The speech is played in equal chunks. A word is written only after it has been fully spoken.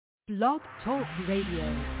Blog Talk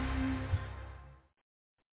Radio.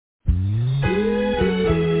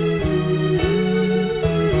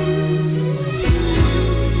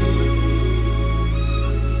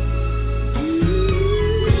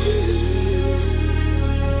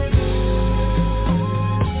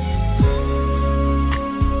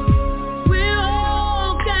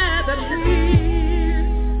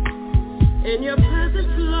 In your presence,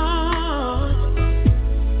 Lord,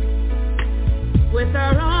 with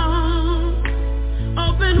our arms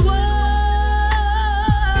open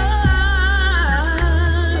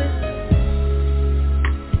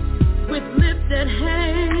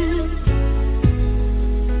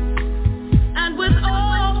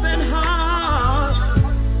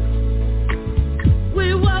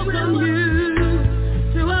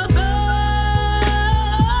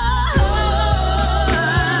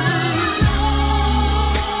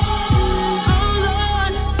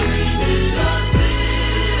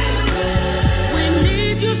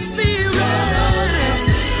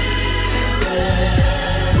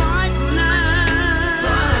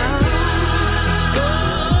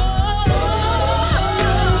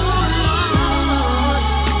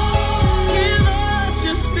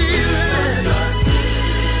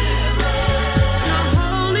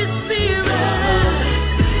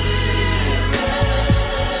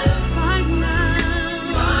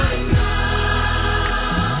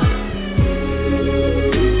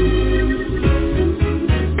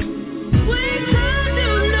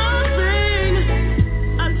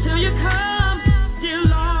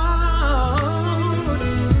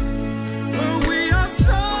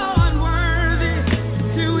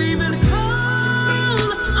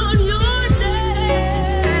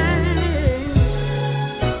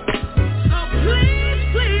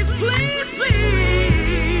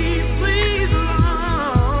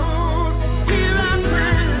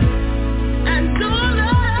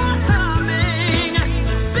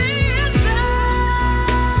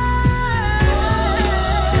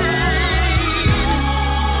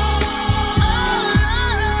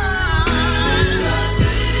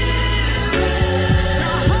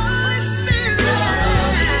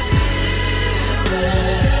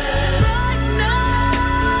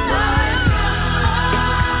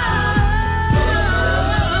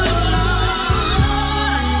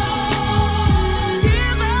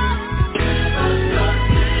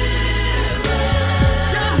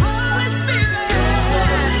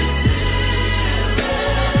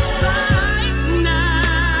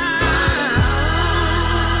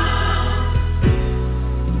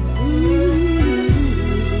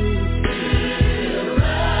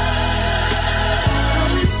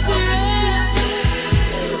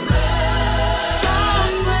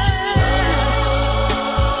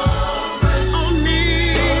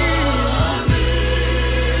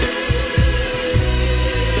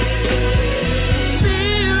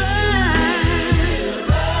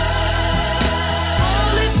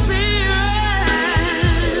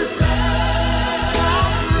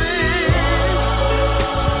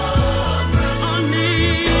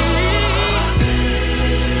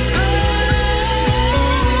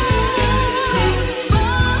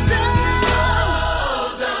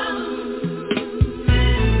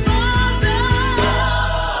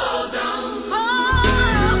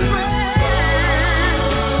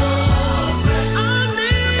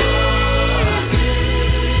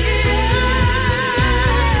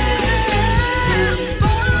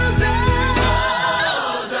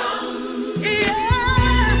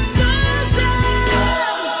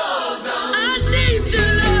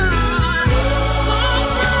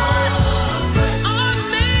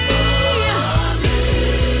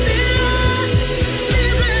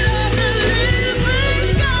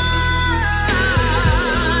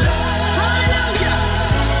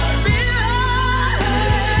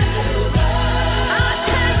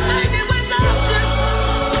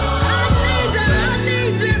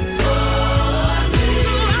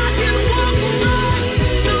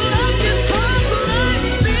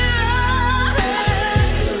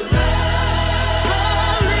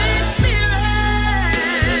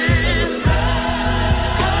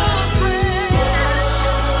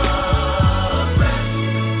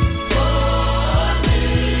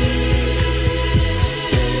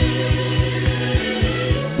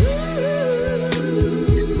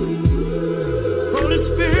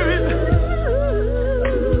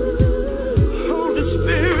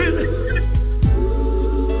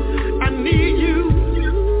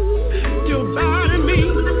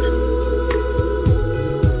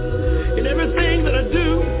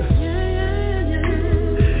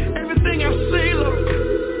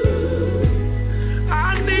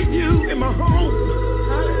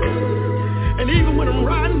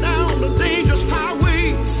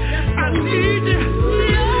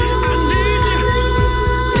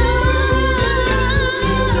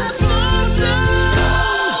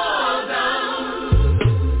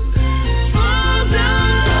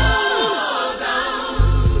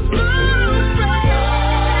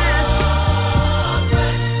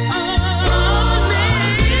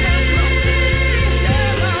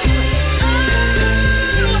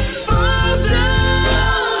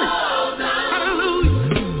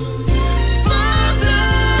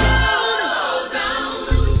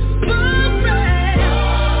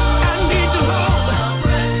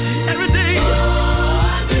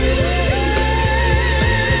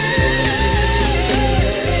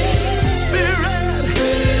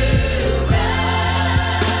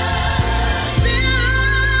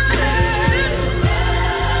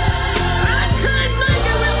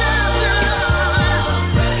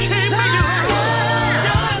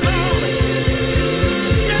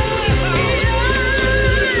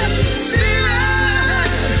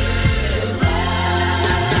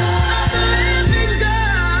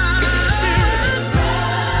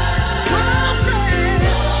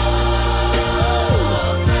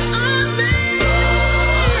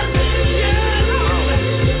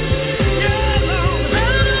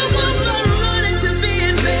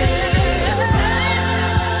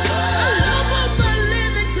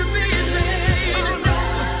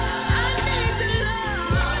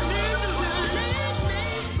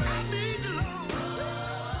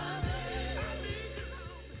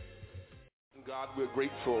we're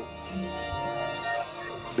grateful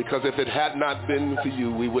because if it had not been for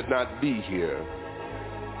you, we would not be here.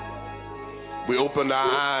 We opened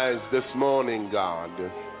our eyes this morning, God,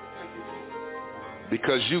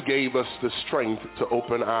 because you gave us the strength to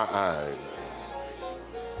open our eyes.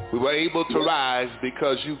 We were able to rise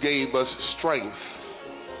because you gave us strength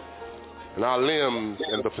in our limbs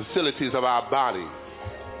and the facilities of our body.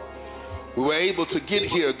 We were able to get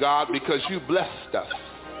here, God, because you blessed us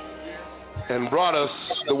and brought us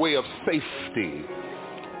the way of safety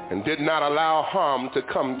and did not allow harm to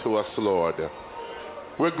come to us, Lord.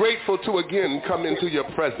 We're grateful to again come into your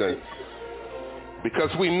presence because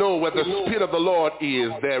we know where the Spirit of the Lord is,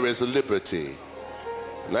 there is liberty.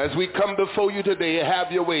 And as we come before you today,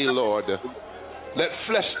 have your way, Lord. Let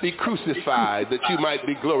flesh be crucified that you might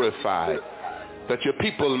be glorified, that your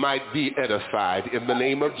people might be edified in the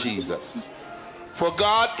name of Jesus. For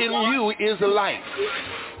God, in you is life.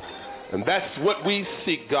 And that's what we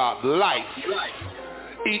seek, God, life,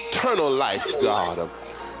 eternal life, God.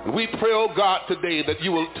 And we pray, oh God, today that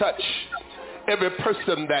you will touch every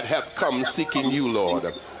person that have come seeking you, Lord.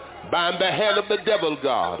 Bind the hand of the devil,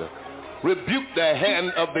 God. Rebuke the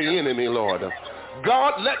hand of the enemy, Lord.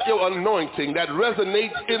 God, let your anointing that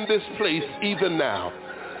resonates in this place even now,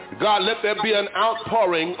 God, let there be an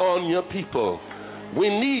outpouring on your people. We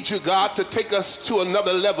need you, God, to take us to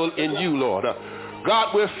another level in you, Lord.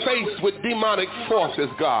 God, we're faced with demonic forces,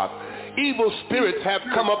 God. Evil spirits have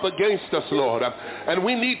come up against us, Lord, and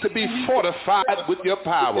we need to be fortified with your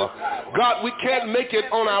power. God, we can't make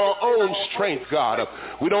it on our own strength, God.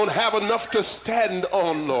 We don't have enough to stand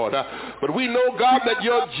on, Lord, but we know, God, that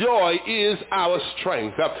your joy is our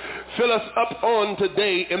strength. Fill us up on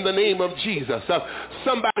today in the name of Jesus.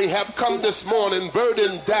 Somebody have come this morning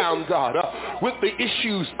burdened down, God, with the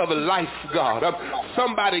issues of life, God.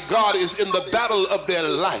 Somebody, God, is in the battle of their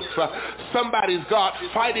life. Somebody's, God,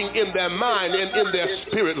 fighting in their mind and in their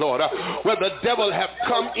spirit, Lord, where the devil have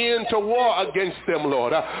come in to war against them,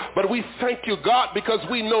 Lord. But we thank you, God, because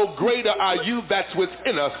we know greater are you that's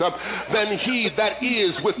within us than he that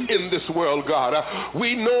is within this world, God.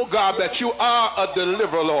 We know, God, that you are a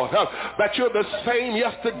deliverer, Lord, that you're the same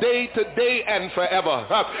yesterday, today, and forever.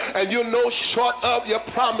 And you're no short of your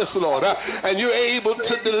promise, Lord, and you're able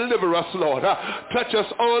to deliver us, Lord. Touch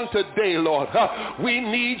us on today, Lord. We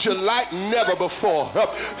need you like never before.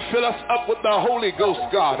 Fill us up with the Holy Ghost,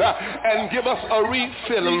 God, and give us a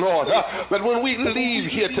refill, Lord, that when we leave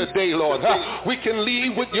here today, Lord, we can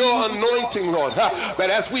leave with your anointing, Lord, that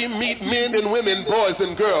as we meet men and women, boys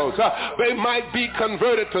and girls, they might be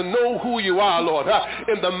converted to know who you are, Lord.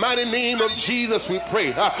 In the mighty name of Jesus we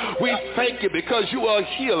pray. We thank you because you are a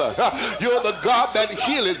healer. You're the God that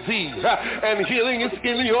healeth thee, and healing is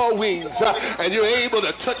in your wings, and you're able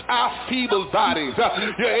to touch our feeble bodies.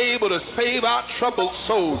 You're able to save our troubled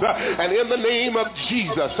souls, and in the name of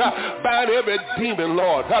Jesus, bind every demon,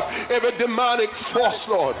 Lord, every demonic force,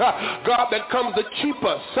 Lord, God, that comes to keep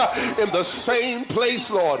us in the same place,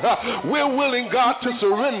 Lord. We're willing, God, to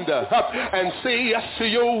surrender and say yes to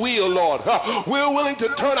your will, Lord. We're willing to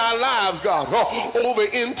turn our lives, God, over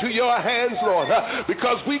into your hands, Lord,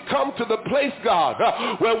 because we come to the place, God,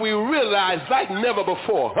 where we realize like never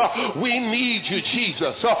before, we need you,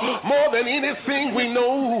 Jesus. More than anything we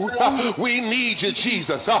know, we need you,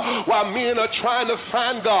 Jesus. While men are trying to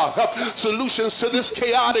find, God, solutions to this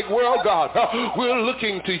chaotic world, God, we're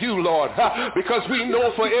looking to you, Lord, because we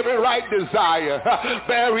know for every right desire,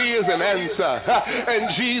 there is an answer.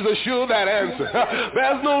 And Jesus, you're that answer.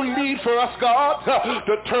 There's no need for us, God,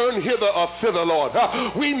 to turn hither or thither, Lord.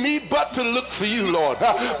 We need but to look for you, Lord,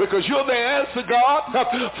 because you're the answer, God,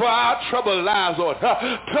 for our troubled lives, Lord.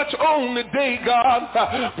 Touch on the day,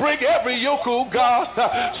 God. Break every yoke, oh God.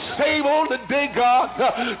 Save on the day, God.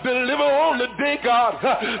 Deliver on the day, God.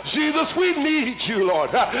 Jesus, we need you,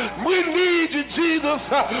 Lord. We need you, Jesus.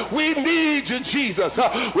 We need you, Jesus.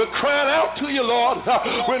 We're crying out to you, Lord.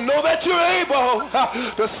 We know that you're able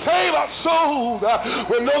to save our souls.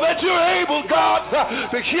 We know that you're able, God,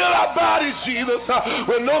 to heal our bodies, Jesus.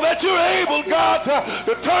 We know that you're able, God,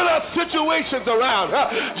 to turn our situations around.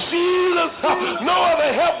 Jesus, no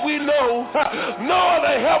other help we know. No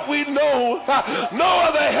other help we know. No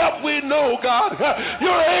other help we know, God.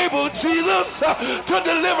 You're able, Jesus, to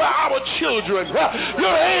deliver our children.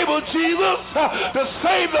 You're able, Jesus, to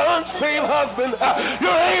save save the unsaved husband.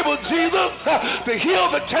 You're able, Jesus, to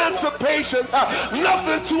heal the cancer patient.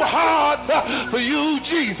 Nothing too hard for you,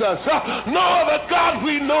 Jesus. No other God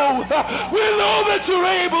we know. We know that you're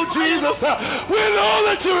able, Jesus. We know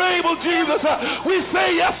that you're able, Jesus. We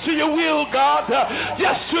say yes to your will, God.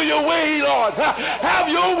 Yes to your way, Lord. Have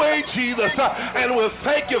your way, Jesus. And we'll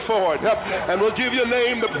thank you for it. And we'll give your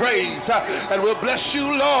name the praise. And we'll bless you,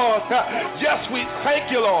 Lord. Yes, we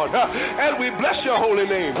thank you, Lord. And we bless your holy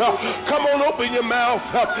name. Come on, open your mouth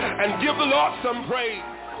and give the Lord some praise.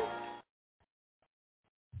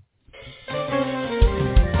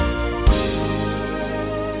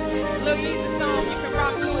 Little easy song, you can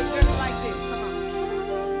rock to it just like this. Come on.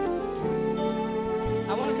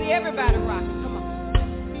 I want to see everybody rocking. Come on.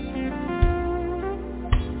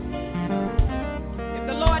 If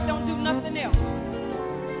the Lord don't do nothing else,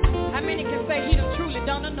 how many can say he done truly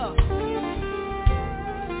done enough?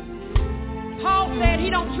 Paul said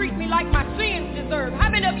he don't treat me like my sins deserve. How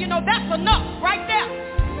many of you know that's enough right there?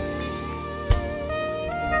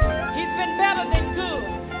 He's been better than good.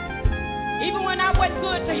 Even when I wasn't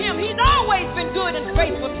good to him, he's always been good and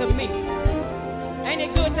faithful to me. Ain't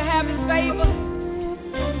it good to have his favor?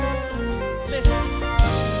 Listen.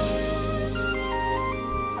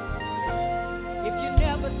 If you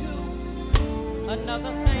never do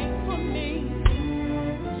another thing for me,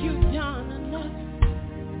 you've done enough.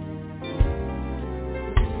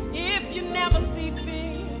 If you never see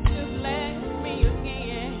fit to bless me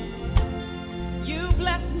again, you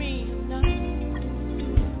bless me enough.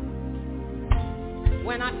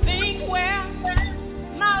 When I think where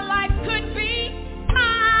my life could be,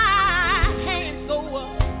 my hands go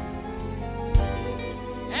up.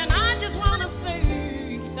 And I just want to say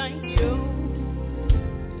thank you.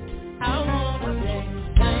 I want to say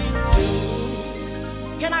thank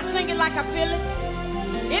you. Can I sing it like I feel it?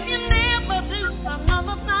 If you never do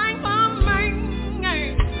another thing for me,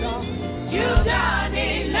 you've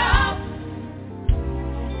done enough.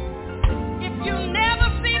 If you never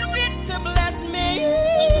see fit to bless me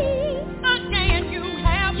again, you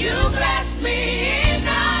have. You bless me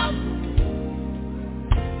enough.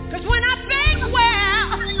 'Cause when I think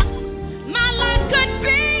where my life could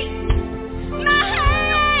be, my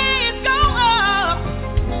hands go up.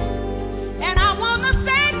 And I want to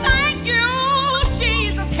say thank you,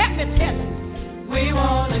 Jesus. Help me tell it. We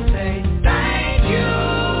want to say thank you.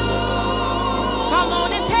 Come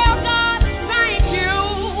on and tell God thank you.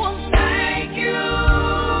 Thank you.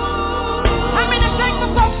 How many thankful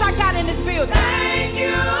folks I got in this building? Thank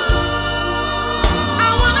you. I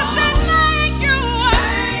want to say thank you.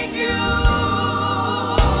 Thank you.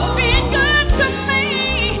 For being good to me.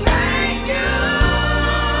 Thank you.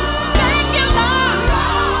 Thank you, Lord.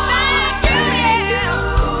 Thank you.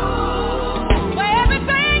 For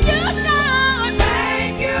everything you've done.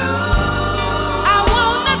 Thank you. I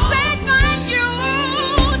want to say thank you.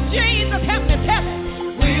 Jesus, help me tell it.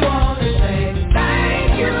 We want to say thank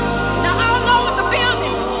you. Now all over the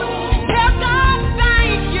building, tell God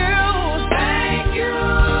thank you. Thank you.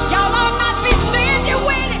 Y'all ought not be stingy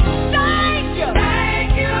with it. Thank you.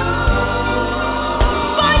 Thank you.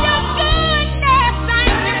 For your goodness,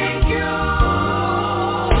 thank you.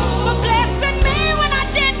 For blessing me when I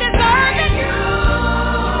didn't deserve it.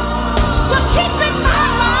 For keeping my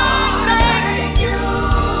life, thank you.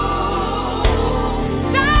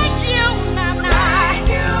 Thank you, Nana.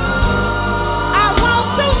 I want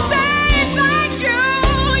to say thank you,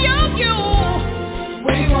 you.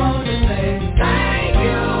 We want to say thank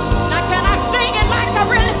you. Now can I sing it like I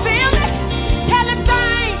really feel it? Tell it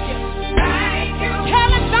thank you. Thank you.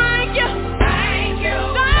 Tell it thank you. Thank you.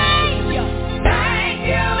 Thank you. Thank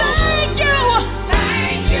you. Thank you.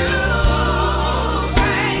 Thank you.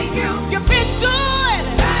 Thank you. You've been good.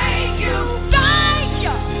 Thank you. Thank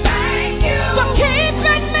you. Thank you. For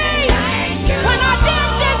keeping me. Thank you. When I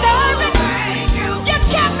didn't deserve it. Thank you. You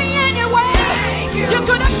kept me anyway. Thank you. You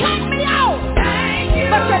could have cut me out. Thank you.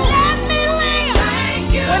 But you let me live.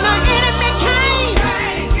 Thank you. When the enemy came.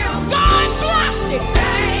 Thank you. God blocked it.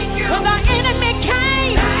 Thank you. When the enemy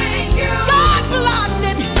came. Thank you. God blocked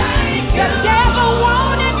it. Thank you. The devil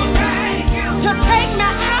wanted. Thank you. To take me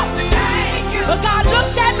out. Thank you. But God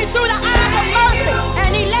looked at me through the eyes of mercy.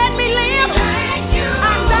 And he let me live. Thank you.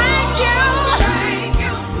 I thank you. Thank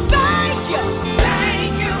you. Thank you.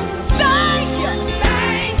 Thank you. Thank you.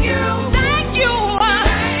 Thank you. Thank you.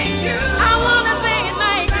 Thank you. I want to say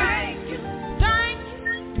thank you. Thank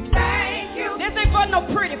you. Thank you. This ain't for no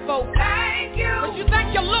pretty folk. Thank you. But you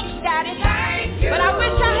think your looks got it. Thank you. But I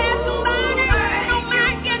wish I had somebody who don't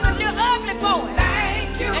mind getting a little ugly for it.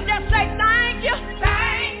 Thank you. And just say thank you.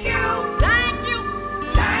 Thank you. Thank you.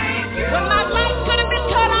 Thank you. When my life could have been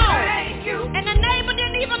cut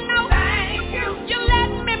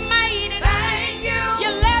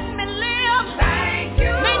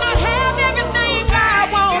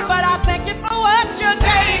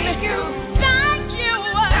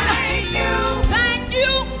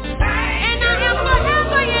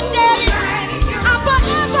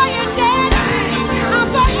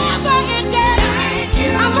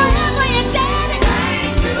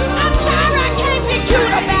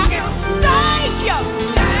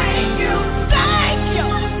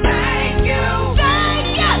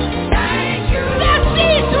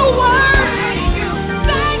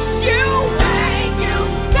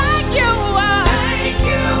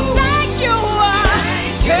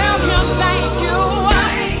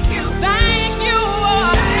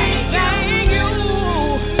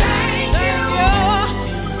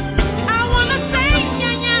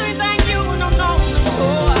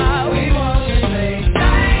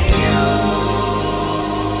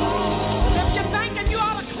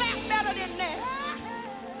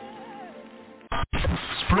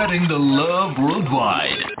Spreading the love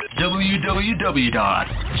worldwide.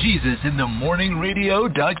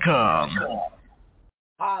 www.jesusinthemorningradio.com.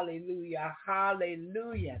 Hallelujah,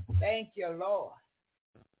 hallelujah. Thank you, Lord.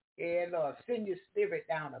 Yeah, Lord, send your spirit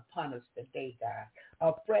down upon us today, God.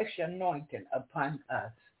 A fresh anointing upon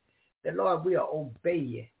us. The Lord will obey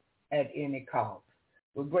you at any cost.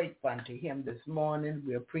 We're grateful unto him this morning.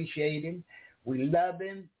 We appreciate him. We love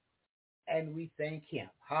him. And we thank him.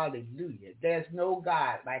 Hallelujah. There's no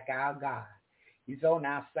God like our God. He's on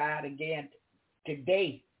our side again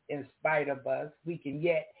today. In spite of us, we can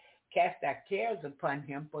yet cast our cares upon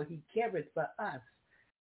him, for he careth for us.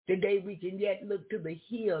 Today we can yet look to the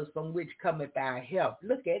hills from which cometh our help.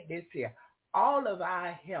 Look at this here. All of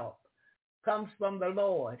our help comes from the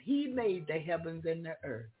Lord. He made the heavens and the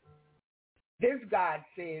earth. This God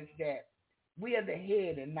says that we are the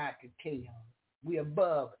head and not the tail. We are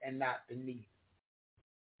above and not beneath.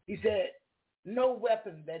 He said, no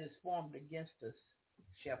weapon that is formed against us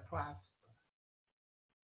shall prosper.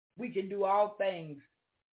 We can do all things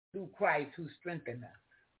through Christ who strengthens us.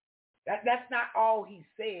 That's not all he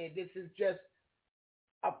said. This is just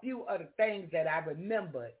a few of the things that I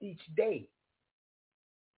remember each day.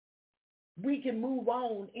 We can move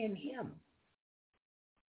on in him.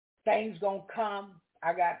 Things gonna come.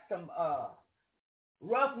 I got some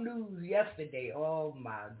rough news yesterday. Oh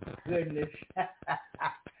my goodness.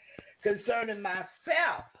 Concerning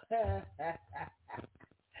myself.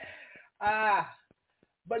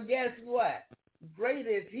 But guess what? Greater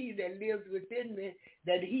is he that lives within me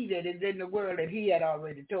than he that is in the world, and he had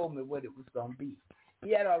already told me what it was going to be. He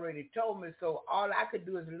had already told me, so all I could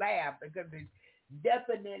do is laugh because it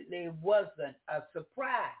definitely wasn't a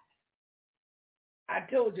surprise. I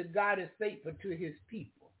told you God is faithful to his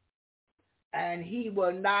people, and he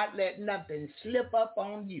will not let nothing slip up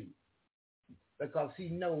on you because he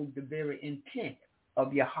knows the very intent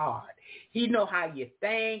of your heart. He knows how you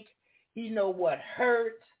think. He knows what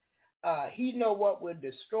hurts. He know what will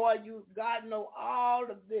destroy you. God know all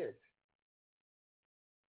of this.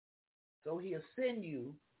 So he'll send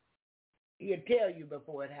you. He'll tell you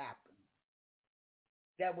before it happens.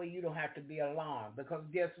 That way you don't have to be alarmed because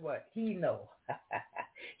guess what? He know.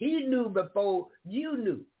 He knew before you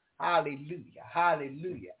knew. Hallelujah.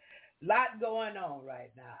 Hallelujah. Lot going on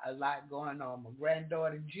right now. A lot going on. My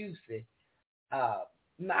granddaughter Juicy.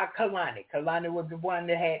 Not Kalani. Kalani was the one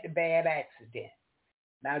that had the bad accident.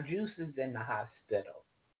 Now, Juice is in the hospital,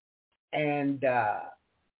 and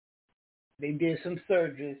they did some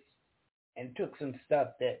surgeries and took some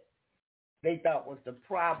stuff that they thought was the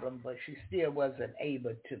problem, but she still wasn't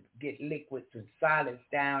able to get liquids and solids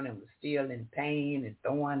down and was still in pain and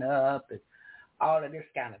throwing up and all of this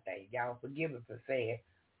kind of thing. Y'all forgive me for saying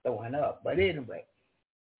throwing up. But anyway,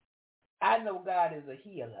 I know God is a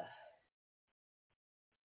healer.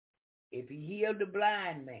 If he healed the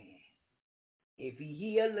blind man, if he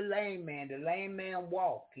healed the lame man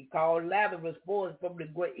walked. He called Lazarus forth from the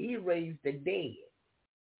grave. He raised the dead.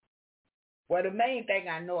 Well, the main thing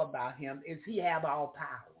I know about him is he have all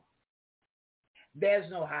power. There's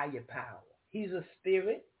no higher power. He's a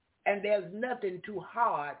spirit, and there's nothing too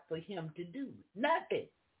hard for him to do. Nothing.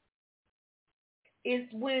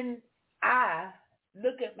 It's when I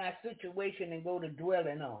look at my situation and go to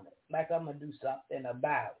dwelling on it, like I'm going to do something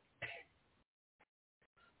about it.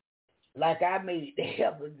 Like I made the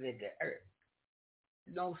heavens and the earth.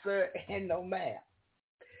 No sir and no ma'am.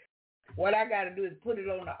 What I got to do is put it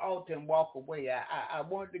on the altar and walk away. I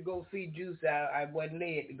wanted to go see Juice. I wasn't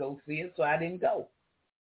led to go see it, so I didn't go.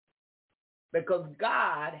 Because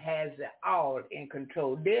God has it all in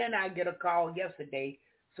control. Then I get a call yesterday.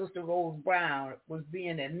 Sister Rose Brown was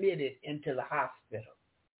being admitted into the hospital.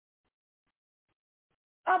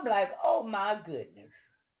 I'm like, oh my goodness.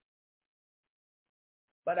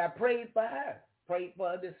 But I prayed for her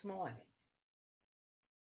this morning.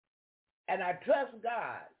 And I trust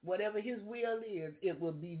God, whatever his will is, it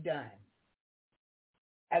will be done.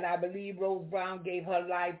 And I believe Rose Brown gave her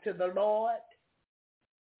life to the Lord.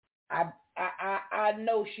 I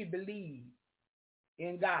know she believed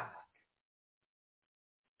in God.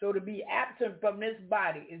 So to be absent from this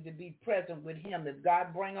body is to be present with him. If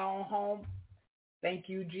God bring on home, thank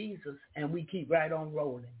you, Jesus. And we keep right on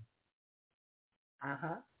rolling.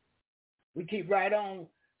 We keep right on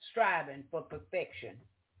striving for perfection.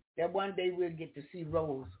 That one day we'll get to see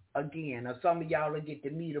Rose again, or some of y'all will get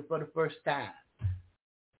to meet her for the first time.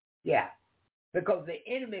 Yeah, because the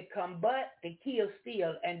enemy come but to kill,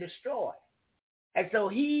 steal, and destroy. And so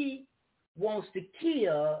he wants to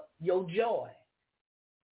kill your joy.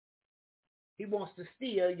 He wants to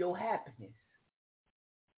steal your happiness.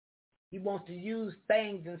 He wants to use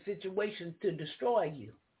things and situations to destroy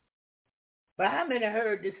you. But how many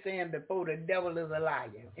heard this saying before, the devil is a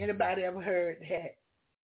liar? Anybody ever heard that?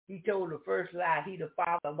 He told the first lie, he the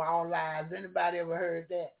father of all lies. Anybody ever heard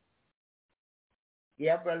that?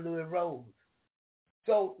 Yeah, Brother Louis Rose.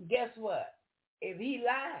 So guess what? If he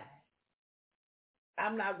lied,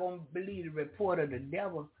 I'm not going to believe the report of the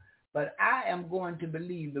devil, but I am going to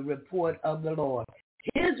believe the report of the Lord.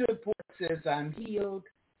 His report says I'm healed,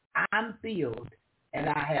 I'm filled, and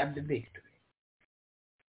I have the victory.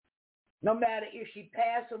 No matter if she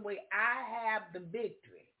passed away, I have the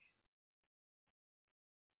victory.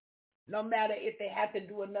 No matter if they have to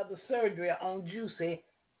do another surgery on Juicy,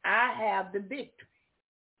 I have the victory.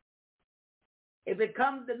 If it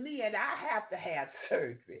comes to me and I have to have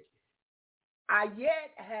surgery, I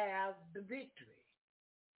yet have the victory.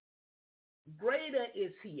 Greater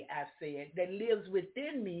is he, I said, that lives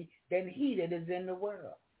within me than he that is in the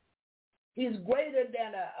world. He's greater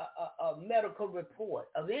than a medical report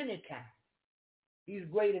of any kind. He's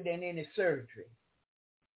greater than any surgery.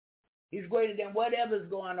 He's greater than whatever's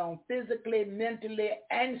going on physically, mentally,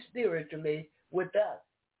 and spiritually with us.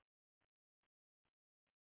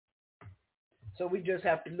 So we just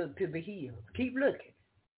have to look to the hills. Keep looking.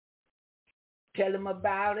 Tell him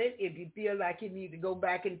about it. If you feel like you need to go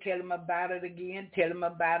back and tell him about it again, tell him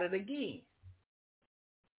about it again.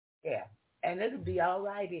 Yeah. And it'll be all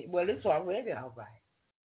right. Well, it's already all right.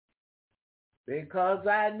 Because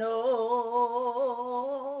I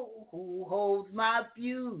know who holds my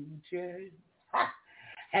future.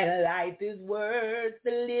 And life is worth the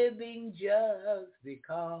living just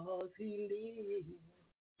because he lives.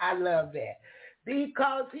 I love that.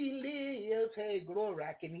 Because he lives, hey, glory,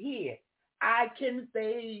 I can hear. I can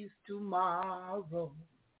face tomorrow.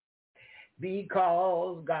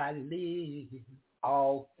 Because God lives,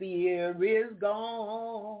 all fear is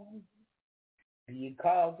gone.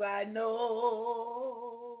 Because I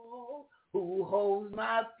know who holds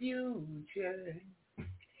my future.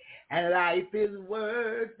 And life is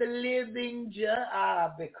worth the living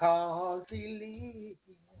just because he lives.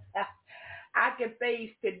 I can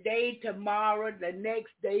face today, tomorrow, the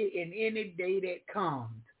next day, and any day that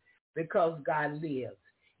comes because God lives.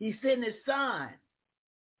 He sent his son.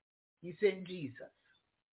 He sent Jesus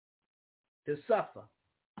to suffer,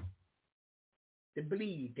 to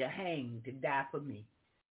bleed, to hang, to die for me.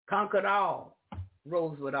 Conquered all,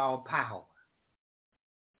 rose with all power.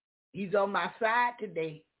 He's on my side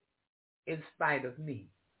today in spite of me.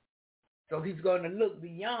 So he's going to look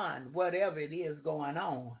beyond whatever it is going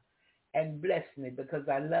on and bless me because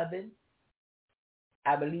I love him.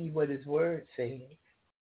 I believe what his word says.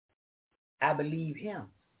 I believe him.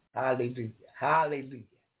 Hallelujah. Hallelujah.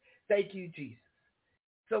 Thank you, Jesus.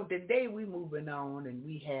 So today we're moving on and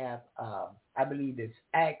we have, I believe it's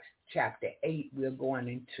Acts chapter 8. We're going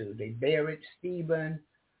into, they buried Stephen.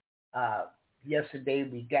 Yesterday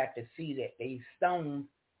we got to see that they stoned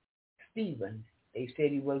Stephen. They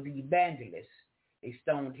said he was the evangelist. They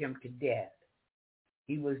stoned him to death.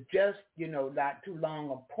 He was just, not too long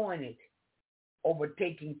appointed over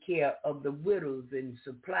taking care of the widows and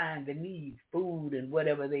supplying the needs, food and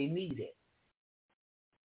whatever they needed.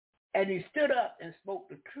 And he stood up and spoke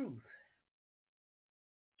the truth.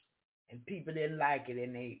 And people didn't like it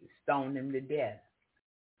and they stoned him to death.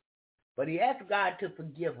 But he asked God to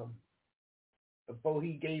forgive him before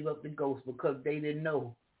he gave up the ghost because they didn't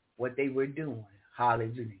know what they were doing.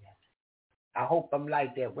 Hallelujah. I hope I'm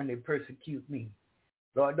like that when they persecute me.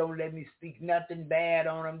 Lord, don't let me speak nothing bad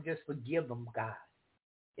on them. Just forgive them, God,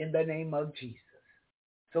 in the name of Jesus.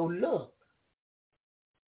 So look,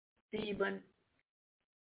 Stephen,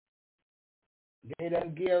 they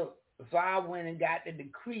done give, Saul went and got the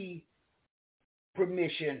decree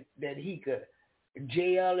permission that he could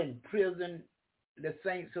jail and prison the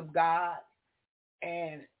saints of God,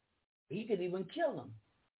 and he could even kill them.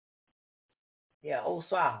 Yeah,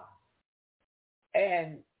 Saul.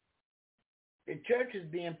 And the church is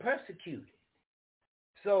being persecuted.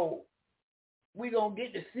 So we're going to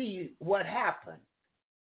get to see what happened.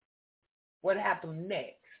 What happened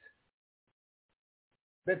next.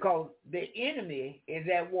 Because the enemy is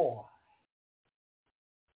at war.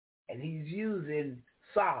 And he's using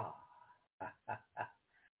Saul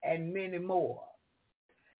and many more.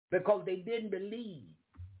 Because they didn't believe.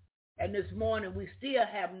 And this morning we still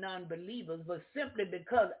have non-believers, but simply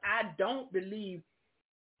because I don't believe,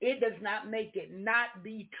 it does not make it not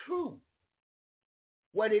be true.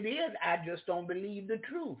 What it is, I just don't believe the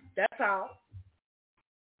truth. That's all.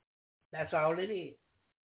 That's all it is.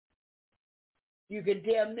 You can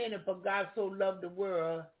tell many, for God so loved the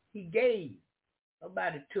world, he gave.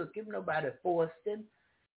 Nobody took him. Nobody forced him.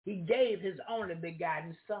 He gave his only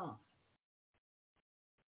begotten son.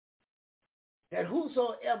 that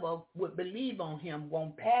whosoever would believe on him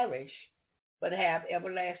won't perish, but have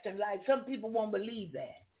everlasting life. Some people won't believe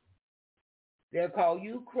that. They'll call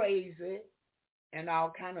you crazy and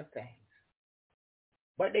all kind of things.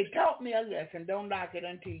 But they taught me a lesson. Don't knock it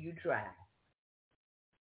until you try.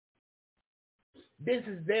 This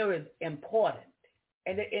is very important.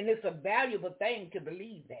 And it's a valuable thing to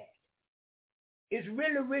believe that. It's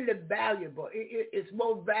really, really valuable. It's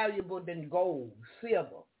more valuable than gold,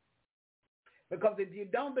 silver. Because if you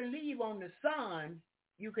don't believe on the Son,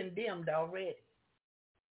 you're condemned already.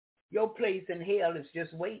 Your place in hell is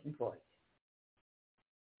just waiting for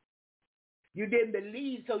you. You didn't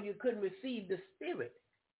believe, so you couldn't receive the Spirit.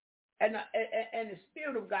 And the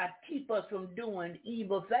Spirit of God keep us from doing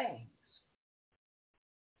evil things.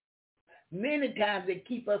 Many times it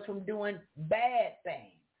keep us from doing bad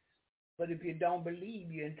things. But if you don't believe,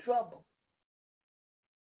 you're in trouble.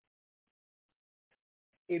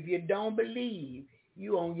 If you don't believe,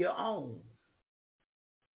 you're on your own.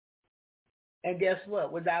 And guess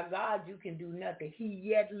what? Without God, you can do nothing. He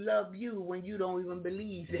yet loves you when you don't even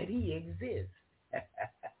believe that he exists.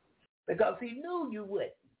 Because he knew you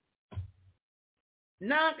wouldn't.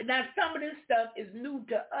 Now, some of this stuff is new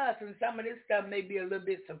to us, and some of this stuff may be a little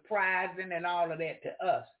bit surprising and all of that to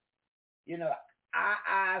us. You know, our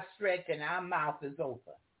eyes stretch and our mouth is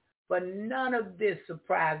open. But none of this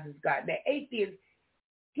surprises God. The atheist,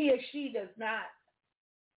 he or she does not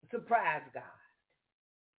surprise God.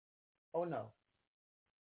 Oh, no.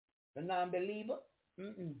 The non-believer,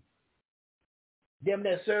 them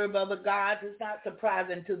that serve other gods is not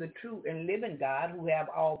surprising to the true and living God who have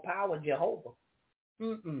all power, Jehovah.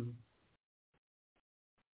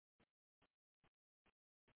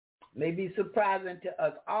 May be surprising to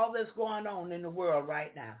us. All that's going on in the world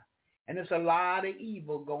right now. And there's a lot of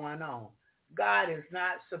evil going on. God is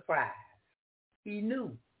not surprised. He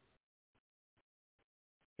knew.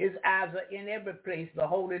 His eyes are in every place,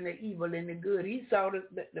 beholding the evil and the good. He saw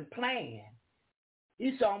the plan.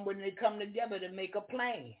 He saw them when they come together to make a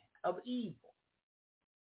plan of evil.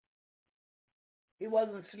 He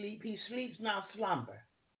wasn't asleep. He sleeps, not slumber.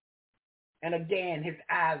 And again, his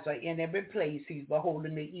eyes are in every place. He's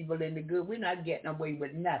beholding the evil and the good. We're not getting away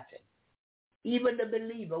with nothing. Even the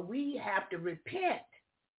believer, we have to repent.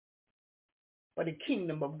 For the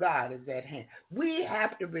kingdom of God is at hand. We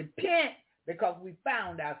have to repent because we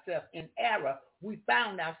found ourselves in error. We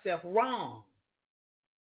found ourselves wrong.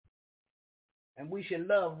 And we should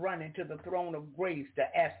love running to the throne of grace to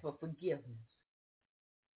ask for forgiveness.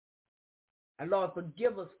 And Lord,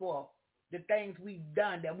 forgive us for the things we've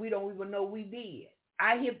done that we don't even know we did.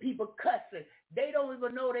 I hear people cussing. They don't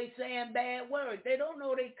even know they saying bad words. They don't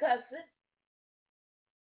know they cussing.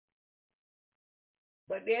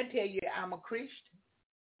 But they'll tell you, I'm a Christian.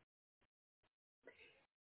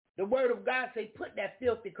 The word of God say, put that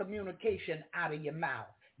filthy communication out of your mouth.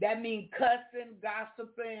 That means cussing,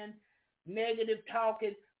 gossiping, negative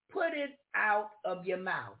talking. Put it out of your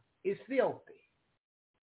mouth. It's filthy.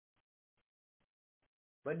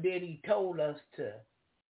 But then he told us to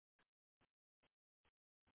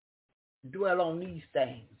dwell on these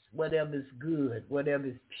things, whatever is good, whatever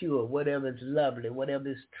is pure, whatever is lovely, whatever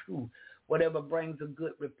is true, whatever brings a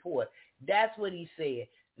good report. That's what he said.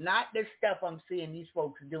 Not the stuff I'm seeing these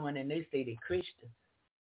folks doing and they say they're Christians.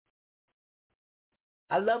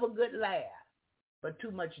 I love a good laugh, but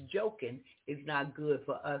too much joking is not good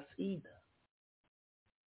for us either.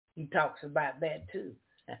 He talks about that too.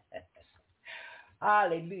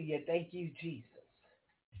 Hallelujah. Thank you, Jesus.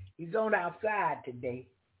 He's on our side today.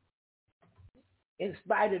 In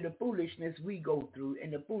spite of the foolishness we go through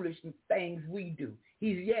and the foolish things we do,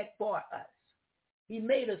 he's yet for us. He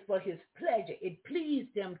made us for his pleasure. It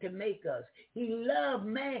pleased him to make us. He loved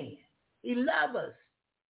man. He loved us.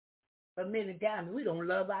 But many times we don't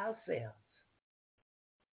love ourselves.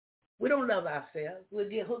 We don't love ourselves.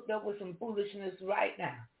 We'll get hooked up with some foolishness right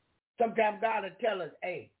now. Sometimes God will tell us,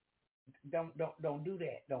 hey, don't do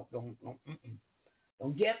that.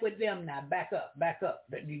 Don't get with them now. Back up.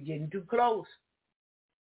 You're getting too close.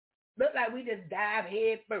 Look like we just dive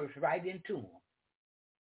head first right into them.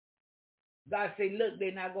 God say, look,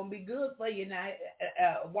 they're not going to be good for you now.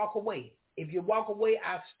 Walk away. If you walk away,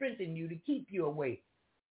 I'll strengthen you to keep you away.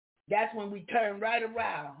 That's when we turn right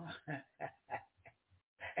around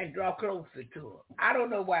and draw closer to him. I don't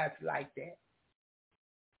know why it's like that.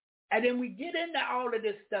 And then we get into all of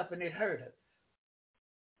this stuff and it hurts us.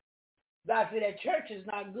 God said, that church is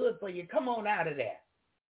not good for you. Come on out of there.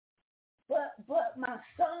 But my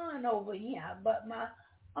son over here, but my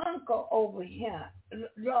uncle over here,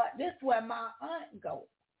 Lord, this is where my aunt goes.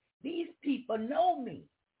 These people know me.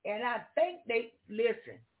 And I think they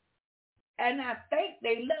listen. And I think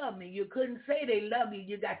they love me. You couldn't say they love you.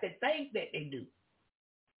 You got to think that they do.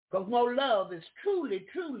 Because no love is truly,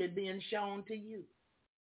 truly being shown to you.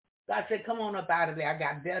 God said, come on up out of there. I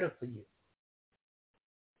got better for you.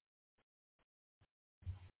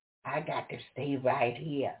 I got to stay right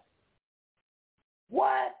here.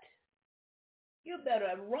 What? You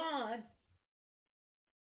better run.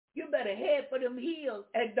 You better head for them hills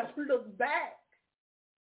and don't look back.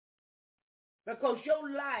 Because your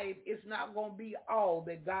life is not going to be all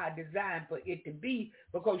that God designed for it to be,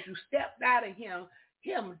 because you stepped out of him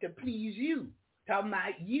to please you. Talking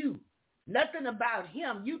about you. Nothing about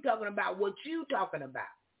him. You talking about what you talking about.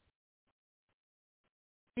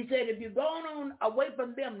 He said, if you're going on away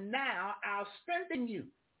from them now, I'll strengthen you,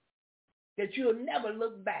 that you'll never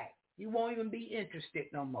look back. You won't even be interested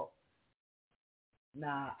no more.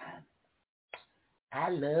 Nah, I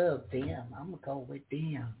love them. I'm going to go with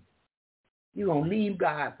them. You're going to leave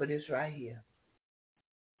God for this right here.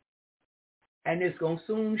 And it's going to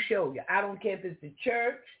soon show you. I don't care if it's the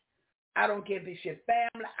church. I don't care if it's your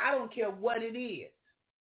family. I don't care what it is.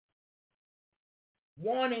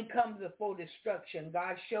 Warning comes before destruction.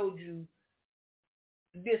 God showed you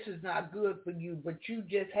this is not good for you, but you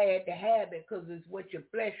just had to have it because it's what your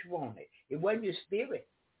flesh wanted. It wasn't your spirit.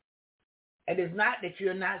 And it's not that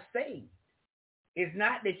you're not saved. It's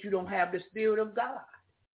not that you don't have the Spirit of God.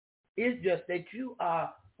 It's just that you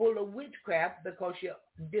are full of witchcraft because you're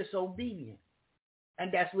disobedient.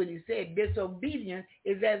 And that's what he said. Disobedience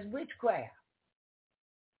is as witchcraft.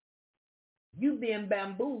 You being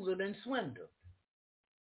bamboozled and swindled.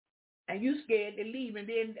 And you scared to leave, and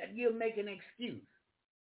then you'll make an excuse.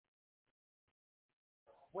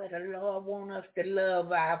 Well, the Lord wants us to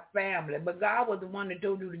love our family. But God was the one that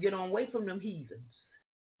told you to get on away from them heathens.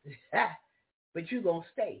 But you're going to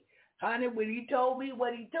stay. Honey, when he told me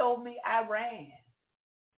what he told me, I ran.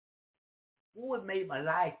 Ooh, it made my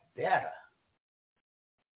life better.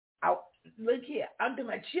 Look here, unto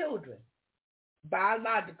my children,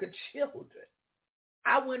 biological children.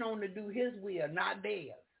 I went on to do his will, not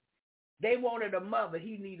theirs. They wanted a mother.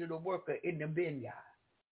 He needed a worker in the vineyard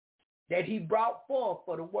that he brought forth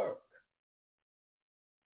for the work.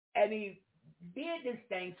 And he did this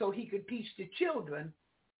thing so he could teach the children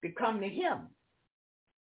to come to him.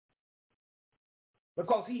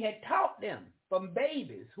 Because he had taught them from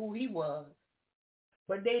babies who he was.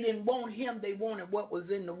 But they didn't want him. They wanted what was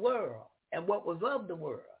in the world and what was of the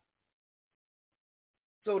world.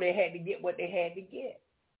 So they had to get what they had to get.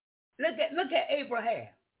 Look at Abraham.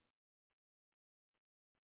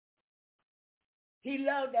 He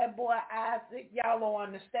loved that boy Isaac. Y'all don't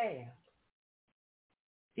understand.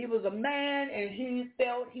 He was a man, and he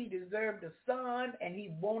felt he deserved a son, and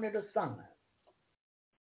he wanted a son.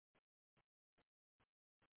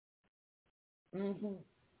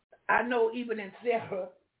 I know even in Sarah,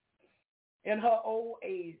 in her old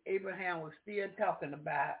age, Abraham was still talking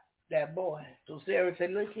about that boy. So Sarah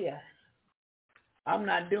said, look here, I'm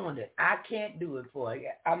not doing it. I can't do it for you.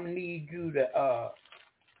 I'm going to need you to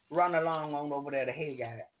run along on over there to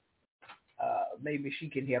Hagar. Maybe she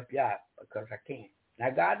can help you out because I can't.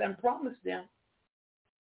 Now, God done promised them.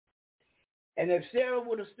 And if Sarah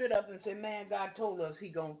would have stood up and said, man, God told us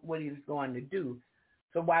what he was going to do,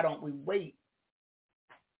 so why don't we wait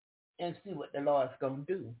and see what the Lord's going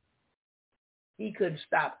to do? He couldn't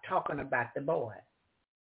stop talking about the boy.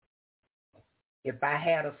 If I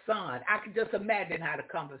had a son, I could just imagine how the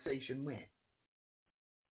conversation went.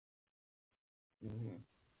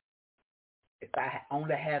 If I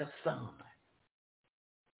only had a son.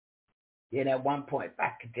 Then at one point, if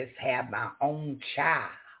I could just have my own child.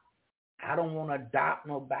 I don't want to adopt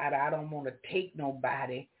nobody. I don't want to take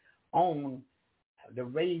nobody on to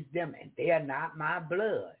raise them, and they're not my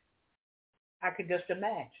blood. I could just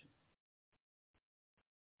imagine.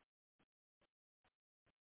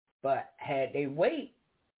 But had they wait,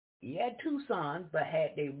 he had 2 sons, but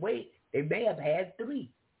had they wait, they may have had 3.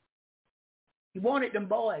 He wanted them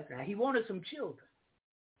boys now. He wanted some children.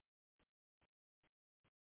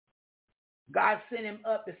 God sent him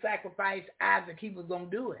up to sacrifice Isaac. He was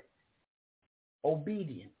going to do it.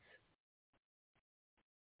 Obedience.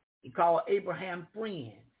 He called Abraham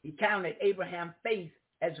friend. He counted Abraham's faith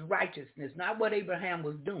as righteousness, not what Abraham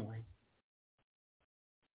was doing.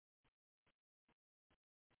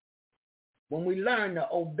 When we learn to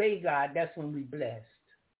obey God, that's when we're blessed.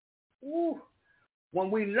 Ooh.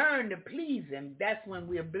 When we learn to please him, that's when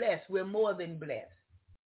we're blessed. We're more than blessed.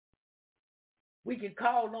 We can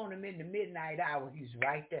call on him in the midnight hour. He's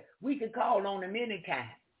right there. We can call on him anytime.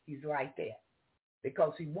 He's right there.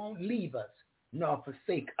 Because he won't leave us nor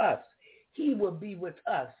forsake us. He will be with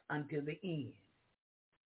us until the end.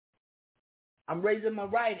 I'm raising my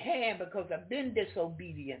right hand because I've been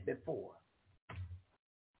disobedient before.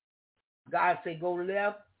 God said, go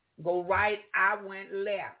left, go right. I went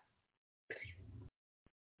left.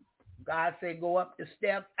 God said, go up the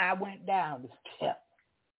steps. I went down the steps.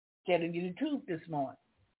 Telling you the truth this morning.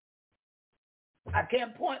 I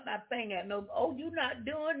can't point my finger at no, oh, you're not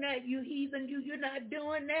doing that, you heathen, you're not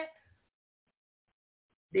doing that.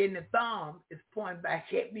 Then the thumb is pointing back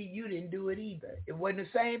at me, you didn't do it either. It wasn't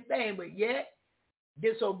the same thing, but yet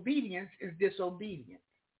disobedience is disobedience.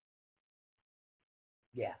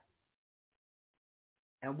 Yeah.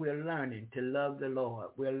 And we're learning to love the Lord.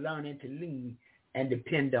 We're learning to lean and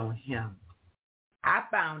depend on him. I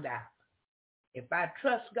found out if I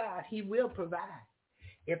trust God, he will provide.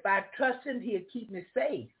 If I trust him, he'll keep me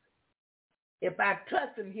safe. If I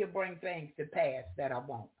trust him, he'll bring things to pass that I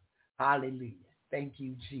want. Hallelujah. Thank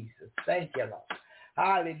you, Jesus. Thank you, Lord.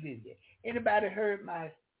 Hallelujah. Anybody heard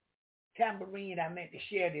my tambourine? I meant to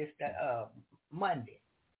share this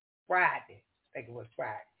Friday. I think it was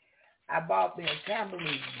Friday. I bought me a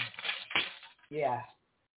tambourine. Yeah.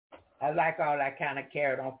 I like all that kind of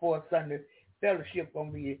carried on. Fourth Sunday Fellowship going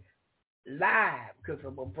to be live because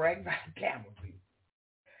I'm going to bring my tambourine.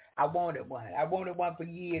 I wanted one. I wanted one for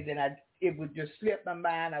years, and it would just slip my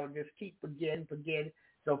mind. I would just keep forgetting.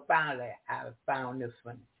 So finally, I found this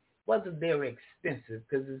one. It wasn't very expensive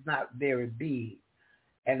because it's not very big,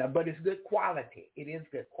 but it's good quality. It is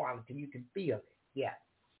good quality. You can feel it, yeah.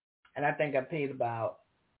 And I think I paid about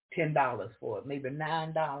 $10 for it, maybe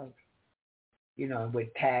 $9. You know,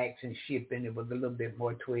 with tax and shipping, it was a little bit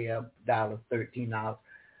more, $12, $13.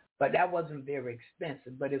 But that wasn't very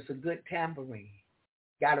expensive. But it's a good tambourine.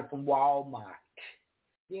 Got it from Walmart.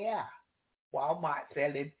 Yeah, Walmart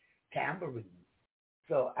selling tambourine.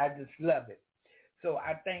 So I just love it. So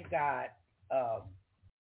I thank God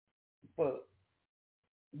for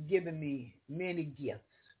giving me many gifts.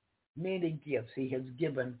 Many gifts he has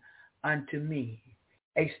given unto me,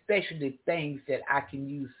 especially things that I can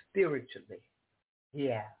use spiritually.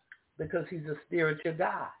 Yeah, because he's a spiritual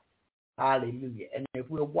God. Hallelujah. And if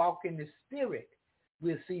we'll walk in the spirit,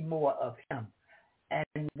 we'll see more of him.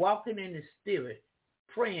 And walking in the spirit,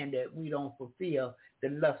 praying that we don't fulfill the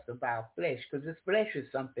lust of our flesh, because this flesh is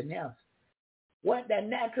something else. What, that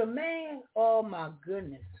natural man? Oh my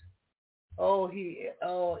goodness.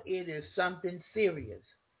 It is something serious.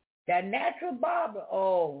 That natural barber,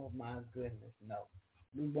 oh my goodness, no.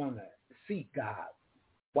 We want to seek God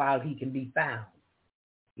while he can be found.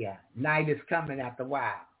 Yeah, night is coming after a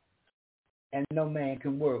while. And no man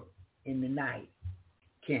can work in the night.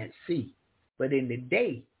 Can't see. But in the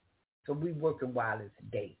day, so we working while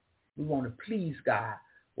it's day. We want to please God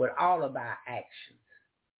with all of our actions.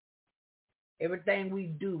 Everything we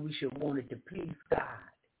do, we should want it to please God.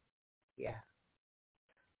 Yeah.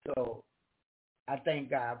 So I thank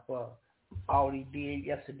God for all he did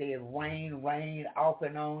yesterday. Rain, off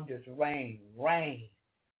and on, just rain.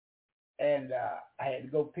 And I had to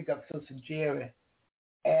go pick up Sister Jerry.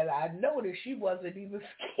 And I noticed she wasn't even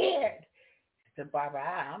scared. She said, Barbara,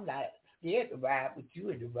 I'm not scared to ride with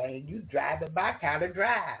you in the rain. You driving my kind of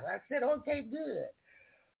drive. I said, okay, good.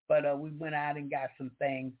 But we went out and got some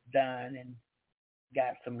things done and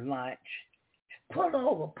got some lunch. Pull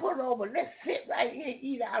over. Let's sit right here and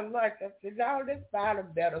eat our lunch. I said, no, let's find a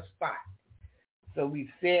better spot. So we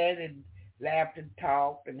sat and laughed and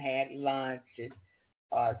talked and had lunch. And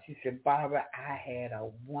she said, Barbara, I had a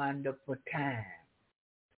wonderful time.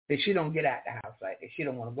 But she don't get out the house like that. She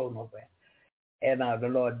don't want to go nowhere. And the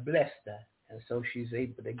Lord blessed her. And so she's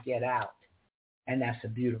able to get out. And that's a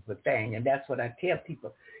beautiful thing. And that's what I tell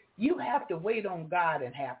people. You have to wait on God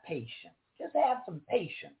and have patience. Just have some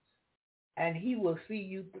patience. And he will see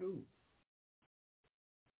you through.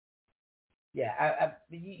 Yeah,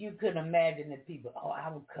 you couldn't imagine that people, I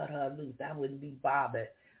would cut her loose. I wouldn't be bothered.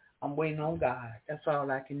 I'm waiting on God. That's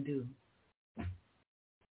all I can do.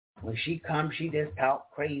 When she comes, she just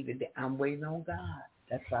talk crazy. I'm waiting on God.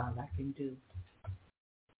 That's all I can do.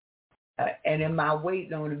 And in my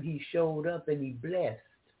waiting on him, he showed up and he blessed.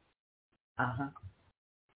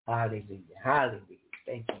 Hallelujah.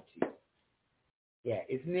 Thank you, Jesus. Yeah,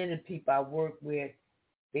 it's many people I work with,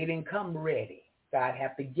 they didn't come ready. So I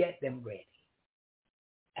have to get them ready.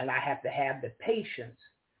 And I have to have the patience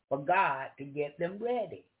for God to get them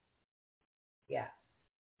ready. Yeah.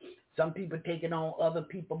 Some people taking on other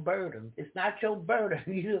people's burdens. It's not your burden.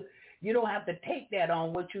 You don't have to take that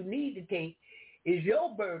on. What you need to take is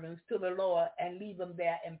your burdens to the Lord and leave them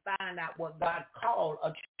there and find out what God called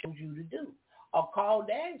or chose you to do, or called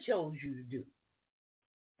and chose you to do.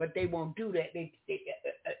 But they won't do that.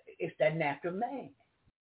 It's that natural man.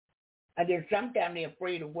 And then sometimes they're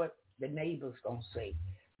afraid of what the neighbor's going to say.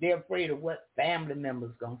 They're afraid of what family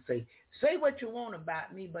members going to say. Say what you want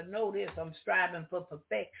about me, but know this, I'm striving for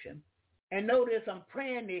perfection. And know this, I'm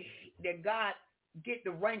praying that God get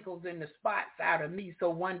the wrinkles and the spots out of me so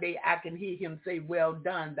one day I can hear him say, well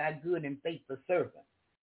done, thy good and faithful servant.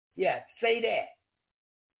 Yeah, say that.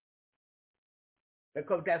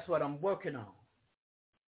 Because that's what I'm working on.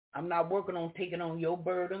 I'm not working on taking on your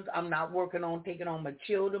burdens. I'm not working on taking on my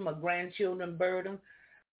children, my grandchildren's burdens.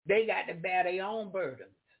 They got to bear their own burdens.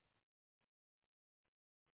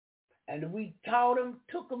 And we taught them,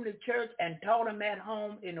 took them to church and taught them at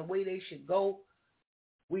home in the way they should go.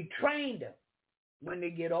 We trained them. When they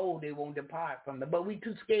get old, they won't depart from them. But we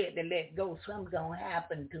too scared to let go. Something's going to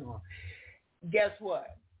happen to them. Guess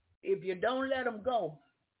what? If you don't let them go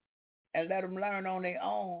and let them learn on their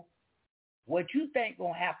own, what you think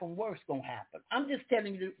going to happen, worse going to happen. I'm just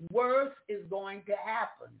telling you, worse is going to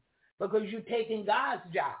happen because you're taking God's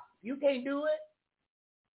job. You can't do it.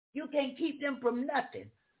 You can't keep them from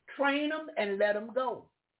nothing. Train them and let them go.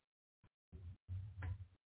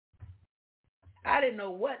 I didn't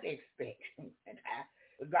know what to expect.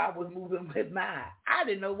 God was moving with mine. I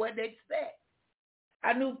didn't know what to expect.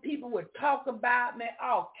 I knew people would talk about me,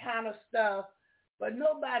 all kind of stuff, but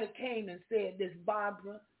nobody came and said this,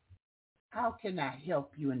 Barbara, how can I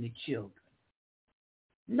help you and the children?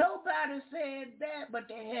 Nobody said that, but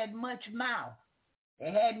they had much mouth.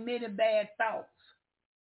 They had many bad thoughts.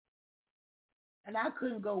 And I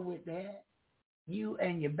couldn't go with that. You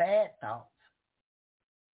and your bad thoughts.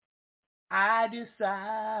 I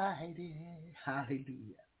decided,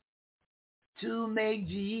 hallelujah, to make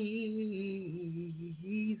Jesus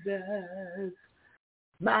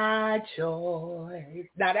my choice.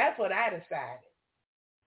 Now that's what I decided.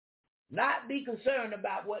 Not be concerned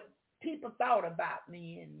about what people thought about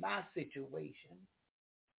me in my situation.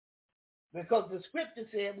 Because the scripture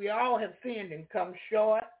said we all have sinned and come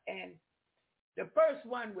short. And the first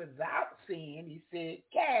one without sin, he said,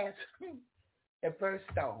 cast the first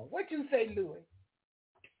stone. What you say, Louis?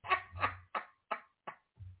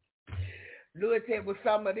 Louis said with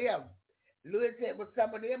some of them. Louis said with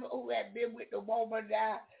some of them who had been with the woman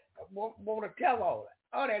that want to tell on her.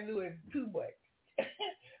 Oh, that Louis is too much.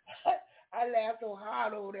 I laughed so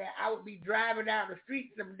hard over there. I would be driving down the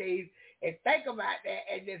street some days and think about that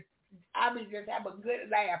and just have a good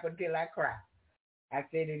laugh until I cry. I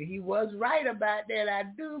said that he was right about that. I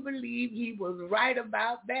do believe he was right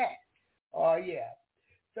about that. Oh, yeah.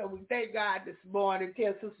 So we thank God this morning.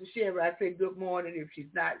 Tell Sister Sherry I said good morning. If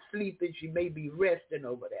she's not sleeping, she may be resting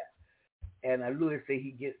over there. And Louis said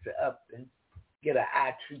he gets her up and get her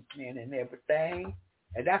eye treatment and everything.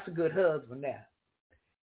 And that's a good husband now.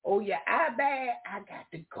 Oh, your eye bad? I got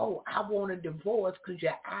to go. I want a divorce because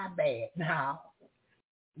your eye bad. Now,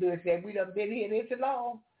 Louis said, we done been here this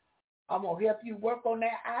long. I'm going to help you work on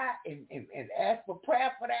that eye and ask for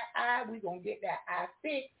prayer for that eye. We're going to get that eye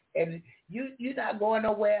fixed. And you're not going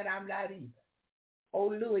nowhere, and I'm not either. Oh,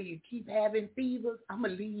 Louis, you keep having fevers. I'm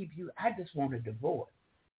going to leave you. I just want a divorce.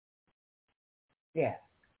 Yeah.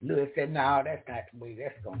 Louis said, no, that's not the way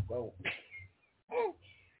that's going to go.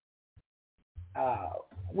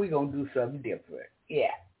 We're going to do something different.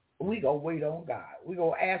 Yeah. We're going to wait on God. We're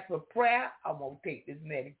going to ask for prayer. I'm going to take this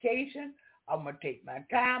medication. I'm going to take my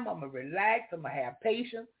time. I'm going to relax. I'm going to have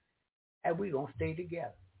patience. And we're going to stay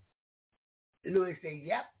together. Louis said,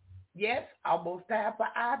 yep. Yes, almost time for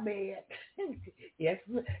our bed. Yes,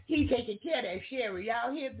 he taking care of that Sherry.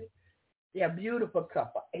 Y'all hear me? They're a beautiful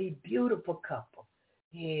couple. A beautiful couple.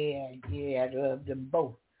 Yeah, I love them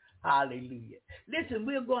both. Hallelujah. Listen,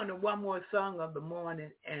 we're going to one more song of the morning,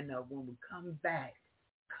 and when we come back,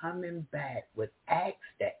 coming back with Acts,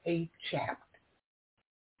 the 8th chapter.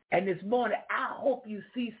 And this morning, I hope you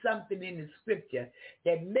see something in the scripture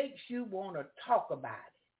that makes you want to talk about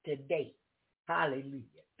it today. Hallelujah.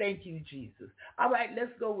 Thank you, Jesus. All right,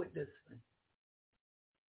 let's go with this one.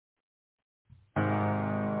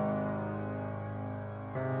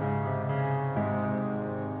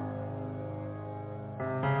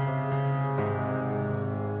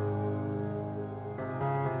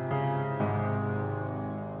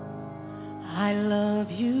 I love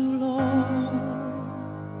you, Lord,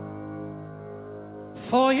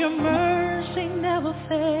 for your mercy never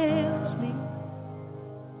fails me.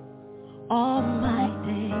 All my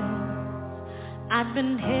days I've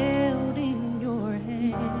been held in your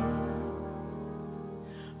hand.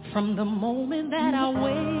 From the moment that I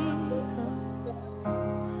wake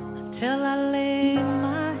up till I lay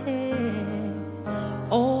my head,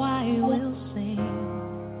 oh, I will sing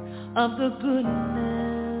of the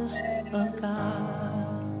goodness of God.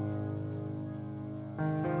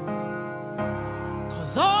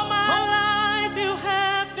 'Cause all my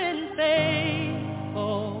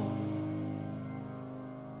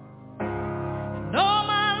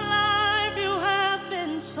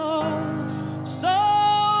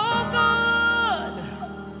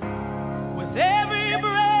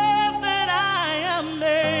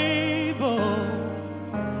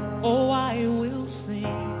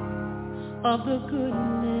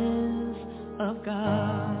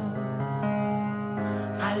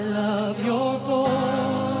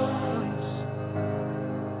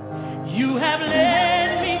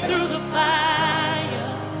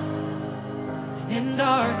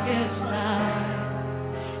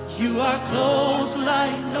You are close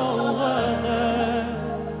like no other.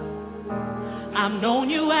 I've known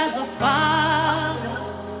you as a father.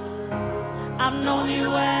 I've known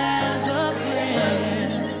you as a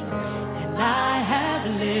friend. And I have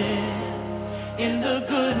lived in the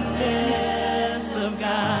goodness of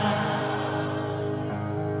God.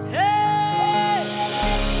 Hey!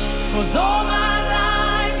 'Cause all my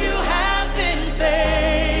life you have been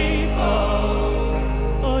faithful.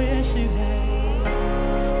 Oh yes you have.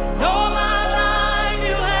 All my life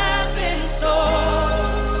you have been so,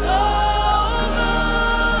 so good.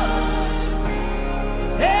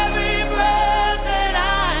 Every breath that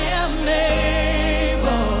I am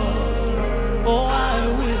able, oh I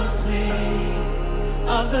will sing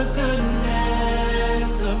of the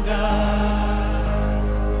goodness of God.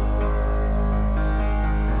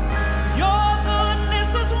 Your goodness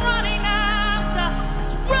is running after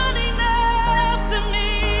me.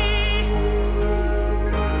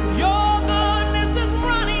 Your goodness is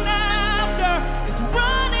running after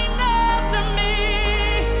me.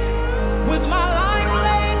 With my life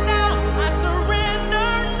laid down, I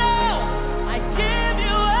surrender now. I give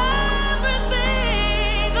you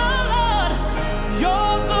everything, oh Lord. Your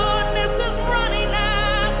goodness is running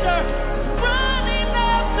after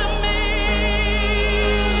me.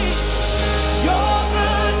 Your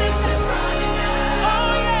goodness is running after,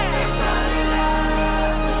 oh yeah, it's running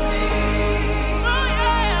after me. Oh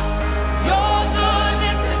yeah, your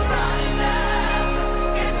goodness is running after,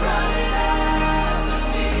 it's running after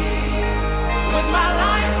me. With my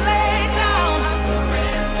life laid down, I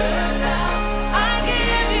surrender now. I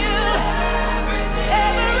give you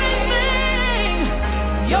everything.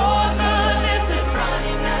 Your goodness is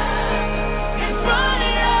running after, it's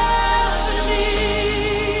running after me.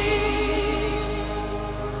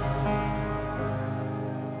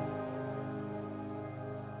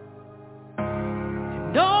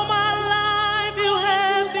 And all my life you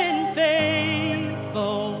have been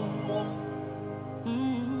faithful.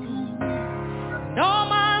 And all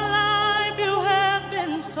my life you have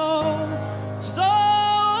been so, so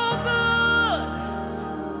good.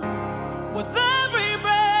 With every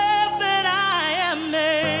breath that I am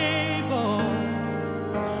able,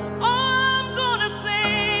 I'm gonna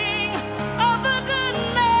sing of the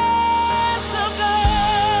goodness of God.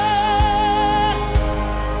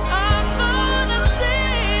 I'm gonna sing.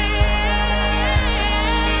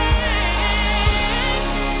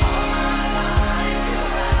 All my life you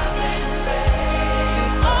have been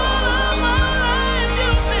faithful. All of my life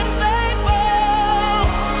you've been faithful. All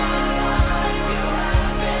my life you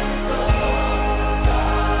have been so, so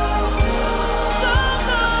good. So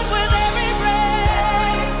good with every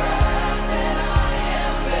breath that I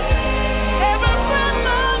am able. Every breath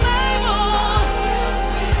I'm able,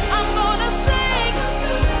 I'm gonna sing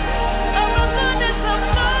of the goodness of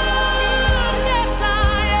God. Yes, I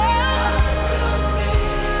am.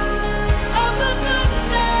 Of the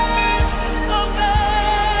goodness of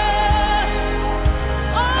God.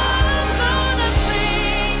 I'm gonna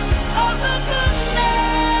sing of the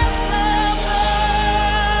goodness of God.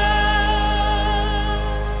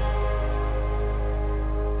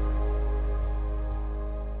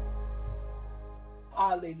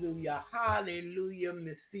 Hallelujah. Hallelujah.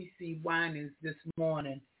 Miss C.C. Winans this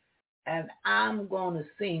morning. And I'm going to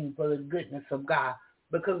sing for the goodness of God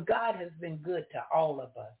because God has been good to all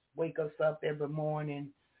of us. Wake us up every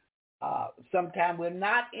morning. Sometimes we're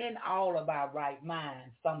not in all of our right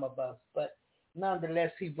minds, some of us, but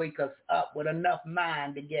nonetheless, he wake us up with enough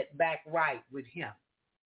mind to get back right with him.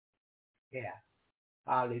 Yeah.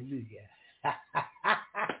 Hallelujah.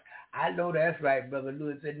 I know that's right, Brother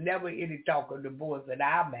Lewis. There's never any talk of divorce in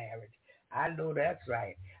our marriage. I know that's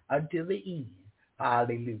right. Until the end.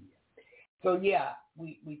 Hallelujah. So, yeah,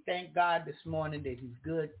 we thank God this morning that he's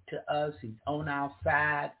good to us. He's on our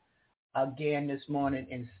side again this morning.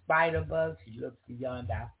 In spite of us, he looks beyond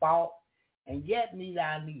our fault and yet meet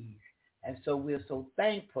our needs. And so we're so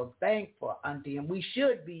thankful unto him. We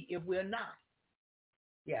should be if we're not.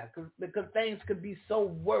 Yeah, because things could be so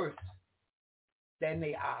worse than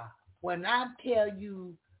they are. When I tell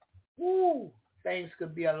you, things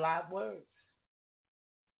could be a lot worse.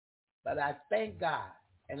 But I thank God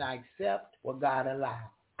and I accept what God allowed.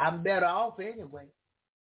 I'm better off anyway.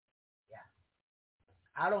 Yeah.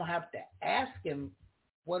 I don't have to ask him,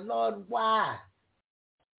 well, Lord, why?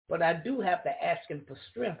 But I do have to ask him for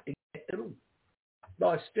strength to get through.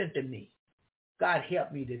 Lord, strengthen me. God,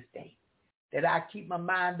 help me this day, that I keep my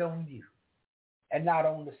mind on you and not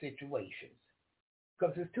on the situations.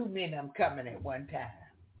 Because there's too many of them coming at one time.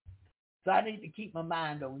 So I need to keep my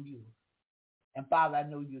mind on you. And Father, I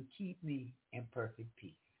know you'll keep me in perfect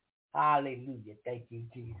peace. Hallelujah. Thank you,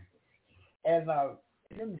 Jesus. And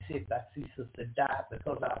let me see if I see Sister Dot,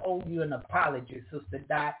 because I owe you an apology, Sister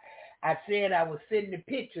Dot. I said I would send the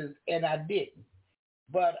pictures, and I didn't.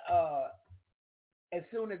 But as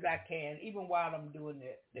soon as I can, even while I'm doing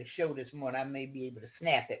the show this morning, I may be able to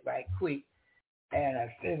snap it right quick. And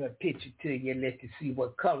I send a picture to you and let you see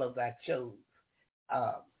what colors I chose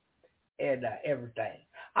and everything.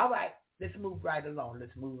 All right, let's move right along.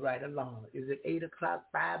 Is it 8 o'clock,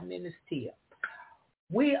 5 minutes till?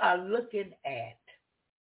 We are looking at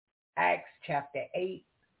Acts chapter 8,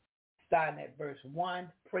 starting at verse 1.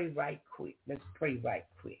 Pray right quick. Let's pray right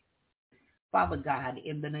quick. Father God,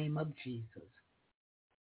 in the name of Jesus,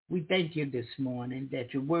 we thank you this morning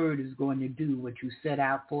that your word is going to do what you set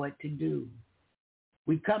out for it to do.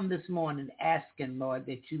 We come this morning asking, Lord,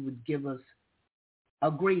 that you would give us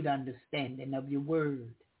a great understanding of your word,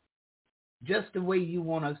 just the way you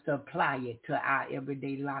want us to apply it to our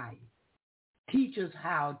everyday life. Teach us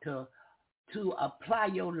how to apply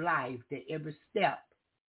your life to every step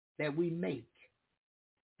that we make.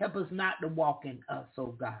 Help us not to walk in us,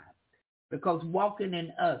 oh God, because walking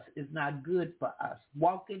in us is not good for us.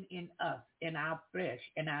 Walking in us, in our flesh,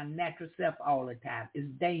 in our natural self all the time is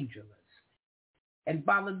dangerous. And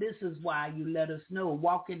Father, this is why you let us know,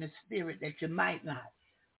 walk in the spirit that you might not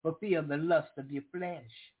fulfill the lust of your flesh.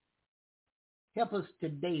 Help us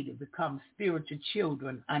today to become spiritual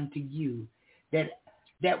children unto you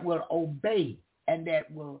that will obey and that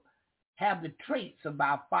will have the traits of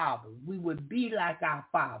our Father. We would be like our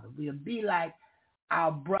Father. We'll be like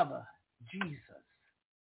our brother, Jesus.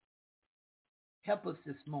 Help us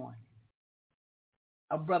this morning.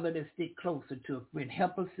 A brother that stick closer to a friend.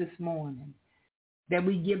 Help us this morning that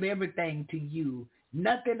we give everything to you,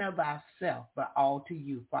 nothing of ourselves, but all to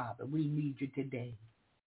you, Father. We need you today.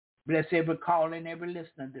 Bless every caller and every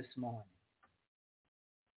listener this morning.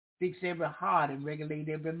 Fix every heart and regulate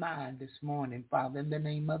every mind this morning, Father, in the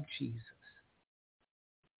name of Jesus.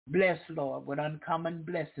 Bless, Lord, with uncommon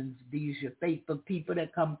blessings, these your faithful people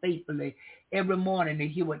that come faithfully every morning to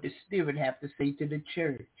hear what the Spirit have to say to the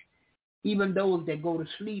church. Even those that go to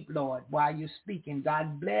sleep, Lord, while you're speaking,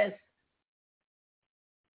 God bless.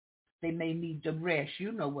 They may need to rest.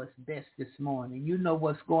 You know what's best this morning. You know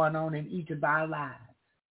what's going on in each of our lives.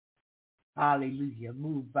 Hallelujah.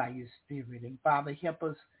 Move by your Spirit. And Father, help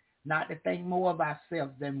us not to think more of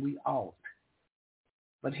ourselves than we ought,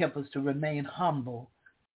 but help us to remain humble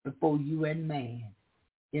before you and man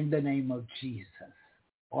in the name of Jesus.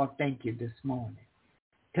 Oh, thank you this morning.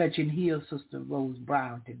 Touch and heal Sister Rose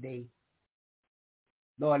Brown today.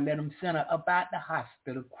 Lord, let them send her up out the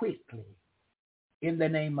hospital quickly in the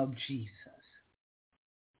name of Jesus.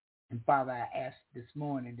 And Father, I ask this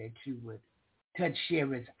morning that you would touch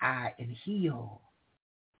Sherry's eye and heal.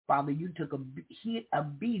 Father, you took a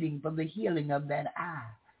beating for the healing of that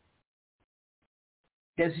eye.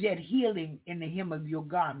 There's yet healing in the hem of your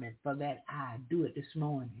garment for that eye. Do it this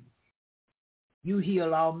morning. You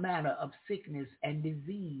heal all manner of sickness and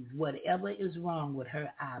disease. Whatever is wrong with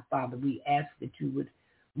her eye, Father, we ask that you would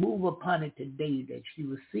move upon it today, that she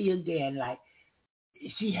will see again like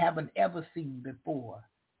she haven't ever seen before,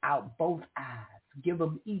 out both eyes. Give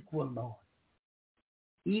them equal, Lord.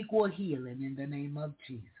 Equal healing in the name of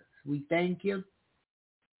Jesus. We thank you.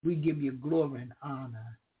 We give you glory and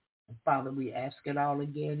honor. And Father, we ask it all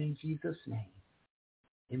again in Jesus' name.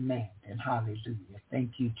 Amen and hallelujah.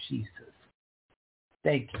 Thank you, Jesus.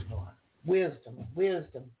 Thank you, Lord. Wisdom,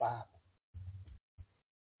 Father.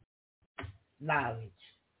 Knowledge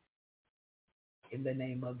in the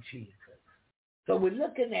name of Jesus. So we're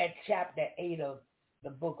looking at chapter 8 of the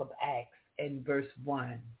book of Acts in verse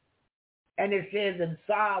 1. And it says, and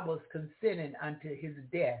Saul was consenting unto his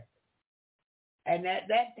death. And at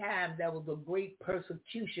that time, there was a great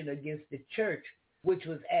persecution against the church, which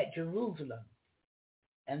was at Jerusalem.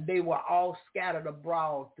 And they were all scattered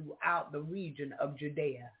abroad throughout the region of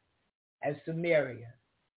Judea and Samaria,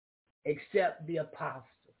 except the apostles.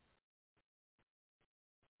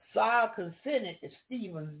 Saul consented to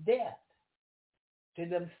Stephen's death, to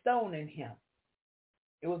them stoning him.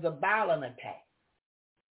 It was a violent attack.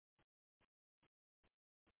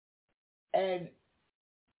 And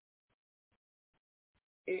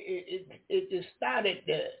it started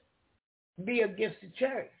to be against the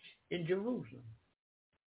church in Jerusalem,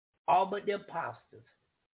 all but the apostles.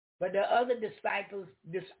 But the other disciples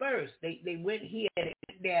dispersed. They went here, they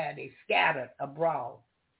went there, they scattered abroad.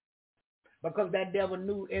 Because that devil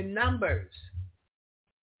knew in numbers,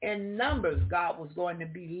 God was going to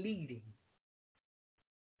be leading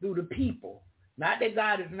through the people. Not that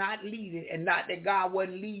God is not leading, and not that God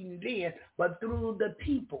wasn't leading then, but through the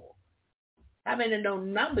people. I mean, those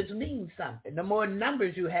numbers mean something. The more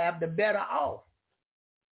numbers you have, the better off.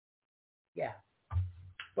 Yeah.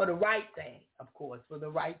 For the right thing, of course, for the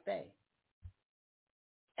right thing.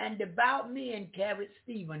 And devout men carried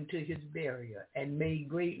Stephen to his burial and made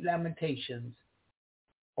great lamentations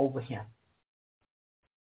over him.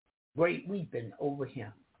 Great weeping over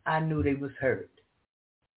him. I knew they was hurt.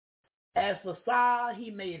 As for Saul, he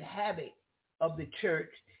made havoc of the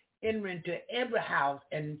church, entering to every house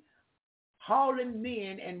and hauling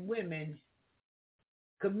men and women,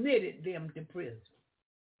 committed them to prison.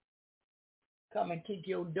 Come and kick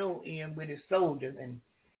your door in with his soldiers and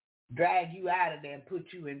drag you out of there and put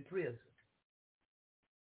you in prison.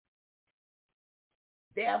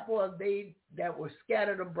 Therefore, they that were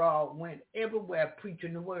scattered abroad went everywhere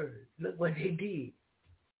preaching the word. Look what they did.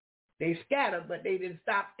 They scattered, but they didn't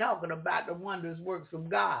stop talking about the wondrous works of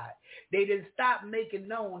God. They didn't stop making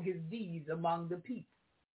known his deeds among the people.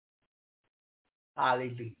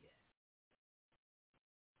 Hallelujah.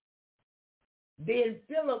 Then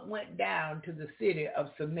Philip went down to the city of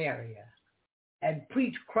Samaria and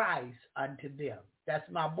preached Christ unto them. That's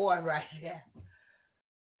my boy right there.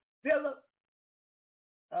 Philip,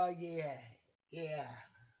 oh yeah.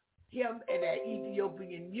 Him and that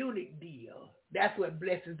Ethiopian eunuch deal. That's what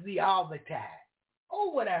blesses me all the time. Oh,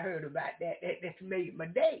 what I heard about that. That's made my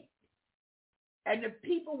day. And the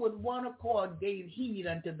people with one accord gave heed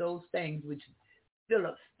unto those things which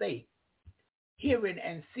Philip spake, hearing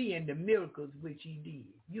and seeing the miracles which he did.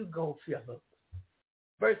 You go, Philip.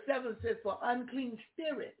 Verse 7 says, for unclean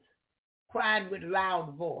spirits, crying with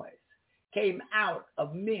loud voice, came out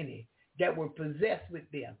of many that were possessed with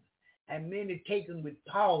them, and many taken with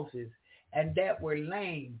palsies, and that were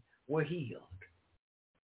lame were healed.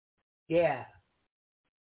 Yeah.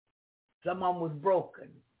 Some of them was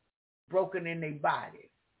broken in their bodies,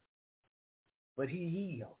 but he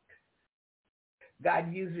healed.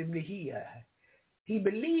 God used him to heal. He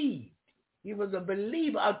believed. He was a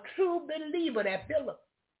believer, a true believer, that Philip.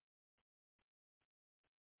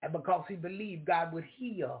 And because he believed God would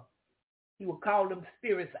heal, he would call them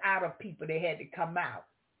spirits out of people. They had to come out.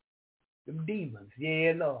 Them demons.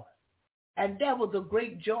 Yeah, Lord. And there was a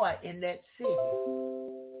great joy in that city.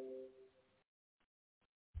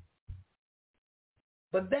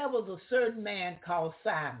 But there was a certain man called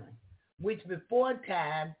Simon, which before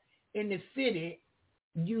time in the city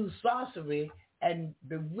used sorcery and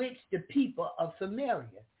bewitched the people of Samaria,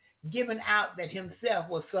 giving out that himself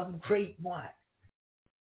was some great one.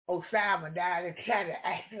 Oh, Simon died and tried to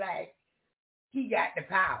act like he got the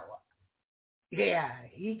power. Yeah,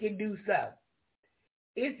 he can do something.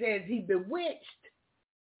 It says he bewitched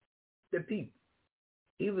the people.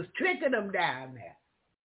 He was tricking them down there.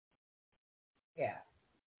 Yeah.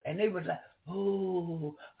 And they was like,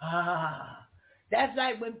 oh, That's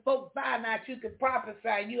like when folks find out you can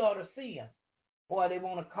prophesy, you ought to see them. Boy, they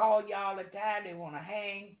want to call you all the time. They want to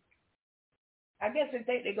hang. I guess they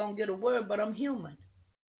think they're going to get a word, but I'm human.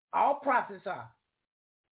 All prophets are.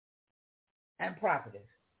 And prophetess.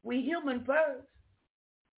 We human first.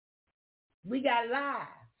 We got lives.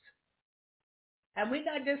 And we're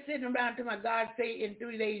not just sitting around till my God say in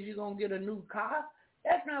 3 days you're going to get a new car.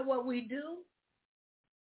 That's not what we do.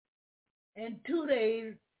 In 2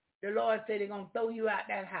 days, the Lord said they're going to throw you out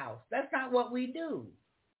that house. That's not what we do.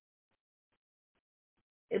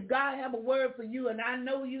 If God have a word for you and I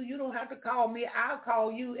know you, you don't have to call me. I'll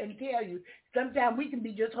call you and tell you. Sometimes we can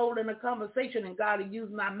be just holding a conversation and God will use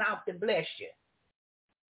my mouth to bless you.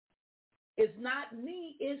 It's not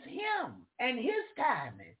me, it's him and his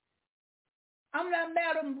timing. I'm not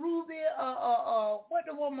Madam Ruby, what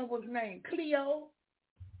the woman was named, Cleo.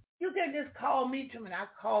 You can just call me to me and I'll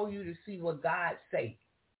call you to see what God say.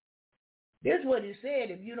 This is what he said.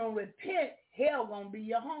 If you don't repent, hell gonna be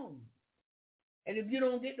your home. And if you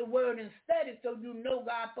don't get the word and study so you know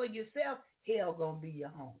God for yourself, hell gonna be your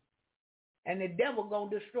home. And the devil gonna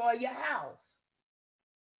destroy your house.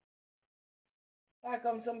 Like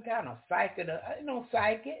I'm some kind of psychic. I ain't no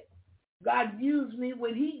psychic. God used me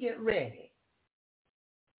when he get ready.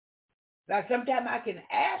 Like sometimes I can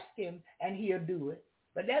ask him and he'll do it.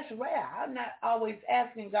 But that's rare. I'm not always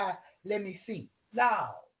asking God, let me see. No.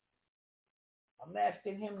 I'm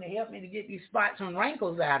asking him to help me to get these spots and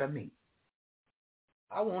wrinkles out of me.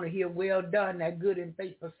 I want to hear, well done, that good and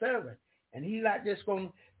faithful servant. And he's not just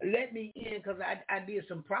going to let me in because I did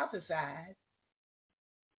some prophesying.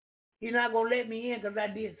 He's not going to let me in because I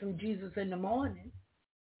did some Jesus in the morning.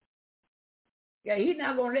 Yeah, he's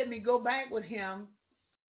not going to let me go back with him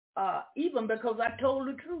even because I told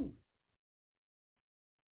the truth.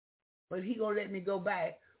 But he's going to let me go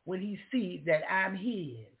back when he sees that I'm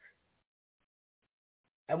his.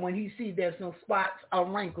 And when he sees there's no spots or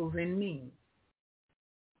wrinkles in me,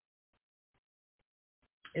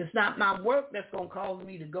 it's not my work that's going to cause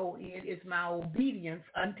me to go in. It's my obedience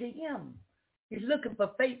unto him. He's looking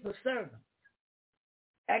for faithful servants.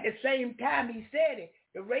 At the same time, he said it.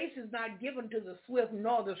 The race is not given to the swift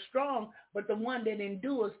nor the strong, but the one that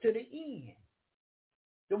endures to the end.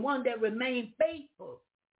 The one that remains faithful.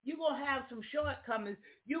 You're going to have some shortcomings.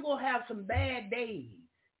 You're going to have some bad days.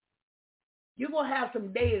 You're going to have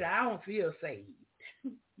some days I don't feel saved.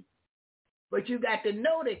 But you got to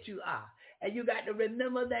know that you are. And you got to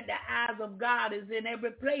remember that the eyes of God is in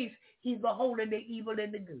every place. He's beholding the evil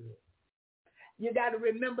and the good. You got to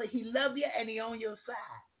remember he loves you and he on your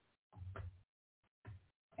side.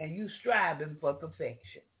 And you striving for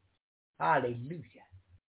perfection. Hallelujah.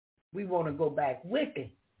 We want to go back with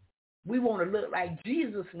him. We want to look like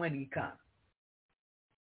Jesus when he comes.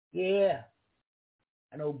 Yeah.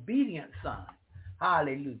 An obedient son.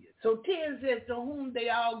 Hallelujah. So 10 says, to whom they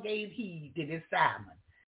all gave heed to this Simon,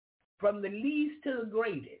 from the least to the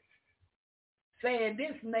greatest, saying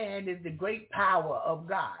this man is the great power of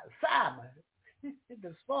God. Simon,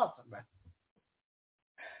 the sorcerer.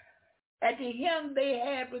 And to him they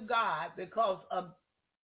had regard because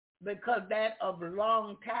that of a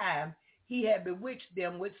long time he had bewitched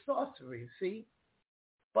them with sorcery, see?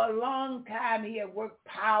 For a long time he had worked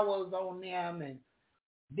powers on them and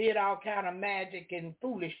did all kind of magic and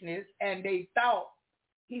foolishness, and they thought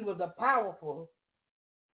he was a powerful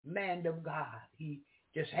man of God. He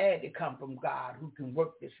just had to come from God who can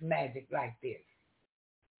work this magic like this.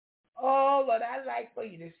 Oh, but I'd like for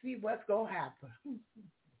you to see what's going to happen.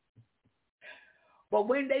 But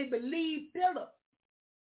when they believed Philip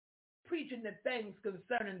preaching the things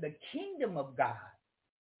concerning the kingdom of God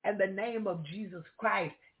and the name of Jesus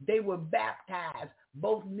Christ, they were baptized,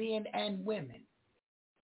 both men and women.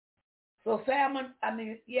 So Simon,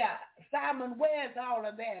 where's all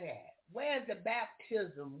of that at? Where's the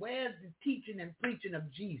baptism? Where's the teaching and preaching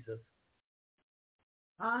of Jesus?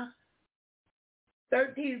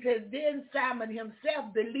 13 says, then Simon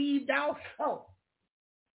himself believed also.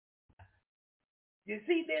 You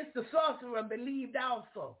see this? The sorcerer believed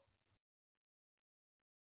also.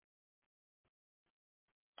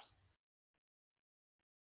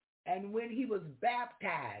 And when he was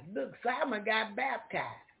baptized, look, Simon got baptized.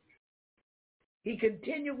 He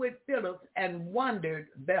continued with Philip and wondered,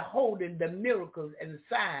 beholding the miracles and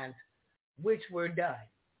signs which were done.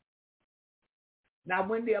 Now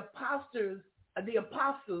when the apostles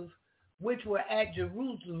which were at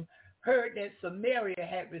Jerusalem heard that Samaria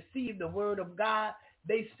had received the word of God,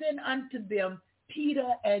 they sent unto them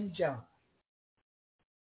Peter and John.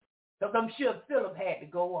 So I'm sure Philip had to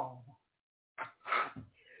go on.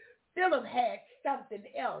 Philip had something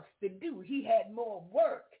else to do. He had more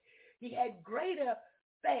work. He had greater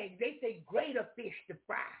things. They say greater fish to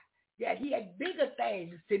fry. Yeah, he had bigger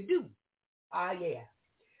things to do.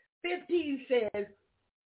 15 says,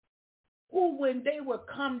 who when they were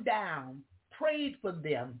come down, prayed for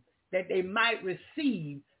them that they might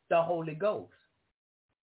receive the Holy Ghost.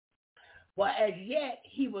 For as yet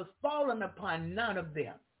he was fallen upon none of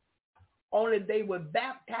them, only they were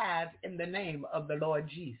baptized in the name of the Lord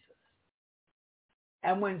Jesus.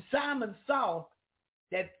 And when Simon saw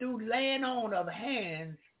that through laying on of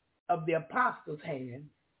hands of the apostles' hands,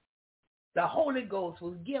 the Holy Ghost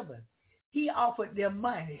was given, he offered them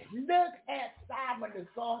money. Look at Simon the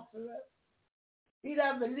sorcerer. He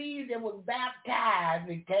doesn't believe and was baptized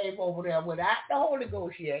and came over there without the Holy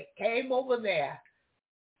Ghost yet, came over there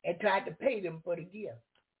and tried to pay them for the gift.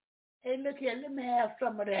 Hey, look here, let me have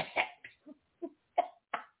some of that.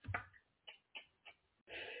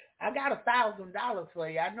 I got $1,000 for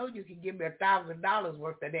you. I know you can give me $1,000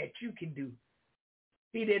 worth of that you can do.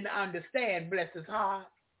 He didn't understand, bless his heart.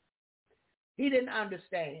 He didn't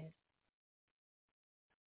understand.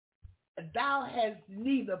 Thou hast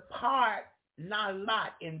neither part nor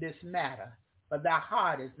lot in this matter, but thy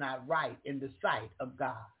heart is not right in the sight of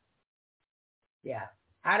God. Yeah,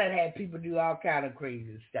 I done had people do all kind of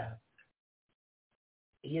crazy stuff.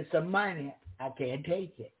 Here's some money. I can't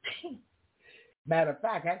take it. Matter of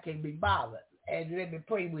fact, I can't be bothered. And let me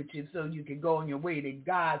pray with you so you can go on your way, that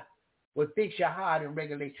God will fix your heart and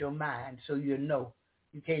regulate your mind so you know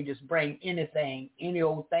you can't just bring anything, any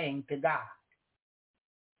old thing to God.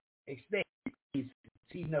 Expect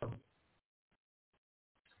he knows.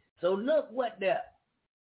 So look what the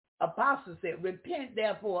apostle said. Repent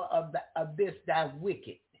therefore of this thy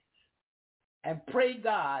wickedness, and pray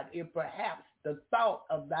God if perhaps the thought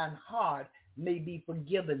of thine heart may be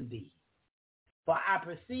forgiven thee. For I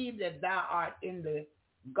perceive that thou art in the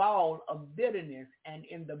gall of bitterness and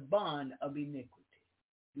in the bond of iniquity.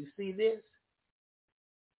 You see this?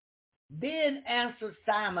 Then answered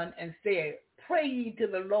Simon and said, Pray ye to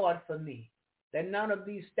the Lord for me, that none of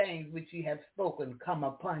these things which ye have spoken come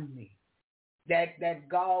upon me, that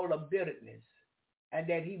gall of bitterness, and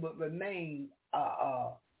that he would remain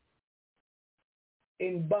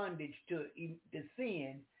in bondage to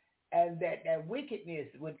sin, and that wickedness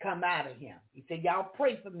would come out of him. He said, y'all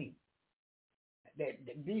pray for me.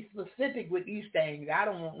 That be specific with these things. I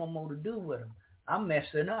don't want no more to do with them. I'm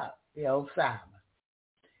messing up, Simon.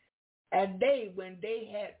 And they, when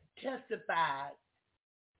they had testified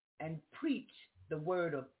and preached the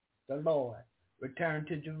word of the Lord, returned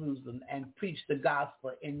to Jerusalem and preached the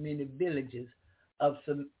gospel in many villages of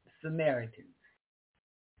Samaritans.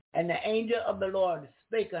 And the angel of the Lord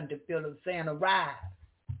spake unto Philip, saying, Arise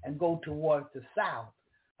and go towards the south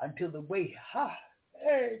until the way.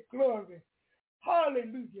 Hey, glory.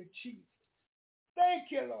 Hallelujah, Jesus. Thank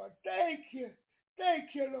you, Lord. Thank you. Thank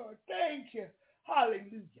you, Lord. Thank you.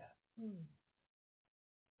 Hallelujah.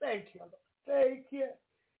 Thank you, Lord. Thank you.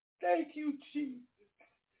 Thank you, Jesus.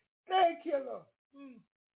 Thank you, Lord.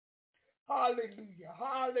 Hallelujah.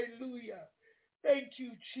 Hallelujah. Thank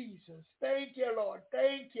you, Jesus. Thank you, Lord.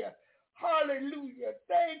 Thank you. Hallelujah.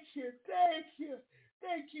 Thank you. Thank you.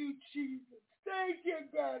 Thank you, Jesus. Thank you,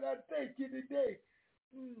 God. I thank you today.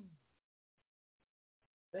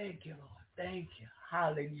 Thank you, Lord. Thank you.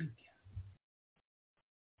 Hallelujah.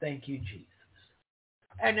 Thank you, Jesus.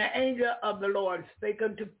 And the angel of the Lord spake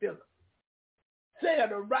unto Philip,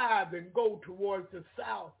 saying, Arise and go towards the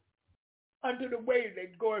south, unto the way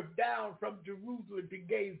that goeth down from Jerusalem to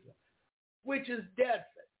Gaza, which is desert.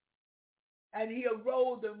 And he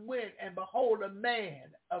arose and went, and behold, a man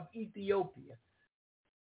of Ethiopia,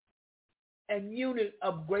 an eunuch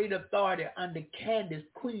of great authority under Candace,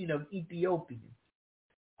 queen of Ethiopia,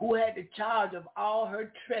 who had the charge of all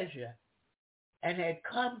her treasure, and had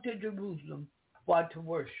come to Jerusalem for to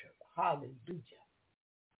worship. Hallelujah.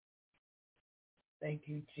 Thank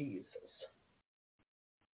you, Jesus.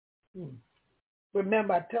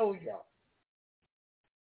 Remember, I told y'all.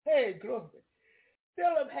 Hey, glory.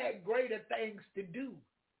 Philip had greater things to do.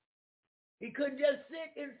 He couldn't just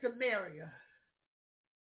sit in Samaria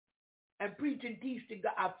and preach and teach the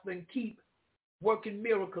gospel and keep working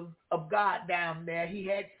miracles of God down there. He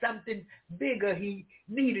had something bigger he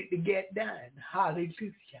needed to get done. Hallelujah.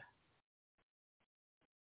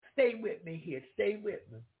 Stay with me here. Stay with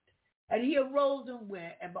me. And he arose and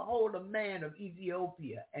went, and behold, a man of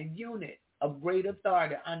Ethiopia, an eunuch of great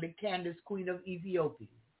authority under Candace, queen of Ethiopia,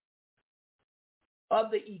 of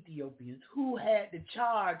the Ethiopians, who had the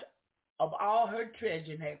charge of all her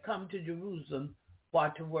treasure and had come to Jerusalem for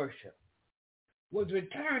to worship, was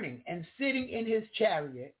returning and sitting in his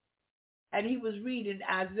chariot, and he was reading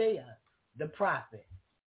Isaiah the prophet.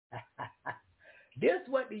 This is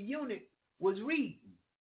what the eunuch was reading.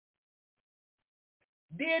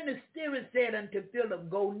 Then the Spirit said unto Philip,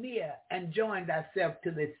 Go near and join thyself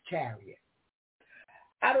to this chariot.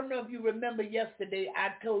 I don't know if you remember yesterday, I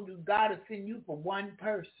told you God will send you for one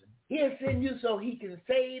person. He'll send you so he can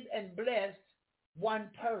save and bless one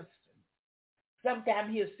person.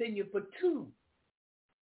 Sometimes he'll send you for two.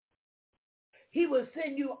 He will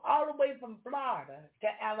send you all the way from Florida to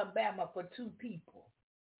Alabama for two people.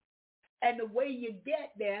 And the way you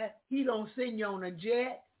get there, he don't send you on a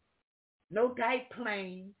jet, no tight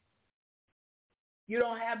plane. You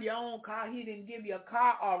don't have your own car. He didn't give you a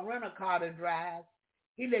car or rent a car to drive.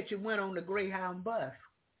 He let you win on the Greyhound bus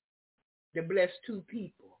to bless two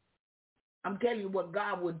people. I'm telling you what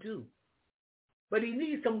God will do. But he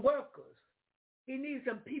needs some workers. He needs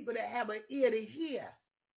some people that have an ear to hear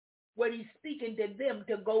what he's speaking to them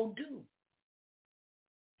to go do.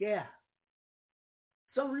 Yeah.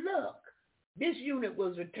 So look, this eunuch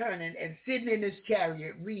was returning and sitting in his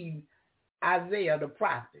chariot reading Isaiah the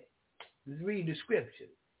prophet. Read the scriptures.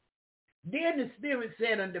 Then the Spirit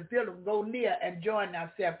said unto Philip, Go near and join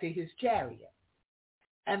thyself to his chariot.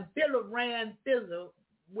 And Philip ran thither,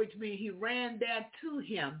 which means he ran there to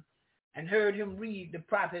him and heard him read the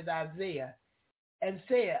prophet Isaiah and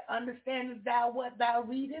said, Understandest thou what thou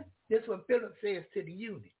readest? This is what Philip says to the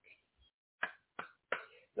eunuch.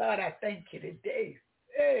 Lord, I thank you today.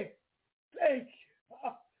 Hey, thank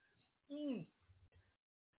you.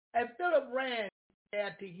 And Philip ran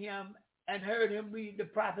there to him and heard him read the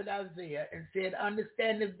prophet Isaiah and said,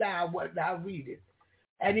 Understandest thou what thou readest?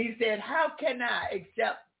 And he said, How can I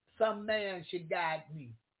except some man should guide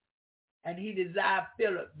me? And he desired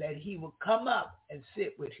Philip that he would come up and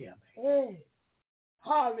sit with him. Hey,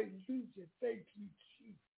 hallelujah. Thank you,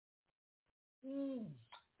 Jesus.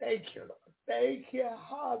 Thank you, Lord. Thank you.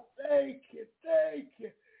 Thank you. Thank you.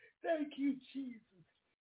 Thank you, Jesus.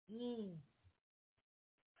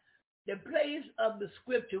 The place of the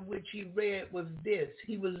scripture which he read was this: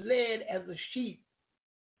 he was led as a sheep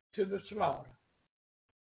to the slaughter,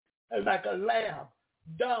 and like a lamb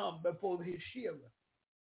dumb before his shearer.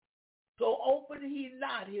 So open he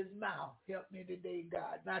not his mouth. Help me today,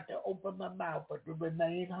 God, not to open my mouth, but to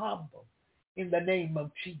remain humble in the name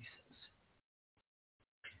of Jesus.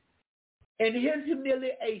 In his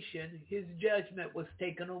humiliation, his judgment was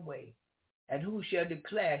taken away. And who shall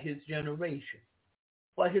declare his generation?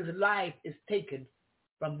 For his life is taken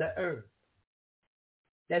from the earth.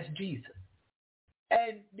 That's Jesus.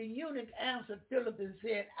 And the eunuch answered Philip and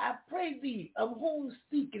said, I pray thee, of whom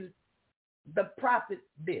speaketh the prophet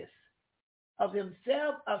this? Of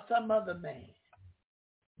himself or some other man?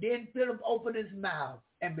 Then Philip opened his mouth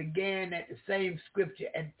and began at the same scripture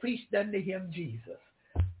and preached unto him Jesus.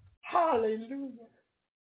 Hallelujah.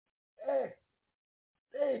 Hey,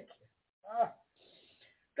 thank you.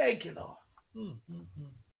 Thank you, Lord.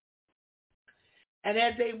 And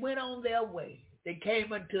as they went on their way, they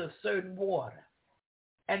came unto a certain water.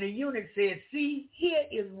 And the eunuch said, see, here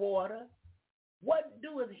is water. What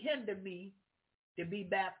doeth hinder me to be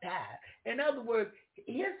baptized? In other words,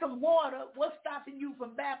 here's some water. What's stopping you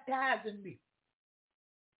from baptizing me?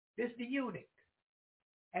 This is the eunuch.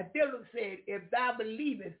 And Philip said, if thou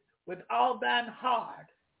believest with all thine heart,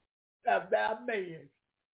 thou mayest.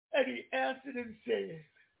 And he answered and said,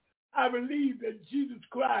 I believe that Jesus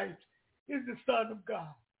Christ is the Son of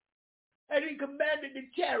God. And he commanded the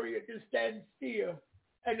chariot to stand still.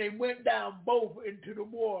 And they went down both into the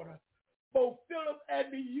water, both Philip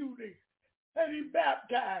and the eunuch. And he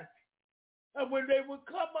baptized. And when they would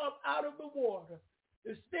come up out of the water,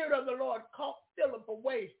 the Spirit of the Lord caught Philip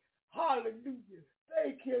away. Hallelujah.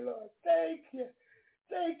 Thank you, Lord. Thank you.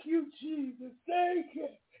 Thank you, Jesus. Thank you.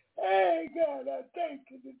 Hey, God, I thank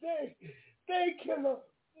you today. Thank you, Lord.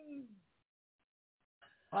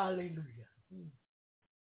 Hallelujah.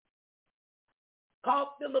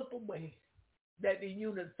 Caught Philip away, that the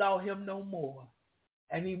eunuch saw him no more.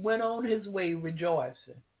 And he went on his way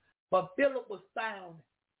rejoicing. But Philip was found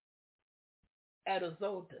at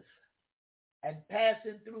Azotus, and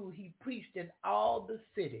passing through, he preached in all the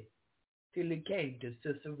city till he came to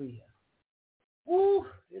Caesarea. Woo,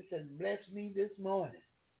 this has blessed me this morning.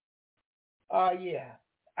 Oh, yeah.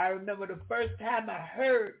 I remember the first time I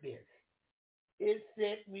heard this, it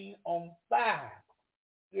set me on fire.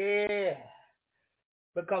 Yeah.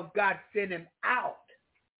 Because God sent him out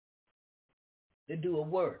to do a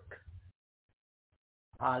work.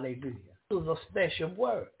 Hallelujah. It was a special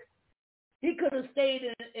work. He could have stayed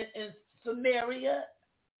in Samaria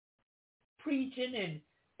preaching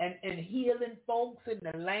and healing folks, and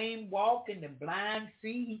the lame walk and the blind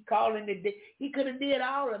see. He calling the dead. He could have did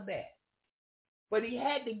all of that. But he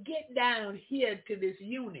had to get down here to this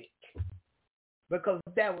eunuch because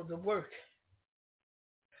that was a work.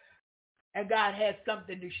 And God had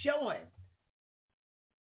something to show him.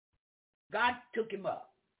 God took him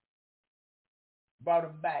up, brought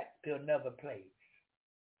him back to another place.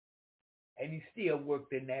 And he still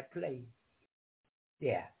worked in that place.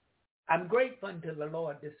 Yeah. I'm grateful unto the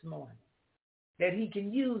Lord this morning that he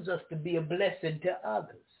can use us to be a blessing to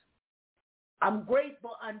others. I'm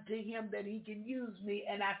grateful unto him that he can use me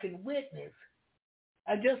and I can witness.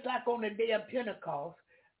 And just like on the day of Pentecost,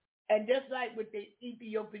 and just like with the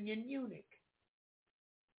Ethiopian eunuch,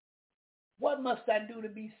 what must I do to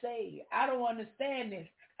be saved? I don't understand this.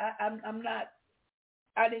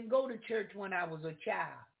 I didn't go to church when I was a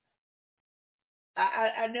child.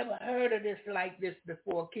 I never heard of this like this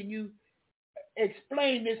before. Can you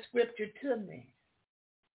explain this scripture to me?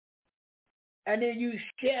 And then you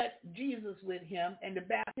shared Jesus with him and the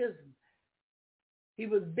baptism. He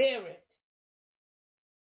was buried,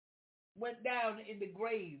 went down in the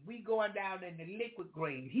grave. We going down in the liquid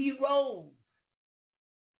grave. He rose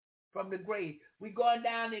from the grave. We going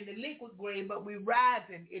down in the liquid grave, but we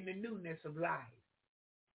rising in the newness of life.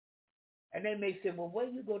 And they may say, well,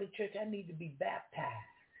 when you go to church, I need to be baptized.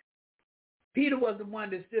 Peter was the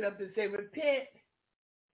one that stood up and said, repent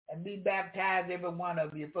and be baptized, every one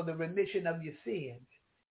of you, for the remission of your sins.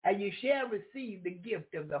 And you shall receive the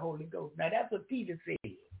gift of the Holy Ghost. Now, that's what Peter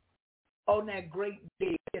said on that great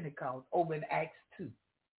day of Pentecost over in Acts 2.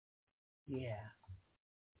 Yeah.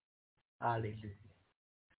 Hallelujah.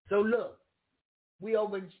 So look, we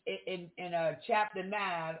over in chapter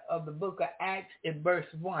 9 of the book of Acts in verse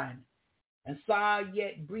 1. And Saul,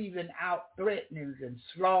 yet breathing out threatenings and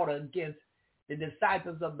slaughter against the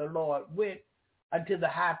disciples of the Lord, went unto the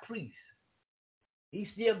high priest. He's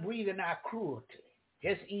still breathing out cruelty,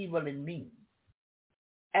 just evil and mean.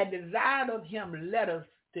 And desired of him letters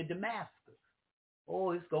to Damascus.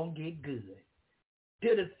 Oh, it's going to get good.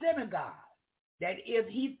 To the synagogue, that if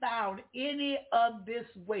he found any of this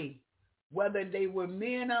way, whether they were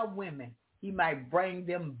men or women, he might bring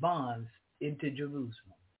them bonds into Jerusalem.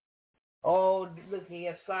 Oh, look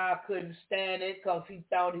here, Saul couldn't stand it because he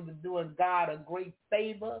thought he was doing God a great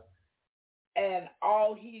favor. And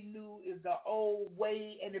all he knew is the old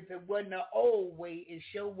way, and if it wasn't the old way, it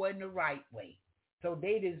sure wasn't the right way. So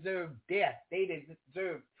they deserve death. They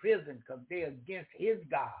deserve prison because they're against his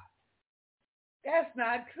God. That's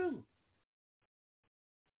not true.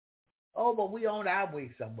 Oh, but we on our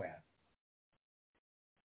way somewhere.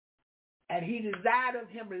 And he desired of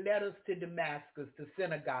him letters to Damascus, to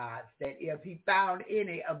synagogues, that if he found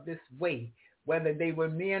any of this way, whether they were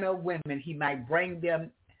men or women, he might bring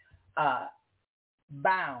them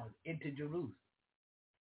bound into Jerusalem.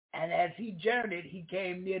 And as he journeyed, he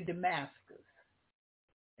came near Damascus.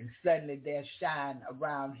 And suddenly there shined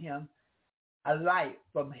around him a light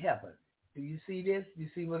from heaven. Do you see this? You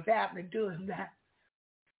see what's happening to him now?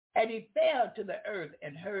 And he fell to the earth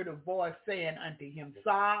and heard a voice saying unto him,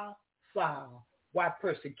 Saul, Saul, why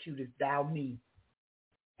persecutest thou me?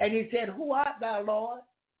 And he said, Who art thou, Lord?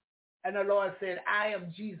 And the Lord said, I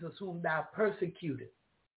am Jesus whom thou persecutest.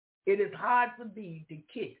 It is hard for thee to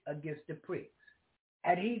kick against the pricks.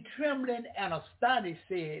 And he, trembling and astonished,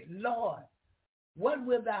 said, Lord, what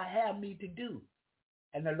wilt thou have me to do?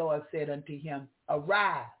 And the Lord said unto him,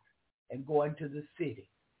 Arise and go into the city,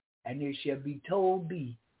 and it shall be told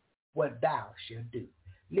thee what thou shalt do.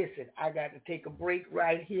 Listen, I got to take a break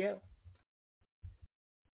right here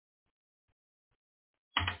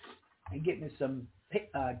and get me some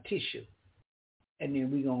tissue, and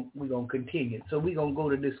then we're gonna continue. So we're gonna go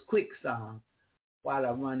to this quick song while I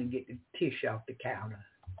run and get the tissue off the counter.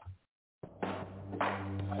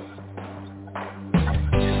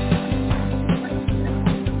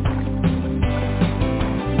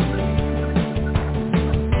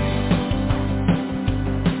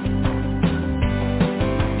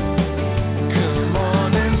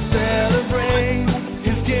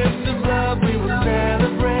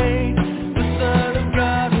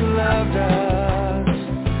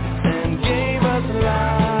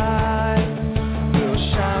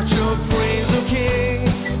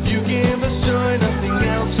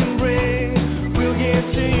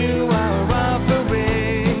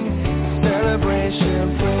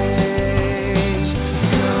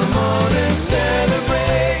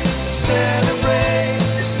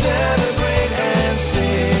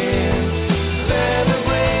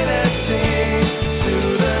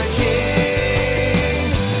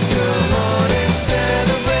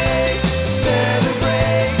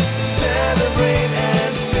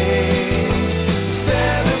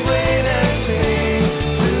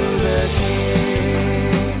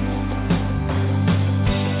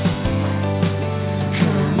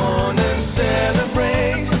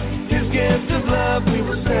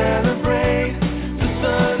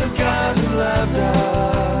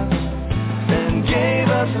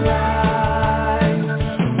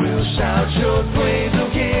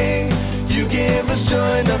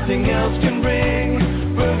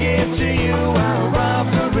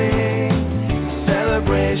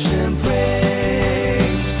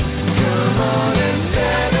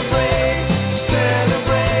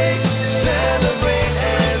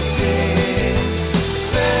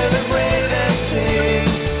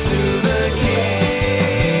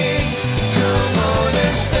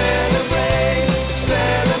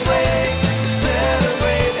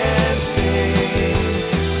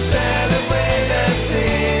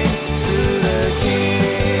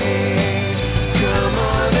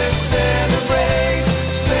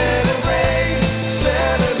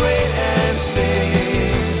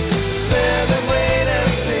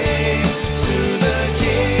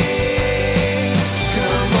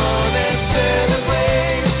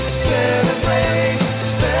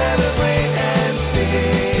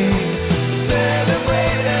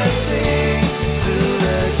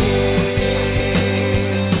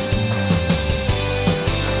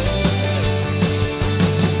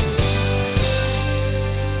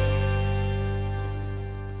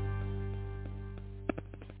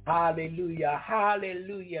 Hallelujah,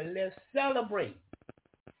 hallelujah. Let's celebrate.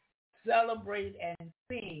 Celebrate and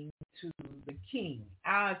sing to the King,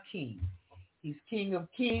 our King. He's King of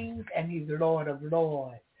kings and he's Lord of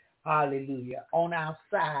lords. Hallelujah. On our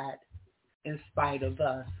side, in spite of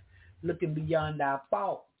us, looking beyond our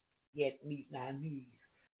faults, yet meeting our needs.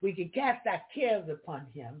 We can cast our cares upon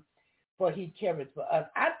him, for he cares for us.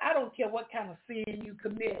 I don't care what kind of sin you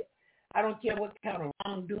commit. I don't care what kind of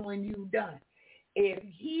wrongdoing you've done. If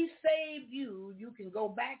he saved you, you can go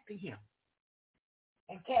back to him.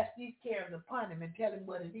 and cast these cares upon him and tell him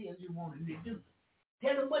what it is you want him to do.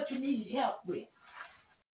 Tell him what you need help with.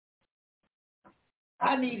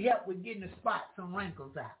 I need help with getting the spots and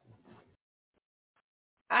wrinkles out.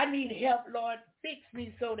 I need help, Lord. Fix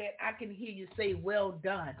me so that I can hear you say, well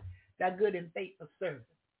done, thy good and faithful servant.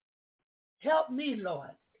 Help me, Lord,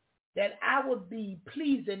 that I would be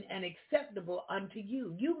pleasing and acceptable unto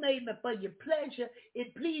you. You made me for your pleasure.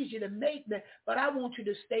 It pleased you to make me, but I want you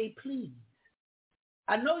to stay pleased.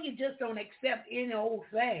 I know you just don't accept any old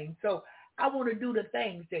thing, so I want to do the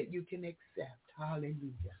things that you can accept.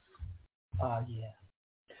 Hallelujah. Oh, yeah.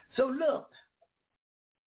 So look,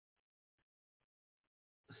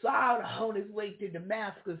 Saul on his way to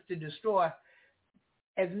Damascus to destroy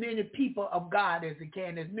as many people of God as he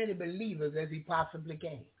can, as many believers as he possibly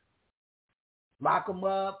can. Lock them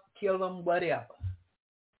up, kill them, whatever.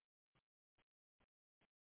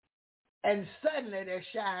 And suddenly there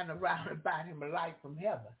shined around about him a light from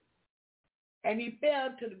heaven. And he fell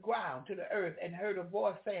to the ground, to the earth, and heard a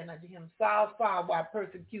voice saying unto him, Saul, Saul, why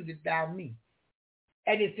persecutest thou me?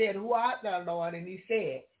 And he said, who art thou, Lord? And he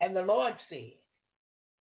said, and the Lord said,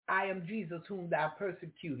 I am Jesus whom thou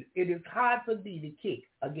persecuted. It is hard for thee to kick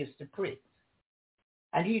against the pricks.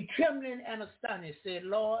 And he, trembling and astonished, said,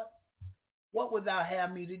 Lord, what wilt thou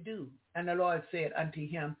have me to do? And the Lord said unto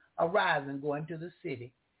him, arise and go into the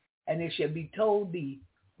city, and it shall be told thee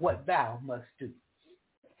what thou must do.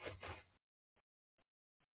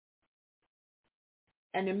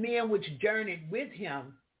 And the men which journeyed with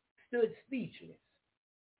him stood speechless,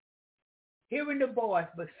 hearing the voice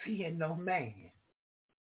but seeing no man.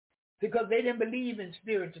 Because they didn't believe in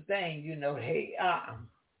spiritual things,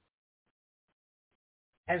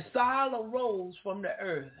 And Saul arose from the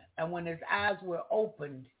earth, and when his eyes were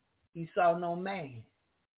opened, he saw no man.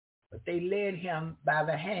 But they led him by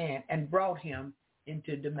the hand and brought him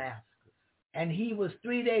into Damascus. And he was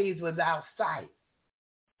 3 days without sight,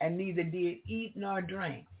 and neither did eat nor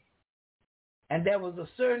drink. And there was a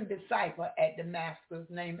certain disciple at Damascus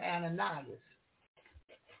named Ananias.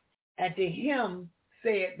 And to him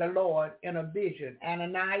said the Lord in a vision,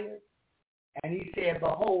 Ananias. And he said,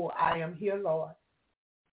 behold, I am here, Lord.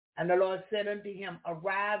 And the Lord said unto him,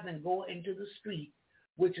 arise and go into the street,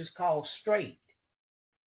 which is called Straight,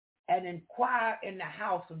 and inquire in the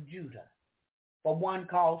house of Judah for one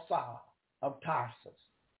called Saul of Tarsus.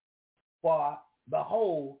 For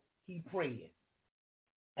behold, he prayed,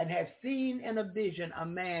 and has seen in a vision a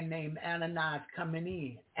man named Ananias coming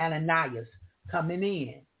in,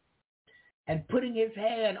 and putting his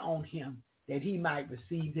hand on him that he might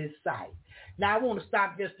receive his sight. Now I want to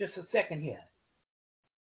stop just a second here.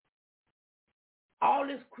 All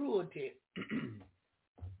this cruelty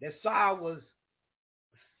that Saul was,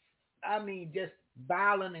 just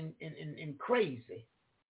violent and crazy,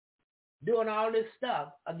 doing all this stuff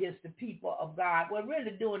against the people of God, well,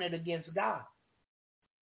 really doing it against God.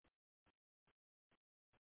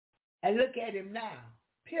 And look at him now,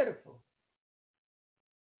 pitiful.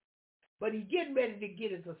 But he's getting ready to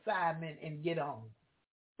get his assignment and get on.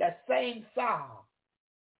 That same Saul.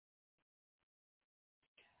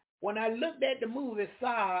 When I looked at the movie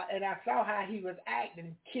Saul and I saw how he was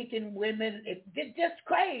acting, kicking women, it's just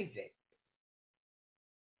crazy.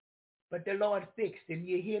 But the Lord fixed him,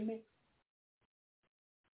 you hear me?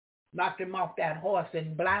 Knocked him off that horse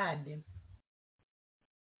and blinded him.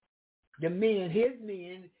 The men, his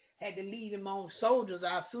men, had to lead him on, soldiers,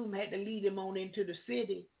 I assume, had to lead him on into the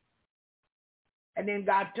city. And then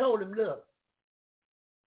God told him, look,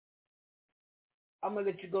 I'm going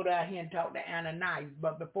to let you go down here and talk to Ananias.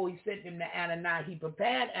 But before he sent him to Ananias, he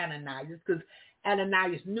prepared Ananias because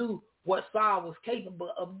Ananias knew what Saul was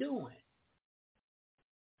capable of doing.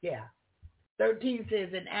 Yeah. 13 says,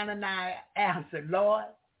 and Ananias answered, Lord,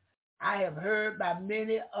 I have heard by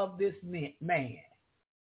many of this man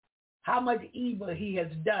how much evil he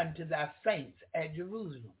has done to thy saints at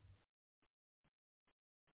Jerusalem.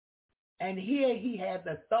 And here he hath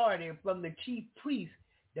authority from the chief priest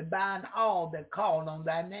to bind all that call on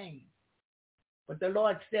thy name. But the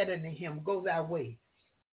Lord said unto him, go thy way,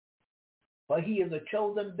 for he is a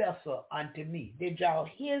chosen vessel unto me. Did y'all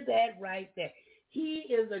hear that right there? He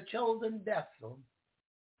is a chosen vessel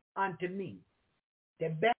unto me, to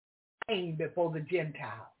bear my name before the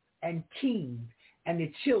Gentiles and kings and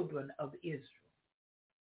the children of Israel.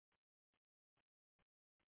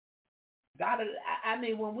 God,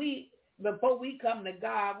 before we come to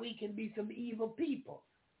God, we can be some evil people.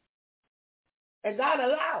 And God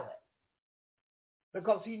allow it.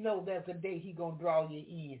 Because he knows there's a day he's going to draw you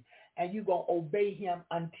in. And you're going to obey him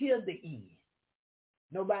until the end.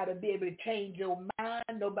 Nobody will be able to change your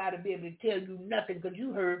mind. Nobody will be able to tell you nothing because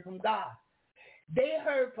you heard from God. They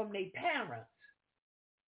heard from their parents.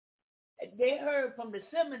 They heard from the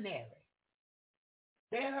seminary.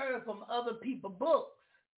 They heard from other people's books.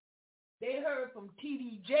 They heard from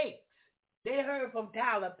T.D. Jakes. They heard from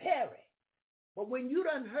Tyler Perry. But when you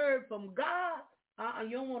done heard from God,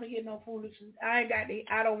 you don't want to hear no foolishness. I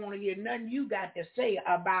don't want to hear nothing you got to say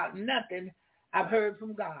about nothing I've heard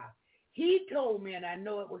from God. He told me, and I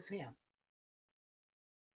know it was him.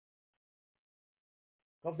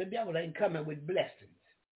 Because the devil ain't coming with blessings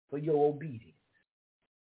for your obedience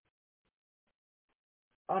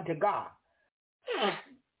unto God.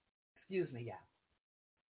 Excuse me,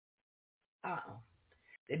 y'all.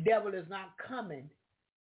 The devil is not coming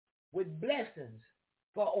with blessings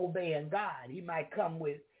for obeying God. He might come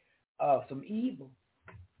with some evil.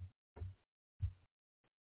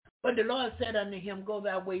 But the Lord said unto him, Go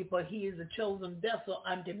thy way, for he is a chosen vessel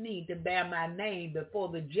unto me to bear my name before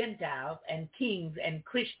the Gentiles and kings and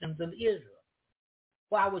Christians of Israel.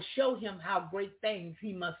 For I will show him how great things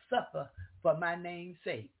he must suffer for my name's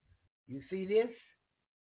sake. You see this?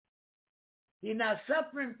 He's not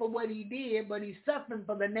suffering for what he did, but he's suffering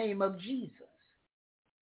for the name of Jesus.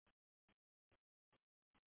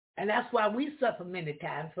 And that's why we suffer many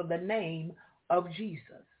times for the name of Jesus.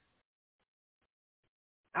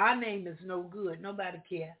 Our name is no good. Nobody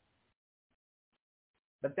cares.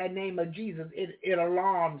 But that name of Jesus, it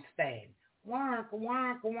alarms things. Wonk,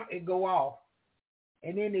 wonk, wonk, it go off.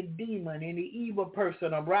 And any demon, any evil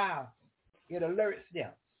person around, it alerts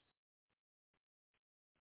them.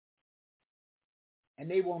 And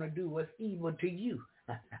they want to do what's evil to you.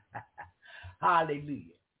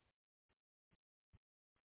 Hallelujah.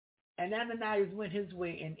 And Ananias went his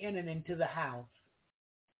way and entered into the house,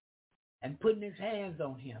 and putting his hands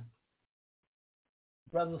on him,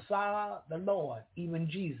 Brother Saul, the Lord, even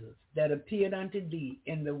Jesus, that appeared unto thee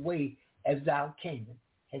in the way as thou camest,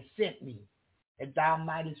 has sent me, that thou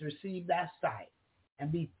mightest receive thy sight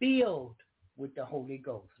and be filled with the Holy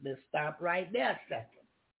Ghost. Let's stop right there a second.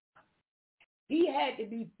 He had to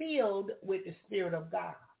be filled with the Spirit of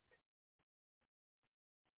God.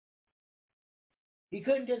 He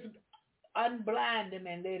couldn't just unblind him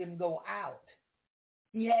and let him go out.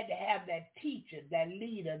 He had to have that teacher, that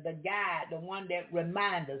leader, the guide, the one that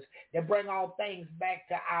reminds us, that bring all things back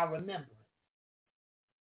to our remembrance.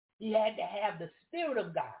 He had to have the Spirit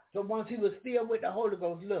of God. So once he was filled with the Holy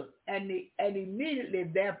Ghost, look, and immediately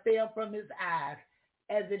there fell from his eyes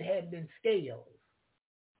as it had been scales.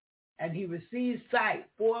 And he received sight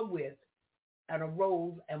forthwith and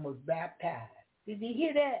arose and was baptized. Did you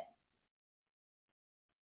hear that?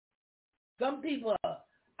 Some people,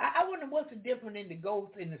 I wonder what's the difference in the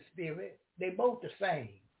ghost and the spirit. They both the same.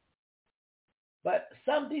 But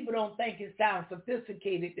some people don't think it sounds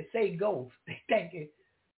sophisticated to say ghost. They think it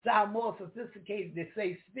sounds more sophisticated to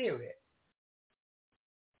say spirit.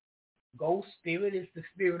 Ghost, spirit is the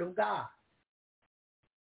Spirit of God.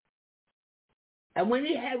 And when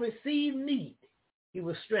he had received meat, he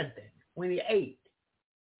was strengthened. When he ate,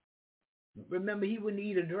 remember, he wouldn't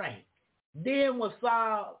eat or drink. Then was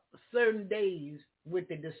Saul certain days with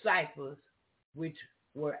the disciples which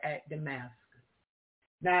were at Damascus.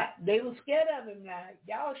 Now, they were scared of him now.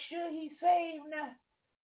 Y'all sure he's saved now?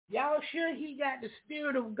 Y'all sure he got the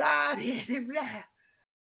Spirit of God in him now?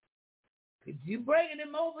 Could you bringing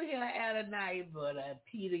him over here, Ananias, but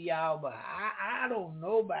Peter, y'all, but I don't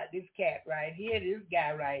know about this cat right here, this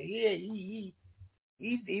guy right here.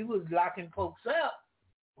 He was locking folks up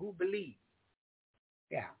who believe.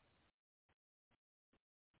 Yeah.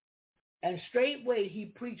 And straightway he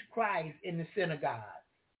preached Christ in the synagogue,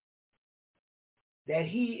 that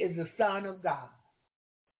he is the Son of God.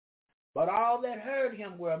 But all that heard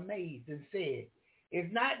him were amazed and said,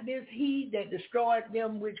 Is not this he that destroyed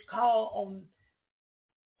them which call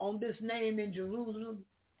on this name in Jerusalem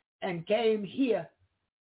and came here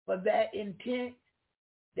for that intent,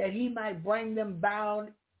 that he might bring them bound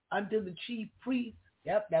unto the chief priests?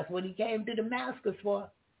 Yep, that's what he came to Damascus for.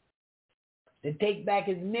 To take back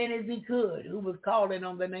as many as he could who was calling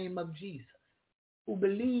on the name of Jesus, who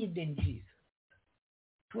believed in Jesus.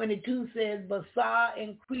 22 says, But Saul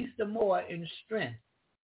increased the more in strength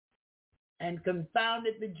and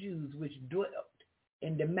confounded the Jews which dwelt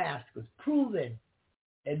in Damascus, proving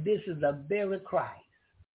that this is the very Christ.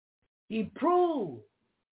 He proved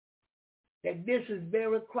that this is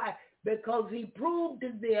very Christ because he proved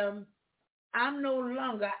to them, I'm no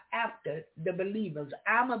longer after the believers.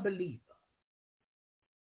 I'm a believer.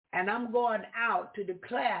 And I'm going out to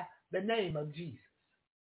declare the name of Jesus.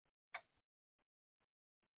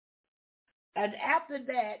 And after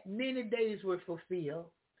that, many days were fulfilled.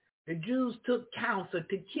 The Jews took counsel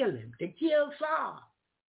to kill him, to kill Saul.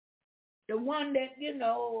 The one that,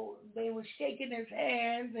 they were shaking his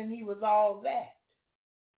hands and he was all that.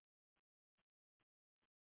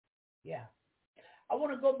 Yeah. I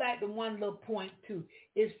want to go back to one little point too.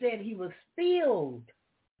 It said he was filled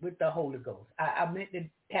with the Holy Ghost. I meant to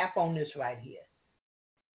tap on this right here.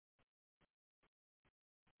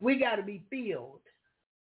 We got to be filled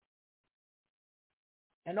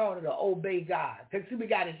in order to obey God. Because we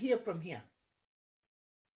got to hear from him.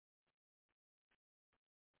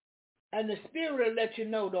 And the Spirit will let you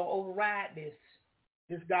know, don't override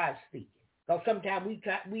this God speaking. Because sometimes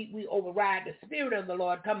we override the Spirit of the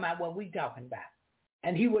Lord talking about what we talking about.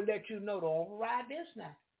 And he will let you know, don't override this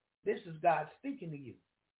now. This is God speaking to you.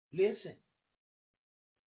 Listen.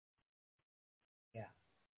 Yeah.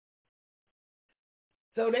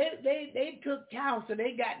 So they took counsel.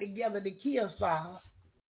 They got together to kill Saul.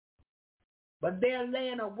 But their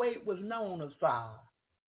laying of wait was known of Saul.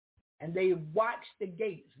 And they watched the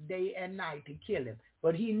gates day and night to kill him.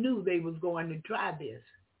 But he knew they was going to try this.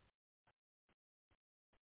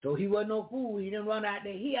 So he wasn't no fool. He didn't run out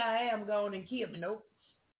there, here I am going and kill me. Nope.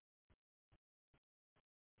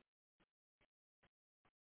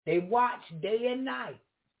 They watched day and night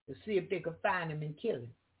to see if they could find him and kill him.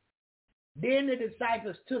 Then the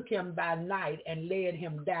disciples took him by night and laid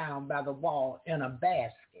him down by the wall in a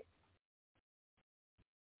basket.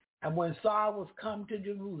 And when Saul was come to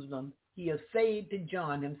Jerusalem, he essayed to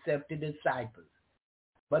join himself to disciples.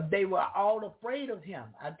 But they were all afraid of him,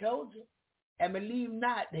 I told you, and believed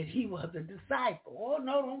not that he was a disciple. Oh,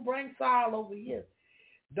 no, don't bring Saul over here.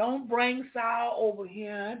 Don't bring Saul over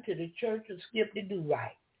here to the church of Skip to do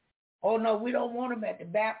right. Oh, no, we don't want him at the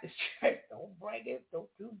Baptist church. Don't bring it. Don't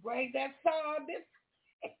you bring that Saul this.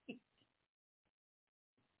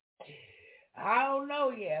 I don't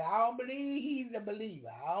know yet. I don't believe he's a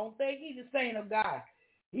believer. I don't think he's a saint of God.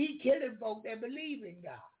 He killing folk that believe in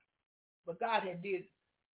God. But God had did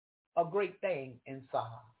a great thing in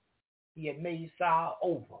Saul. He had made Saul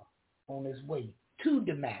over on his way to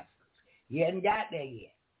Damascus. He hadn't got there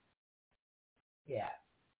yet. Yeah.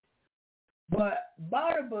 But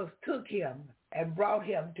Barnabas took him and brought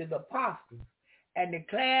him to the apostles and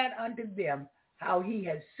declared unto them how he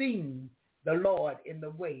had seen the Lord in the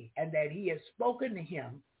way, and that he had spoken to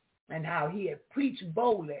him, and how he had preached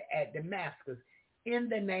boldly at Damascus in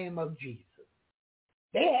the name of Jesus.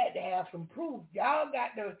 They had to have some proof. Y'all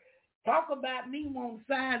got to talk about me on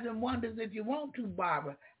signs and wonders if you want to,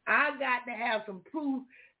 Barbara. I got to have some proof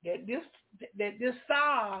that this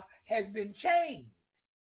Saul has been changed.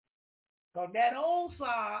 Because that old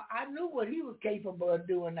Saul, I knew what he was capable of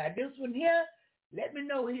doing. Now this one here, let me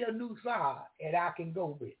know he a new Saul, and I can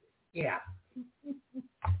go with it. Yeah.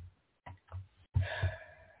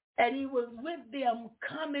 And he was with them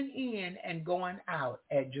coming in and going out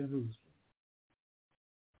at Jerusalem.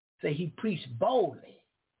 So he preached boldly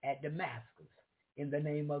at Damascus in the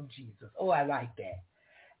name of Jesus. Oh, I like that.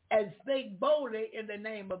 And spake boldly in the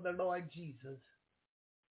name of the Lord Jesus,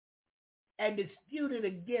 and disputed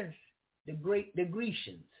against the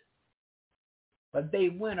Grecians. But they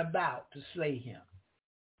went about to slay him.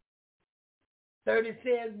 30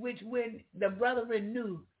 says, which when the brethren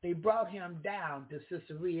knew, they brought him down to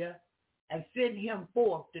Caesarea and sent him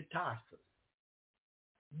forth to Tarsus.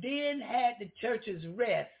 Then had the churches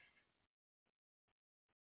rest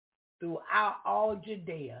throughout all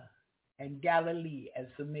Judea and Galilee and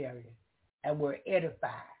Samaria, and were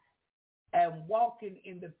edified, and walking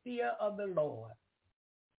in the fear of the Lord,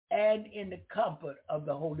 and in the comfort of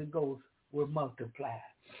the Holy Ghost were multiplied.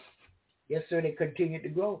 Yes, sir, they continued to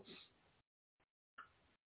grow.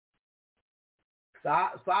 So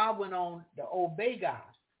I went on to obey God.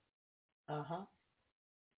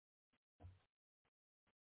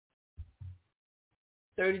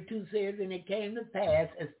 32 says, and it came to pass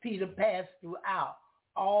as Peter passed throughout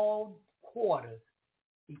all quarters,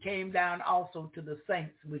 he came down also to the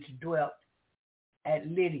saints which dwelt at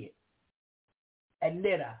Lydda. And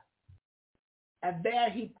there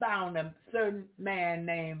he found a certain man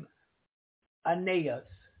named Aeneas,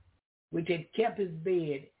 which had kept his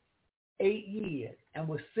bed 8 years, and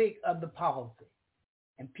was sick of the palsy.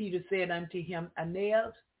 And Peter said unto him,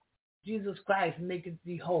 Aeneas, Jesus Christ maketh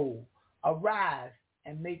thee whole. Arise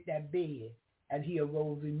and make thy bed. And he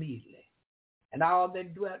arose immediately. And all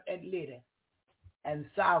that dwelt at Lydda and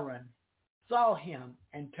Saron saw him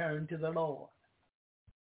and turned to the Lord.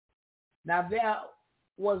 Now there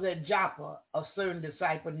was at Joppa a certain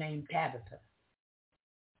disciple named Tabitha,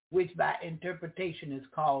 which by interpretation is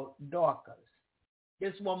called Dorcas.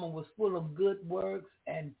 This woman was full of good works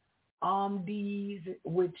and almsdeeds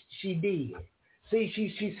which she did. See,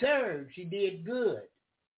 she served. She did good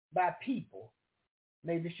by people.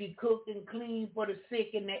 Maybe she cooked and cleaned for the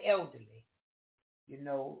sick and the elderly. You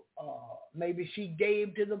know, maybe she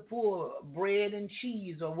gave to the poor bread and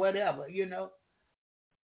cheese or whatever, you know.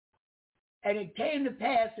 And it came to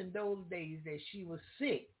pass in those days that she was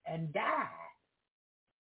sick and died,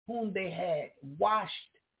 whom they had washed.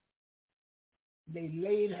 They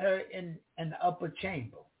laid her in an upper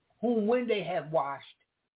chamber, whom when they had washed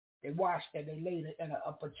her, they laid her in an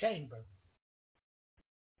upper chamber.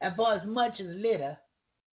 And for as much as Lydda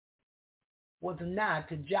was nigh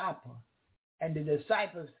to Joppa, and the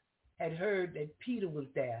disciples had heard that Peter was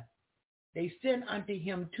there, they sent unto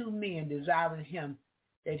him 2 men, desiring him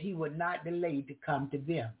that he would not delay to come to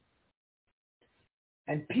them.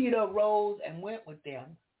 And Peter arose and went with them.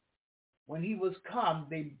 When he was come,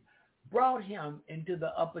 they brought him into the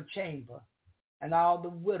upper chamber, and all the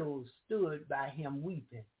widows stood by him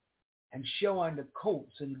weeping, and showing the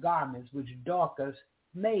coats and garments which Dorcas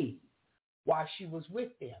made while she was with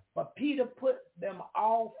them. But Peter put them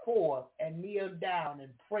all forth and kneeled down and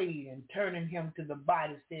prayed, and turning him to the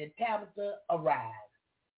body said, Tabitha, arise.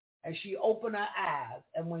 And she opened her eyes,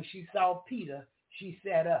 and when she saw Peter, she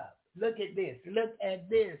sat up. Look at this. Look at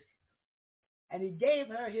this. And he gave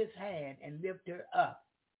her his hand and lifted her up.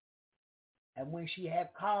 And when she had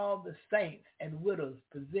called the saints and widows,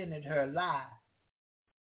 presented her alive.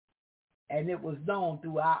 And it was known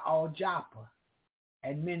throughout all Joppa,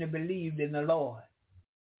 and many believed in the Lord.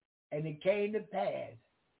 And it came to pass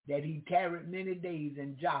that he tarried many days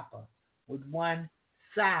in Joppa with one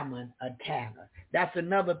Simon a tanner. That's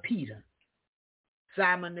another Peter.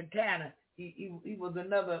 Simon the tanner, he was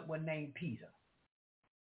another one named Peter.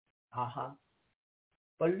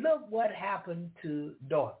 But look what happened to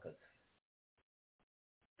Dorcas.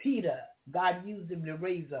 Peter, God used him to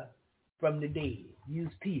raise her from the dead.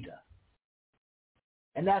 Used Peter.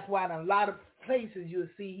 And that's why in a lot of places you'll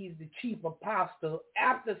see he's the chief apostle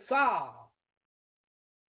after Saul.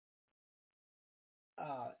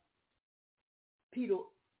 Peter,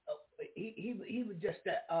 he was just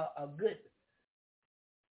a good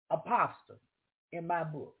apostle in my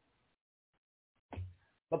book,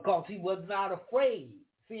 because he was not afraid.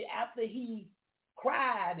 See, after he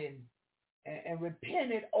cried and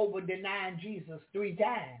repented over denying Jesus 3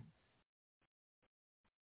 times,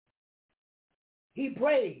 he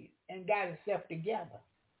prayed and got himself together.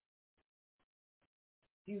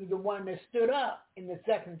 He was the one that stood up in the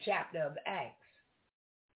 2nd chapter of Acts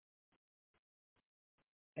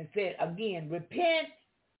and said, again, repent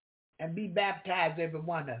and be baptized, every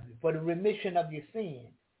one of you, for the remission of your sins,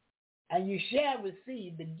 and you shall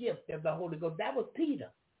receive the gift of the Holy Ghost. That was Peter,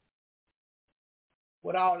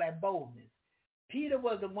 with all that boldness. Peter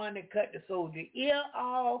was the one that cut the soldier ear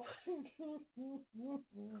off.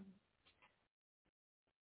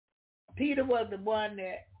 Peter was the one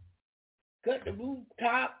that cut the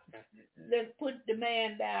rooftop. Let's put the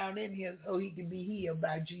man down in here so he can be healed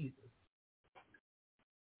by Jesus.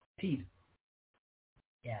 Peter.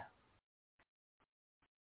 Yeah.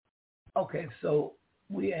 Okay, so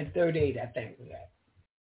we at 38, I think we got.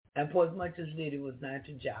 And for as much as Lydda was nigh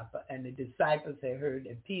to Joppa, and the disciples had heard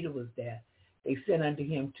that Peter was there, they sent unto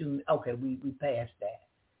him 2. Okay, we passed that.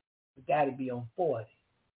 We got to be on 40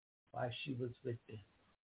 while she was with them.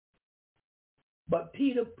 But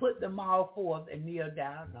Peter put them all forth and kneeled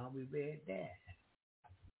down. Now we read that.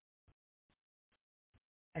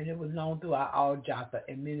 And it was known throughout all Joppa,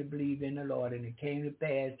 and many believed in the Lord. And it came to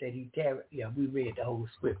pass that he tarried. Yeah, we read the whole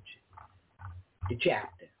scripture, the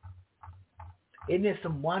chapter. Isn't there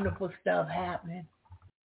some wonderful stuff happening?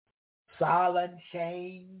 Saul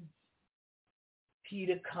unchained.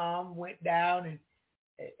 Peter went down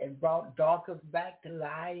and brought Dorcas back to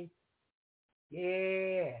life.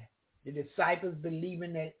 Yeah. The disciples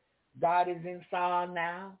believing that God is in Saul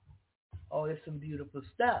now. Oh, it's some beautiful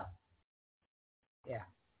stuff. Yeah.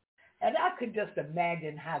 And I could just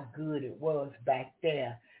imagine how good it was back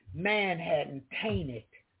there. Man hadn't tainted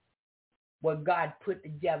what God put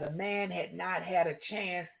together. Man had not had a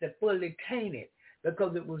chance to fully taint it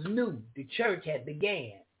because it was new. The church had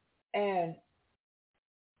began. And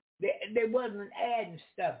they wasn't adding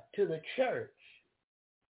stuff to the church.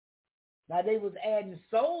 Now, they was adding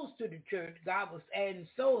souls to the church. God was adding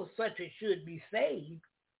souls such as should be saved.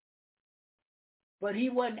 But he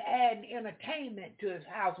wasn't adding entertainment to his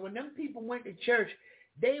house. When them people went to church,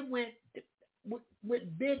 they went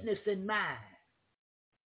with business in mind.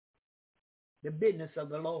 The business of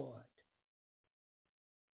the Lord.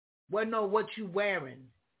 Wasn't know what you wearing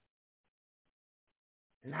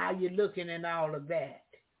and how you looking and all of that.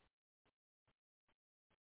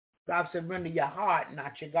 God said, render your heart,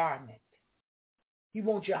 not your garment. He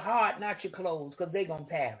wants your heart, not your clothes, because they're going to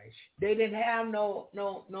perish. They didn't have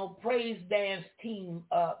no praise dance team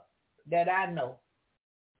up that I know.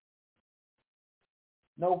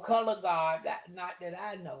 No color guard, not that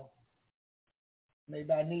I know.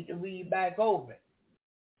 Maybe I need to read back over it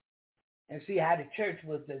and see how the church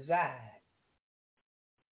was designed.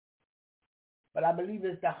 But I believe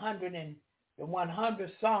it's the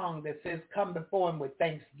 100th song that says, come before him with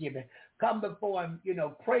thanksgiving. Come before him,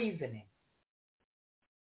 praising him.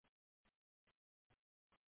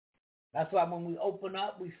 That's why when we open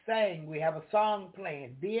up, we sing. We have a song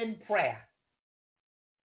playing. Then prayer.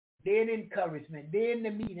 Then encouragement. Then the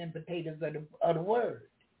meat and potatoes of the word.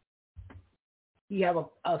 He have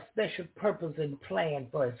a special purpose and plan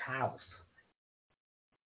for his house.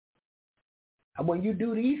 And when you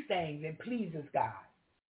do these things, it pleases God.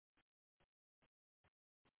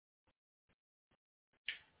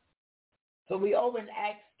 So we over in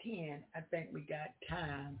Acts 10. I think we got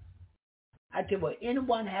time. I tell you what,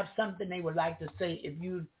 anyone have something they would like to say? If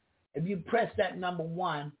you press that number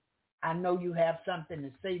 1, I know you have something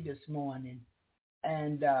to say this morning.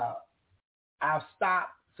 And I'll stop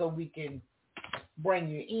so we can bring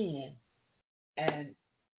you in. And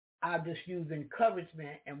I'll just use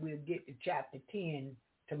encouragement, and we'll get to chapter 10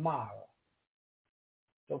 tomorrow.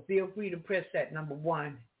 So feel free to press that number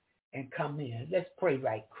 1 and come in. Let's pray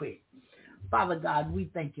right quick. Father God,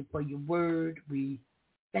 we thank you for your word. We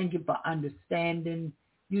thank you for understanding.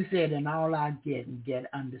 You said in all I get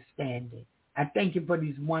understanding. I thank you for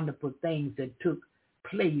these wonderful things that took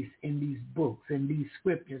place in these books and these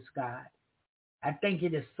scriptures, God. I thank you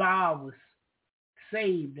that Saul was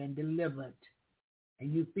saved and delivered,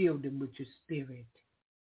 and you filled him with your spirit.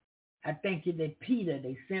 I thank you that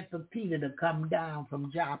they sent for Peter to come down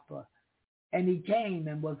from Joppa, and he came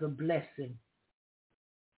and was a blessing.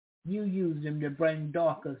 You used him to bring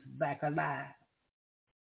Dorcas back alive.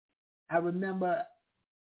 I remember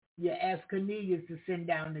you asked Cornelius to send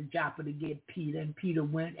down to Joppa to get Peter, and Peter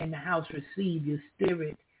went, and the house received your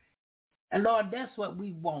spirit. And Lord, that's what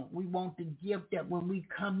we want. We want the gift that when we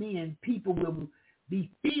come in, people will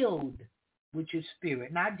be filled with your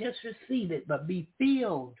spirit. Not just receive it, but be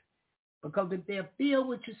filled. Because if they're filled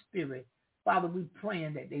with your spirit, Father, we're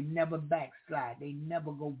praying that they never backslide. They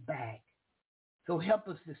never go back. So help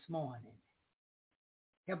us this morning.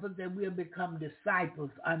 Help us that we'll become disciples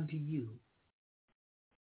unto you.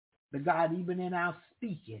 But God, even in our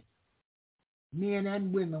speaking, men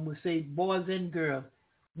and women will say, boys and girls,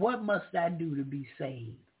 what must I do to be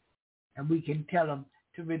saved? And we can tell them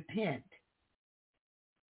to repent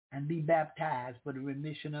and be baptized for the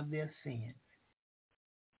remission of their sins.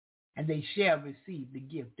 And they shall receive the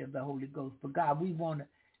gift of the Holy Ghost. But God, we want to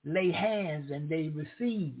lay hands and they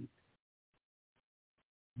receive.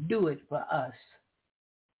 Do it for us,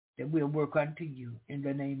 that we'll work unto you in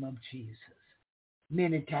the name of Jesus.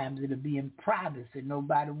 Many times it'll be in privacy.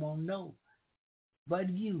 Nobody won't know but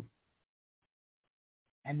you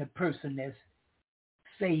and the person that's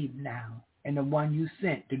saved now and the one you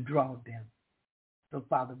sent to draw them. So,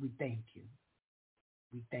 Father, we thank you.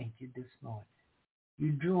 We thank you this morning.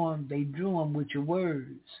 You drew them, they drew them with your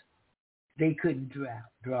words. They couldn't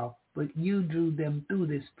draw, but you drew them through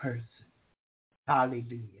this person.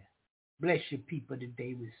 Hallelujah. Bless your people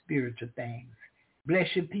today with spiritual things. Bless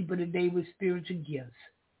your people today with spiritual gifts.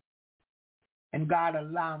 And God,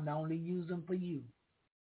 allow them to only use them for you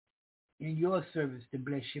in your service to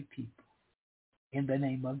bless your people. In the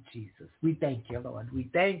name of Jesus. We thank you, Lord. We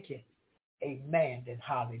thank you. Amen and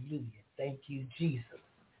hallelujah. Thank you, Jesus.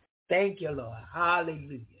 Thank you, Lord.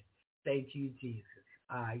 Hallelujah. Thank you, Jesus.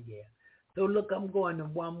 Yeah. So look, I'm going to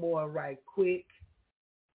one more right quick.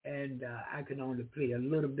 And I can only play a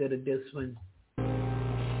little bit of this one.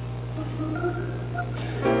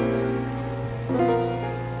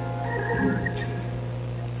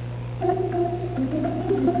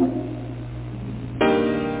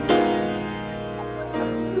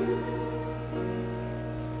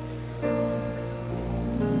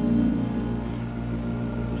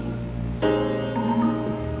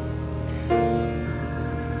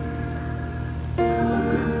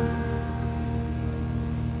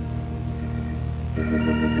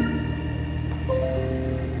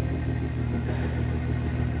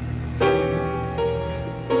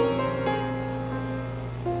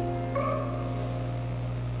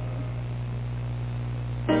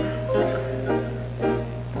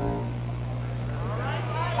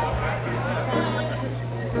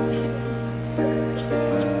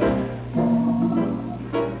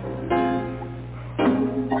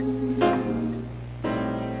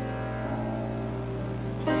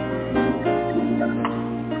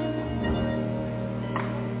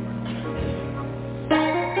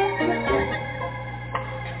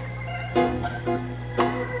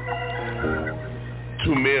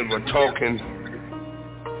 were talking.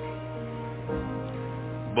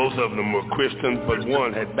 Both of them were Christians, but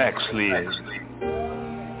one had backslid.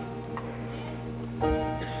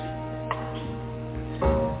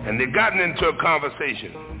 And they gotten into a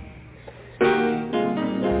conversation.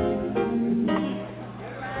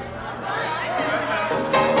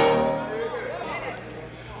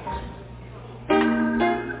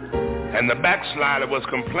 And the backslider was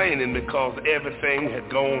complaining because everything had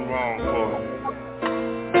gone wrong for him.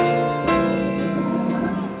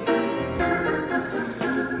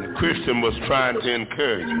 And the Christian was trying to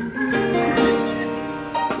encourage him.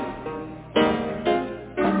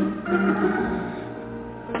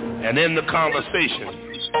 And in the conversation,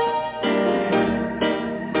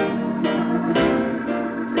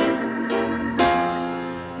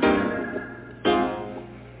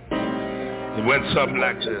 it went something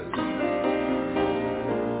like this.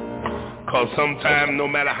 Because sometimes, no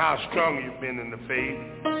matter how strong you've been in the faith,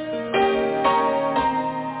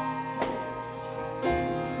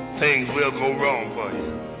 things will go wrong for you.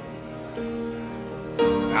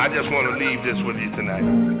 I just want to leave this with you tonight.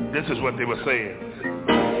 This is what they were saying.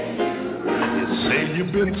 You say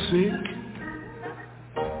you've been sick.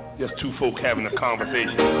 Just two folk having a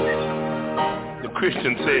conversation. The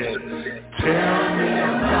Christian said, tell me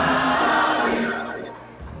about it.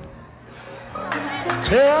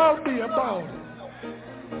 Tell me about it.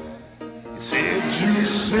 He said, you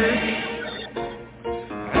sick.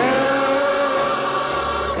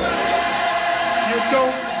 You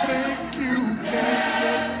don't think you can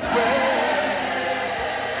get well.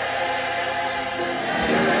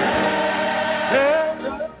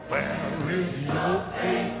 Where is your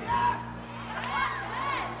faith?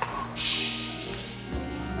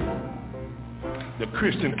 The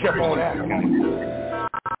Christian kept on asking him.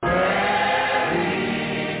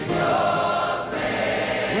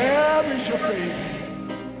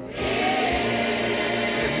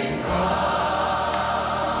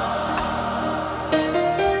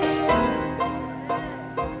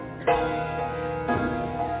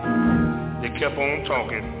 Kept on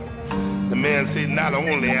talking. The man said, not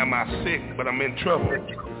only am I sick, but I'm in trouble.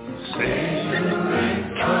 Say you're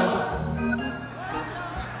in trouble.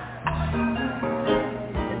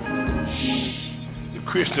 The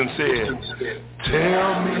Christian said,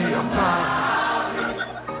 tell me about it.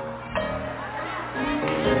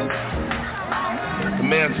 The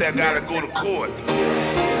man said, I gotta go to court.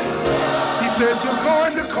 He said, you're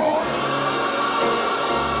going to court?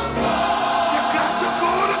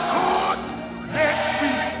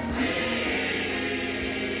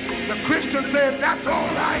 Christian said, that's all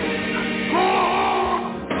right. Go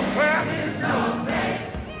on. Where is your faith?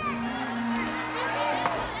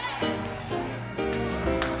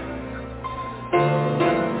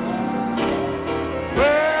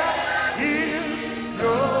 Where is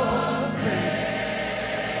your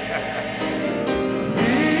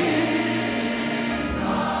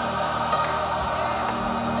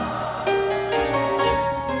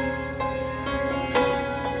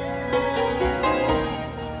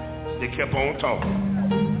kept on talking.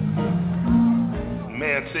 The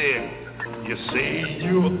man said, you say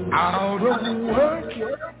you're out of work?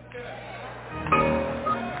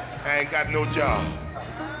 I ain't got no job.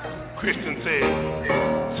 Christian said,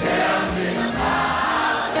 tell me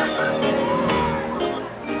about it.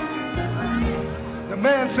 The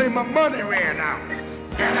man said, my money ran out.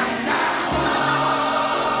 And I'm down.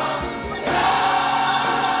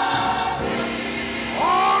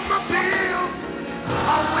 All my bills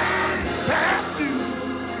are way.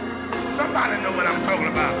 Somebody know what I'm talking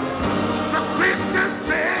about. The Christian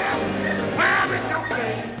said, where is your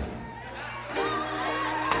faith?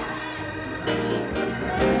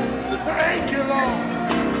 Thank you, Lord.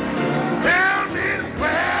 Tell me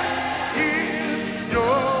where is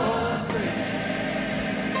your faith?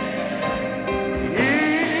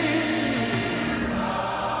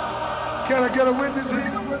 Can I get a witness here?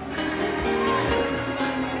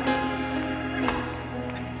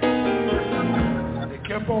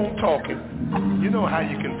 Kept on talking. You know how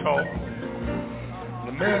you can talk.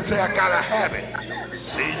 The man said, I got a habit.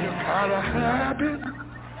 Say you got a habit?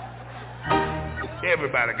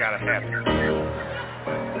 Everybody got a habit.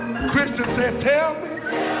 Christian said, tell me.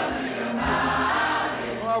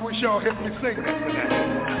 Oh, I wish y'all helped me sing that tonight.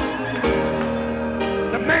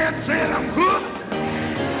 The man said, I'm good.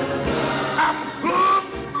 I'm good.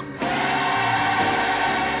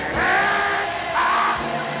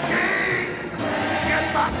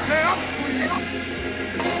 Myself free.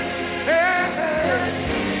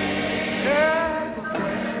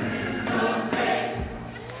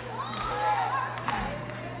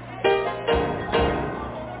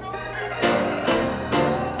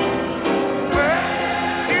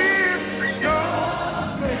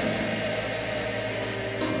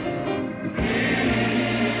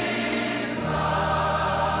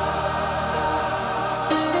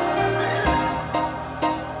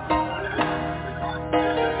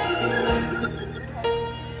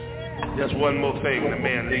 one more thing. The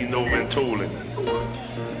man leaned over and told him.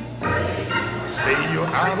 Say you're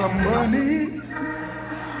out of money.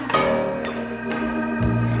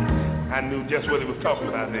 I knew just what he was talking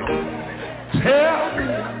about there. Tell me.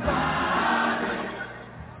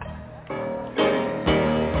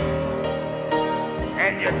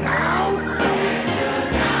 And you're down.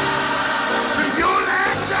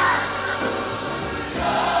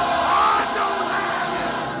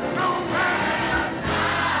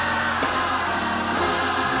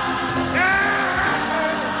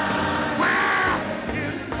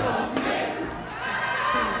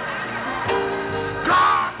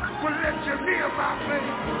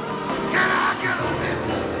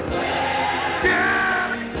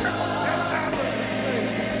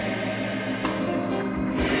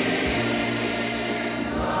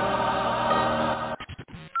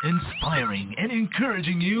 Inspiring and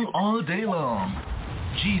encouraging you all day long.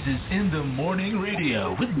 Jesus in the Morning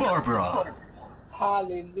Radio with Barbara.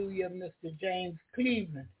 Hallelujah, Mr. James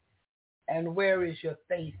Cleveland. And where is your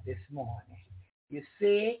faith this morning? You're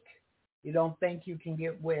sick. You don't think you can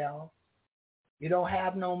get well. You don't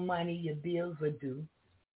have no money. Your bills are due.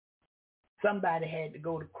 Somebody had to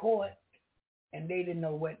go to court, and they didn't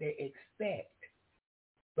know what they expect.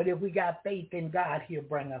 But if we got faith in God, he'll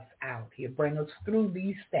bring us out. He'll bring us through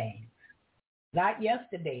these things. Not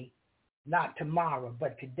yesterday, not tomorrow,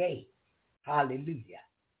 but today. Hallelujah.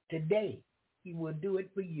 Today, he will do it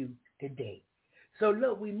for you today. So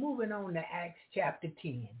look, we're moving on to Acts chapter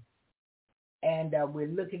 10. And we're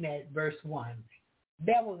looking at verse 1.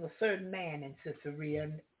 There was a certain man in Caesarea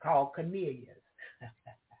called Cornelius,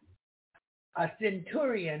 a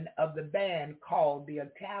centurion of the band called the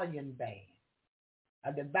Italian band,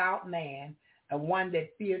 a devout man, and one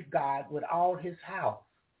that feared God with all his house,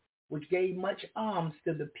 which gave much alms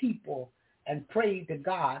to the people and prayed to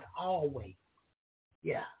God always.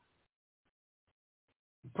 Yeah.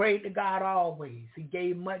 He prayed to God always. He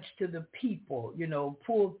gave much to the people,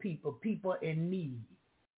 poor people, people in need.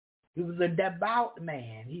 He was a devout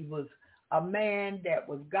man. He was a man that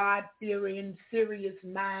was God-fearing,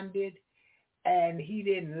 serious-minded, and he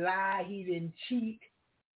didn't lie, he didn't cheat.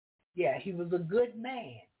 Yeah, he was a good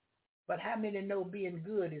man. But how many know being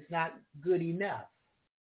good is not good enough?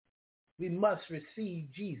 We must receive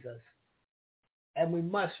Jesus, and we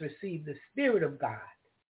must receive the Spirit of God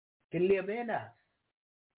to live in us,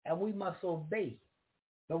 and we must obey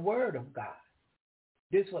the Word of God.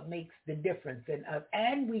 This is what makes the difference in us,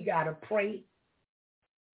 and we got to pray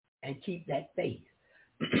and keep that faith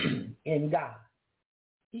in God.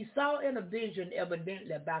 He saw in a vision,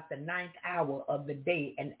 evidently about the 9th hour of the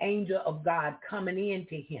day, an angel of God coming in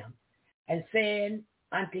to him and saying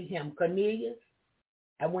unto him, Cornelius.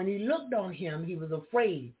 And when he looked on him, he was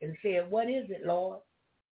afraid and said, What is it, Lord?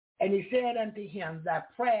 And he said unto him, Thy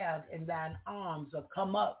prayers and thine alms are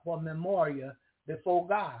come up for memorial before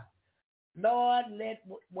God. Lord, let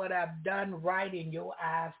what I've done right in your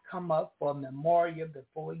eyes come up for memorial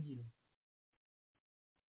before you.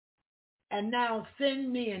 And now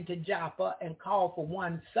send men to Joppa and call for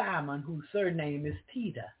one Simon, whose surname is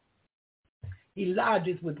Peter. He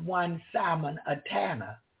lodges with one Simon, a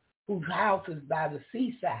tanner, whose house is by the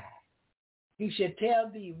seaside. He shall tell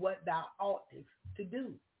thee what thou oughtest to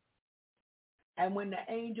do. And when the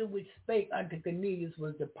angel which spake unto Cornelius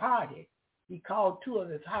was departed, he called 2 of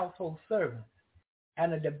his household servants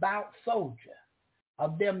and a devout soldier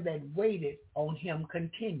of them that waited on him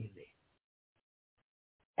continually.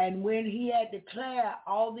 And when he had declared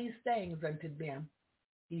all these things unto them,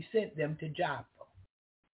 he sent them to Joppa.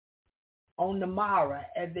 On the morrow,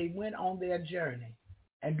 as they went on their journey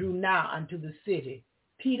and drew nigh unto the city,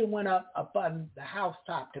 Peter went up upon the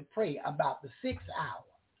housetop to pray about the 6th hour.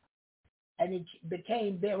 And he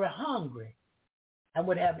became very hungry and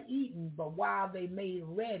would have eaten, but while they made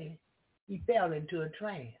ready, he fell into a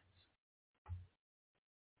trance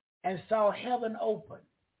and saw heaven open,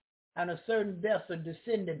 and a certain vessel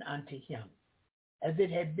descending unto him, as it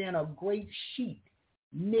had been a great sheet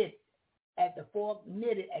knitted at the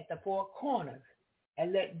four corners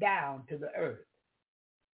and let down to the earth,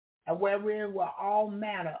 and wherein were all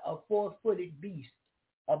manner of 4-footed beasts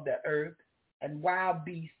of the earth, and wild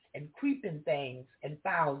beasts, and creeping things, and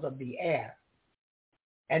fowls of the air.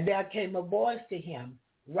 And there came a voice to him,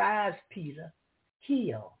 Rise, Peter,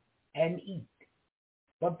 kill and eat.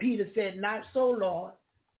 But Peter said, Not so, Lord,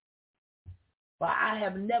 for I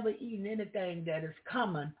have never eaten anything that is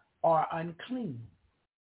common or unclean.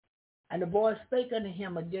 And the voice spake unto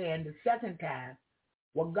him again the second time,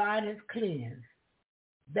 What God has cleansed,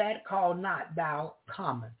 that call not thou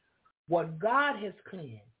common. What God has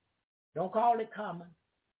cleansed, don't call it common.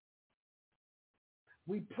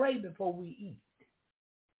 We pray before we eat.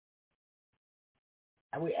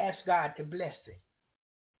 And we ask God to bless it.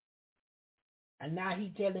 And now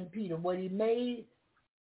he's telling Peter what he made,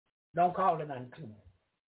 don't call it unclean.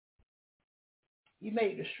 He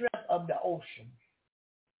made the shrimp of the ocean,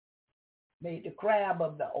 made the crab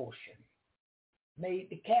of the ocean, made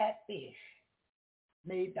the catfish,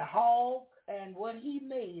 made the hog, and what he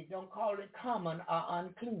made, don't call it common or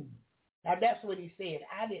unclean. Now that's what he said.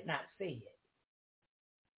 I did not say it.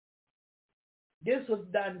 This was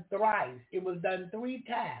done thrice. It was done 3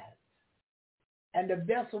 times. And the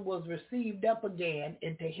vessel was received up again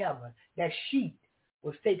into heaven. That sheet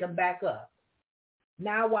was taken back up.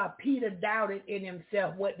 Now while Peter doubted in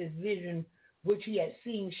himself what this vision which he had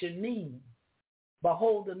seen should mean,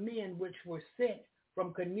 behold, the men which were sent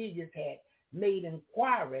from Cornelius had made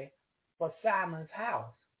inquiry for Simon's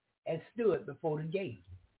house and stood before the gate.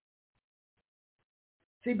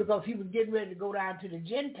 See, because he was getting ready to go down to the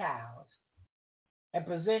Gentiles and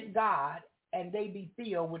present God, and they be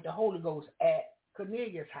filled with the Holy Ghost at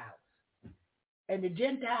Cornelius' house. And the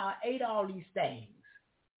Gentile ate all these things.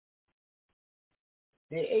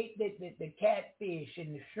 They ate the catfish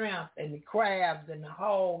and the shrimp and the crabs and the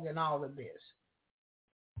hog and all of this.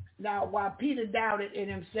 Now, while Peter doubted in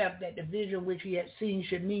himself that the vision which he had seen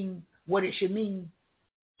should mean what it should mean,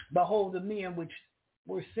 behold, the men which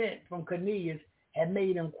were sent from Cornelius had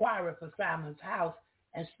made inquiry for Simon's house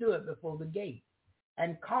and stood before the gate,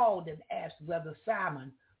 and called and asked whether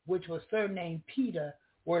Simon, which was surnamed Peter,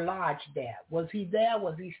 were lodged there. Was he there?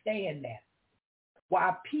 Was he staying there?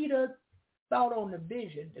 While Peter thought on the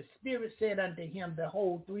vision, the Spirit said unto him,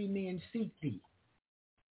 behold, 3 men seek thee.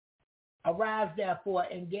 Arise therefore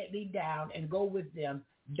and get thee down and go with them,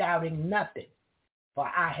 doubting nothing, for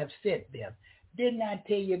I have sent them. Didn't I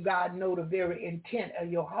tell you God know the very intent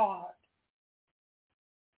of your heart?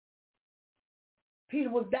 Peter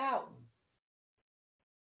was doubting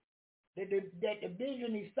that the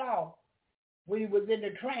vision he saw when he was in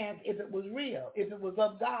the trance, if it was real, if it was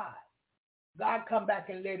of God. God come back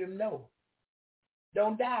and let him know.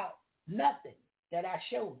 Don't doubt nothing that I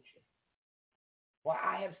showed you. For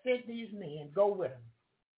I have sent these men, go with them.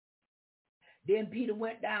 Then Peter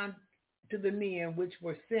went down to the men which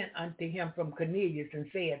were sent unto him from Cornelius and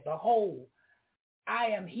said, behold, I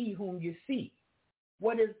am he whom you seek.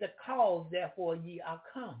 What is the cause, therefore, ye are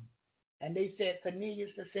come? And they said,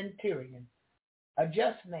 Cornelius the centurion, a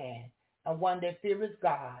just man, and one that feareth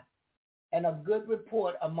God, and of good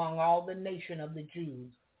report among all the nation of the Jews,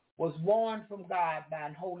 was warned from God by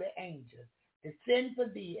an holy angel to send for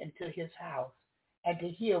thee into his house, and to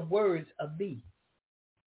hear words of thee.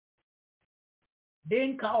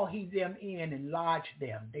 Then called he them in and lodged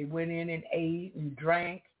them. They went in and ate and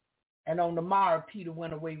drank, and on the morrow Peter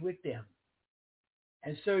went away with them.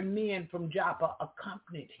 And certain men from Joppa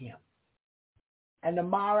accompanied him. And the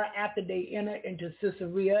morrow after they entered into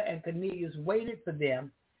Caesarea, and Cornelius waited for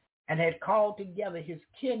them, and had called together his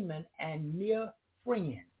kinsmen and near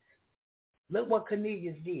friends. Look what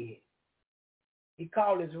Cornelius did. He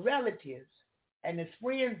called his relatives and his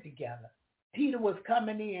friends together. Peter was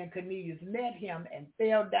coming in. Cornelius met him and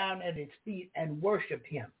fell down at his feet and worshipped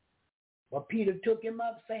him. But Peter took him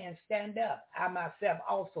up, saying, stand up, I myself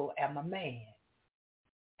also am a man.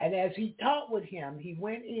 And as he talked with him, he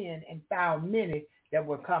went in and found many that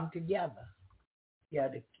were come together. Yeah,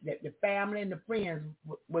 the family and the friends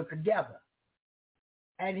were together.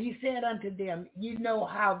 And he said unto them, you know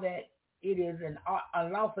how that it is an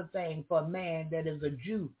unlawful thing for a man that is a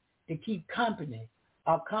Jew to keep company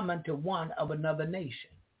or come unto one of another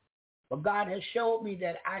nation. But God has showed me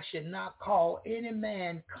that I should not call any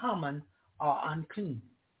man common or unclean.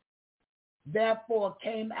 Therefore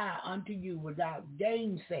came I unto you without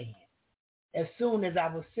gainsaying, as soon as I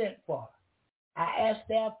was sent for. I asked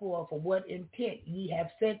therefore for what intent ye have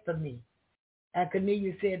sent for me. And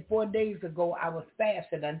Cornelius said, 4 days ago I was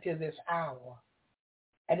fasted until this hour.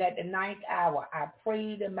 And at the 9th hour I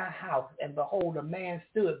prayed in my house, and behold, a man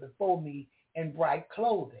stood before me in bright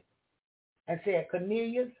clothing, and said,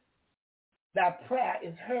 Cornelius, thy prayer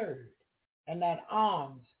is heard, and thine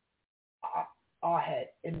alms are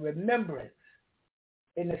in remembrance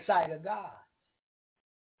in the sight of God.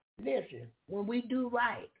 Listen, when we do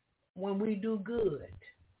right, when we do good,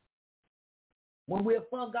 when we're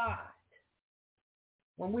for God,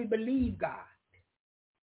 when we believe God,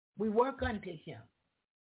 we work unto him.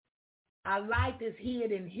 Our life is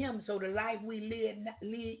hid in him, so the life we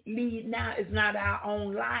lead now is not our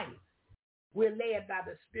own life. We're led by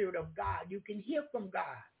the Spirit of God. You can hear from God.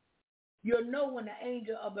 You'll know when the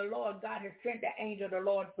angel of the Lord, God has sent the angel of the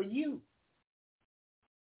Lord for you.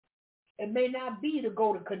 It may not be to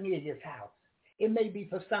go to Cornelius' house. It may be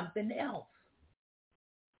for something else.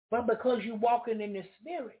 But because you're walking in the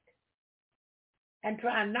Spirit and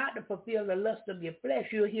trying not to fulfill the lust of your flesh,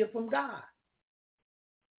 you'll hear from God.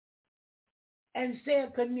 And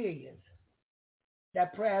said Cornelius, thy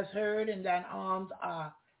prayers heard and thine alms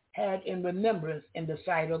are had in remembrance in the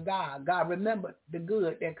sight of God. God remembered the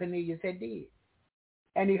good that Cornelius had did,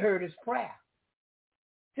 and he heard his prayer.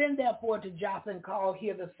 Send therefore to Joppa and call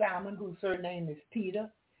hither Simon, whose surname is Peter.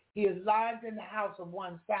 He is lodged in the house of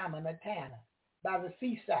one Simon, a tanner, by the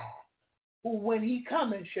seaside, who when he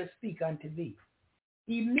cometh shall speak unto thee.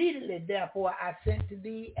 Immediately therefore I sent to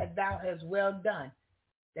thee, as thou hast well done,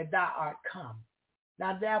 that thou art come.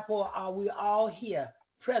 Now therefore are we all here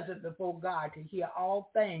present before God to hear all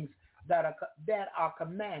things that are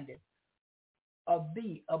commanded of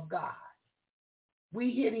thee of God.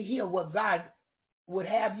 We here to hear what God would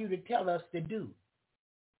have you to tell us to do.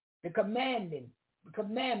 The commandments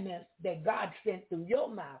that God sent through your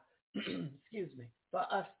mouth, for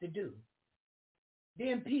us to do.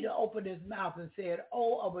 Then Peter opened his mouth and said,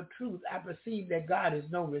 "Oh, of a truth, I perceive that God is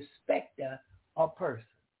no respecter of persons."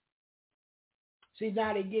 See,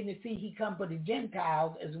 now they're getting to see he come for the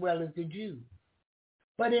Gentiles as well as the Jews.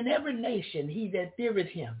 But in every nation, he that feareth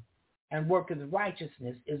him and worketh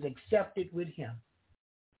righteousness is accepted with him.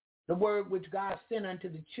 The word which God sent unto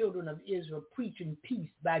the children of Israel, preaching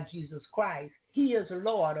peace by Jesus Christ, he is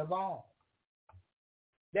Lord of all.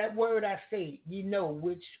 That word I say, ye know,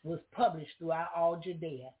 which was published throughout all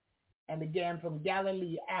Judea, and began from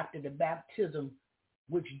Galilee after the baptism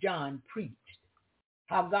which John preached,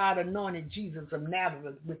 how God anointed Jesus of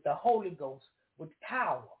Nazareth with the Holy Ghost, with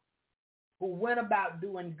power, who went about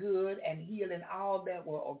doing good and healing all that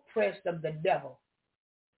were oppressed of the devil,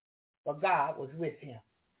 for God was with him.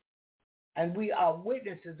 And we are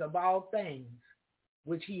witnesses of all things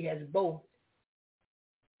which he did both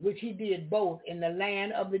in the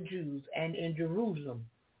land of the Jews and in Jerusalem,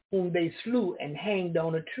 whom they slew and hanged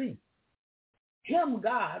on a tree. Him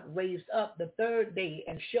God raised up the third day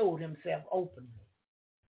and showed himself openly,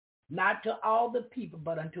 not to all the people,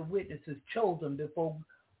 but unto witnesses chosen before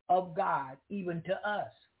of God, even to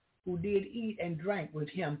us, who did eat and drank with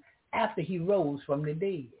him after he rose from the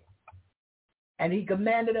dead. And he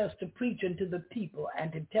commanded us to preach unto the people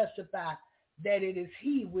and to testify that it is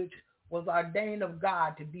he which was ordained of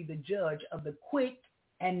God to be the judge of the quick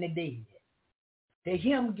and the dead. To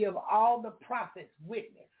him give all the prophets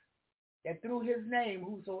witness that through his name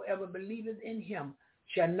whosoever believeth in him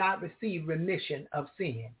shall not receive remission of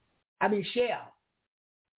sin.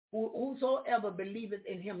 Whosoever believeth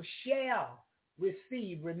in him shall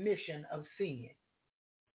receive remission of sin.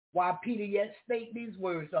 While Peter yet spake these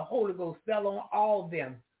words, the Holy Ghost fell on all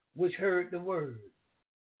them which heard the word.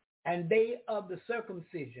 And they of the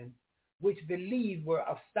circumcision which believed were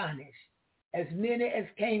astonished, as many as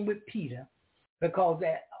came with Peter, because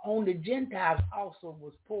that on the Gentiles also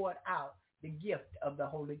was poured out the gift of the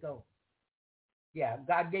Holy Ghost. Yeah,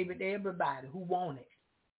 God gave it to everybody who wanted.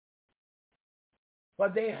 For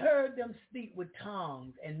they heard them speak with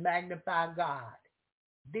tongues and magnify God.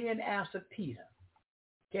 Then answered Peter,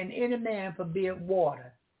 can any man forbid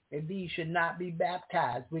water that these should not be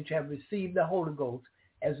baptized, which have received the Holy Ghost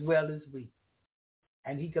as well as we?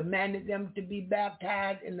 And he commanded them to be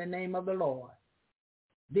baptized in the name of the Lord.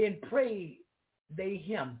 Then prayed they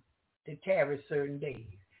him to tarry certain days.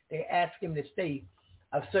 They asked him to stay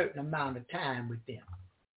a certain amount of time with them.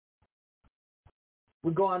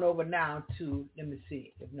 We're going over now to, let me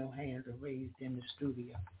see if no hands are raised in the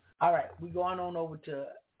studio. All right, we're going on over to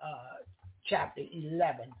chapter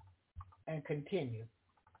 11 and continue.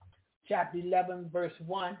 Chapter 11, verse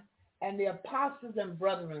 1. And the apostles and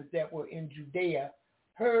brethren that were in Judea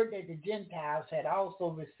heard that the Gentiles had also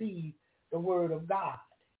received the word of God.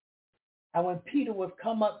 And when Peter was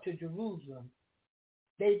come up to Jerusalem,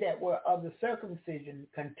 they that were of the circumcision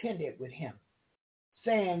contended with him,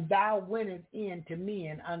 saying, thou wentest in to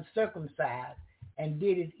men uncircumcised and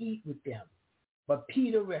didst eat with them. But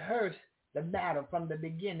Peter rehearsed the matter from the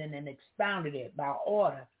beginning and expounded it by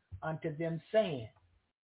order unto them, saying,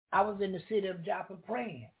 I was in the city of Joppa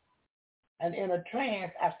praying, and in a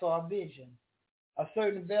trance I saw a vision. A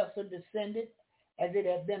certain vessel descended as it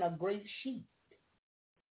had been a great sheet,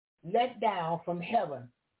 let down from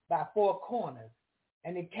heaven by four corners,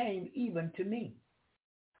 and it came even to me.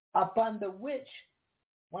 Upon the which,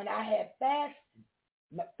 when I had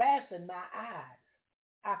fastened my eyes,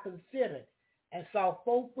 I considered and saw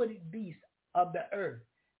four-footed beasts of the earth,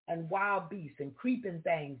 and wild beasts, and creeping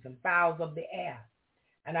things, and fowls of the air.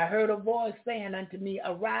 And I heard a voice saying unto me,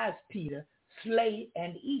 arise, Peter, slay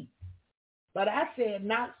and eat. But I said,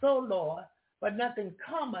 not so, Lord, but nothing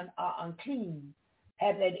common or unclean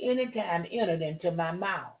hath at any time entered into my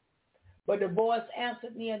mouth. But the voice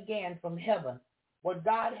answered me again from heaven, what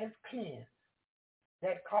God has cleansed,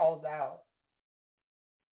 that called thou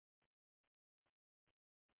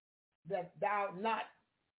not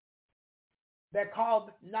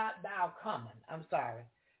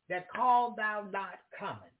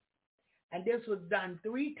common. And this was done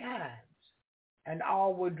 3 times, and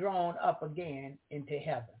all were drawn up again into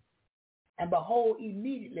heaven. And behold,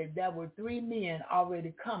 immediately there were 3 men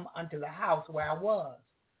already come unto the house where I was,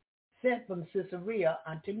 sent from Caesarea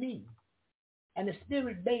unto me. And the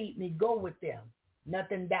Spirit bade me go with them,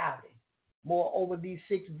 nothing doubting. Moreover, these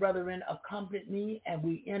 6 brethren accompanied me, and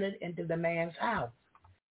we entered into the man's house.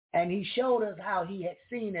 And he showed us how he had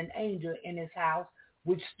seen an angel in his house,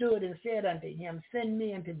 which stood and said unto him, send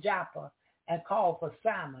me into Joppa, and call for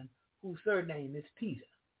Simon, whose surname is Peter,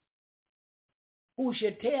 who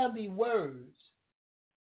shall tell thee words,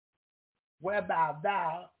 whereby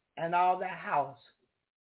thou and all thy house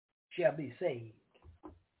shall be saved.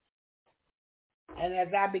 And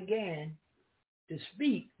as I began to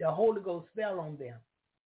speak, the Holy Ghost fell on them,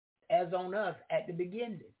 as on us at the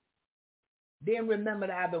beginning. Then remembered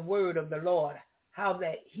I the word of the Lord, how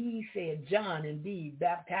that he said, John indeed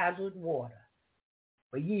baptized with water,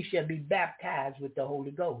 but ye shall be baptized with the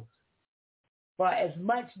Holy Ghost. For as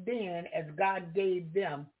much then as God gave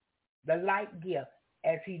them the like gift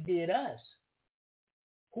as he did us,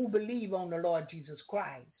 who believe on the Lord Jesus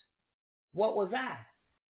Christ, what was I,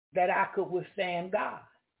 that I could withstand God?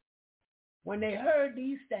 When they heard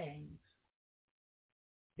these things,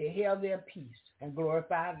 they held their peace and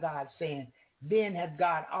glorified God, saying, Then hath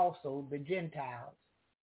God also to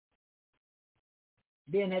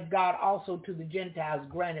the Gentiles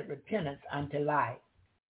granted repentance unto life.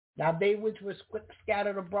 Now they which were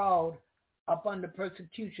scattered abroad upon the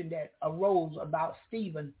persecution that arose about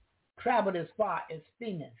Stephen traveled as far as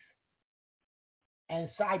Phoenix and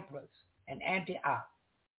Cyprus and Antioch,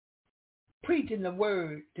 preaching the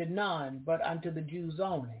word to none but unto the Jews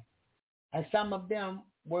only. And some of them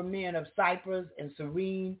were men of Cyprus and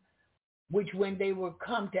Cyrene, which when they were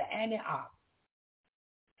come to Antioch,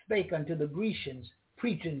 spake unto the Grecians,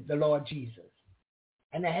 preaching the Lord Jesus.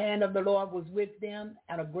 And the hand of the Lord was with them,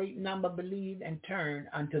 and a great number believed and turned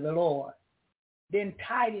unto the Lord. Then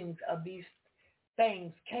tidings of these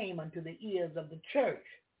things came unto the ears of the church,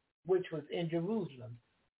 which was in Jerusalem.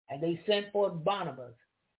 And they sent forth Barnabas,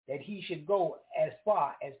 that he should go as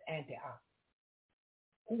far as Antioch,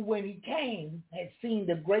 who when he came had seen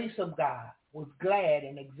the grace of God, was glad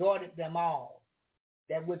and exhorted them all,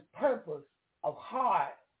 that with purpose of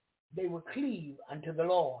heart they would cleave unto the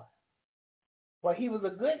Lord. For he was a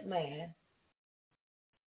good man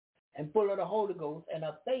and full of the Holy Ghost and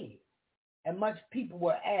of faith, and much people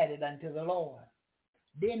were added unto the Lord.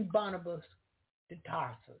 Then Barnabas to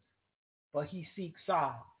Tarsus, for he seeked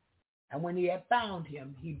Saul. And when he had found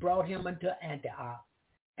him, he brought him unto Antioch.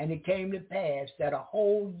 And it came to pass that a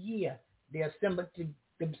whole year they assembled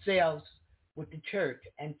themselves with the church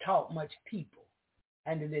and taught much people.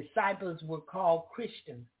 And the disciples were called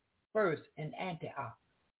Christians first in Antioch.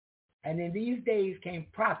 And in these days came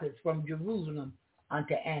prophets from Jerusalem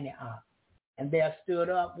unto Antioch. And there stood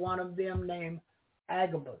up one of them named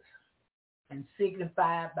Agabus, and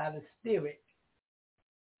signified by the Spirit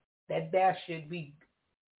that there should be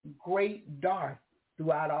great dearth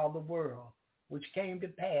throughout all the world, which came to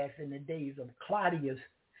pass in the days of Claudius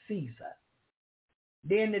Caesar.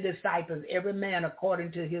 Then the disciples, every man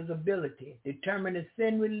according to his ability, determined to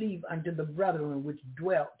send relief unto the brethren which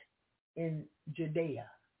dwelt in Judea,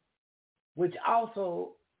 which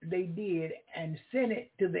also they did, and sent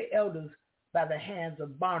it to the elders by the hands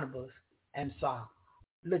of Barnabas and Saul.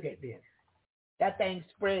 Look at this. That thing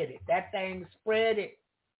spread it. That thing spread it.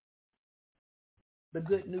 The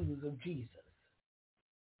good news of Jesus.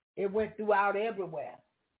 It went throughout everywhere.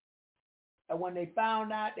 And when they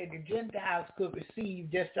found out that the Gentiles could receive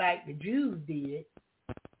just like the Jews did,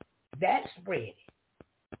 that spread it.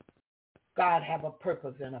 God have a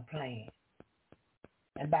purpose and a plan.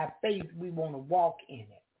 And by faith, we want to walk in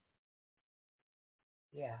it.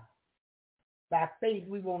 Yeah. By faith,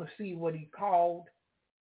 we want to see what he called,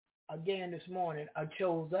 again this morning, or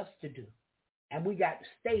chose us to do. And we got to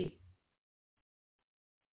stay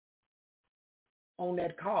on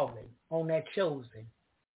that calling, on that chosen.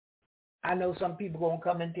 I know some people going to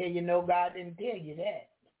come and tell you, no, God didn't tell you that.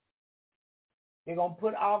 They're going to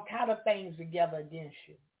put all kind of things together against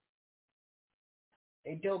you.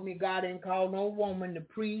 They told me God didn't call no woman to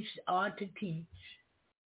preach or to teach,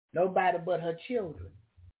 nobody but her children.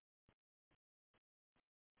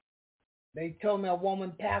 They told me a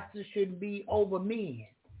woman pastor shouldn't be over men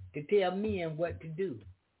to tell men what to do.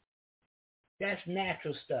 That's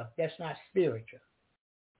natural stuff. That's not spiritual.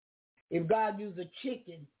 If God used a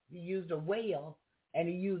chicken, he used a whale, and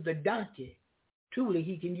he used a donkey, truly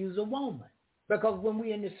he can use a woman. Because when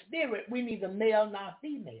we're in the spirit, we neither male nor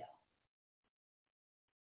female.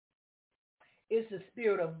 It's the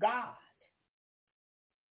Spirit of God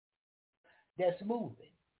that's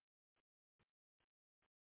moving.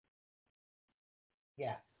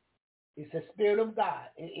 Yeah. It's the Spirit of God.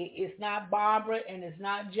 It's not Barbara and it's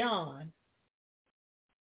not John,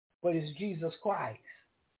 but it's Jesus Christ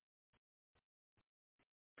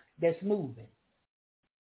that's moving.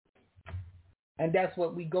 And that's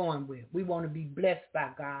what we're going with. We want to be blessed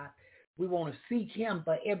by God. We want to seek him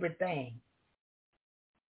for everything.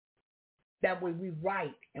 That way we're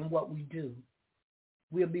right in what we do.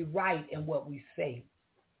 We'll be right in what we say.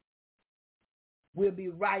 We'll be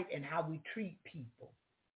right in how we treat people.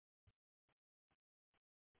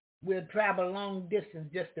 We'll travel long distance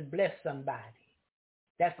just to bless somebody.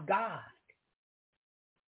 That's God.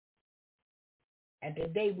 And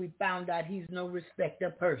today we found out he's no respecter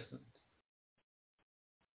of persons.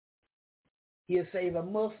 He'll save a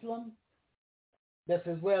Muslim just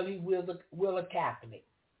as well he will a Catholic.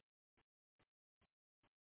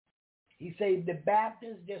 He saved the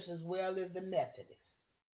Baptists just as well as the Methodists.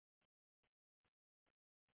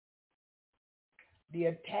 The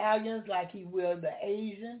Italians like he will the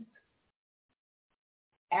Asians.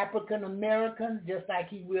 African Americans just like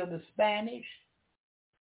he will the Spanish.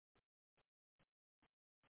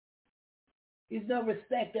 He's no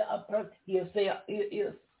respecter of persons. He'll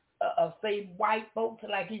save white folks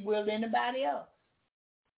like he will anybody else.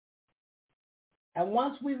 And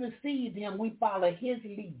once we receive him, we follow his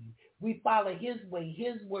lead. We follow his way,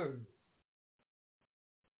 his word.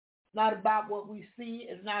 It's not about what we see.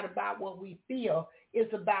 It's not about what we feel.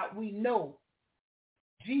 It's about we know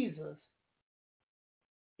Jesus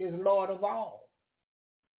is Lord of all.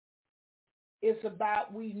 It's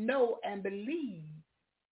about we know and believe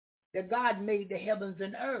that God made the heavens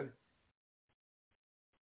and earth.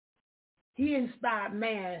 He inspired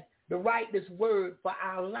man to write this word for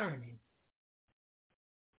our learning,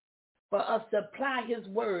 for us to apply his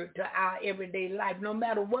word to our everyday life, no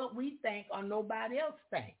matter what we think or nobody else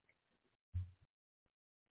thinks.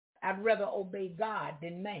 I'd rather obey God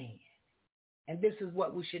than man. And this is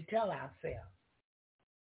what we should tell ourselves.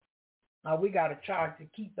 Now, we got a charge to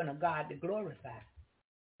keeping a God to glorify.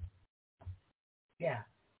 Yeah.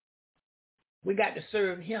 We got to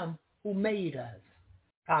serve him who made us.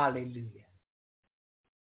 Hallelujah.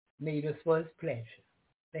 Made us for his pleasure.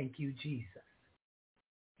 Thank you, Jesus.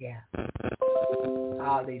 Yeah.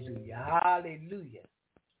 Hallelujah. Hallelujah.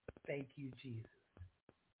 Thank you, Jesus.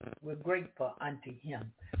 We're grateful unto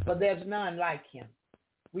him. For there's none like him.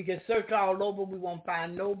 We can search all over. We won't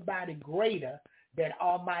find nobody greater than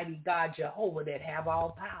Almighty God Jehovah that have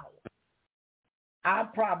all power. Our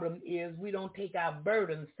problem is we don't take our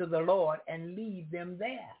burdens to the Lord and leave them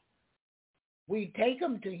there. We take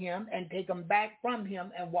them to him and take them back from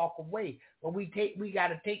him and walk away. But we got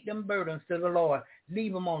to take them burdens to the Lord,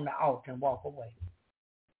 leave them on the altar and walk away.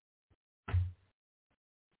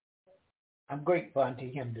 I'm grateful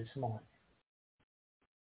unto him this morning.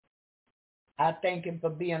 I thank him for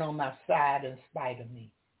being on my side in spite of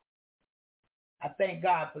me. I thank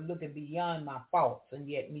God for looking beyond my faults and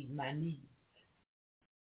yet meeting my needs.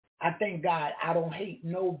 I thank God I don't hate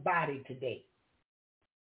nobody today.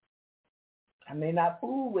 I may not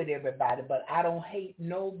fool with everybody, but I don't hate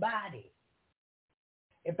nobody.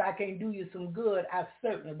 If I can't do you some good, I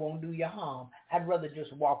certainly won't do you harm. I'd rather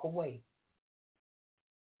just walk away.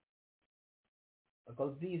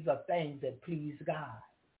 Because these are things that please God.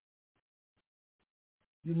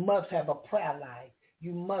 You must have a prayer life.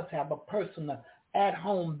 You must have a personal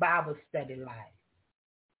at-home Bible study life.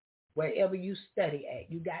 Wherever you study at,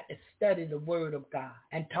 you got to study the Word of God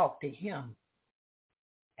and talk to him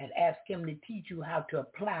and ask him to teach you how to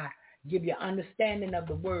apply, give you understanding of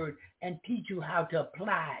the Word and teach you how to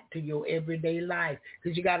apply it to your everyday life.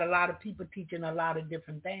 Because you got a lot of people teaching a lot of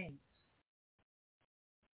different things.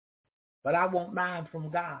 But I want mine from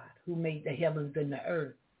God who made the heavens and the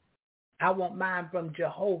earth. I want mine from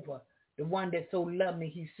Jehovah, the one that so loved me,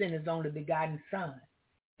 he sent his only begotten son.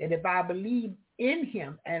 That if I believe in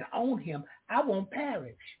him and on him, I won't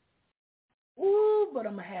perish. Ooh, but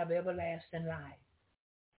I'm going to have everlasting life.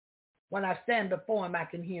 When I stand before him, I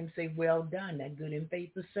can hear him say, well done, that good and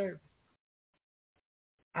faithful servant.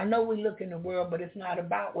 I know we look in the world, but it's not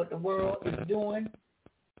about what the world is doing.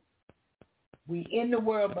 We in the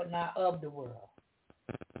world, but not of the world.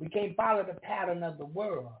 We can't follow the pattern of the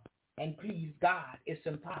world. and please God. It's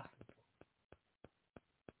impossible.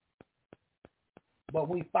 But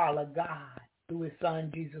we follow God through his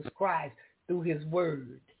son, Jesus Christ, through his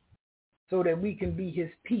word, so that we can be his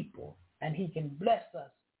people and he can bless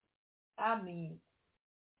us. I mean,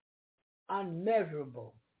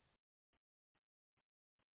 unmeasurable.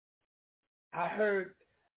 I heard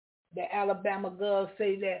the Alabama girl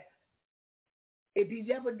say that if he's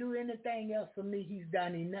ever do anything else for me, he's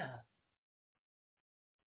done enough.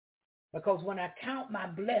 Because when I count my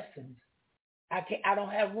blessings, I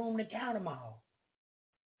don't have room to count them all.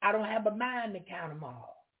 I don't have a mind to count them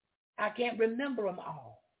all. I can't remember them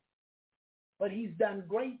all. But he's done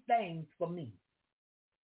great things for me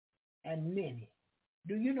and many.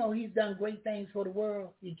 Do you know he's done great things for the world?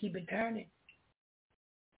 He keep it turning.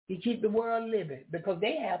 He keep the world living because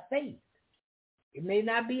they have faith. It may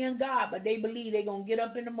not be in God, but they believe they're going to get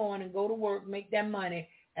up in the morning, go to work, make their money,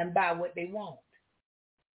 and buy what they want.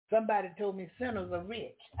 Somebody told me sinners are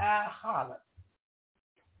rich. I hollered.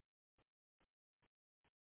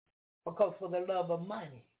 Because for the love of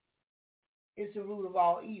money, it's the root of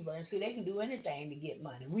all evil. And see, they can do anything to get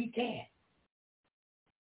money. We can't.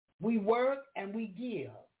 We work and we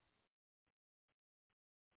give.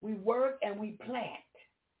 We work and we plant.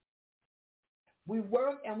 We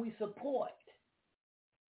work and we support.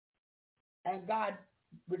 And God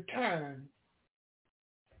returns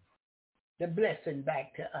the blessing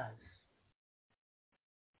back to us.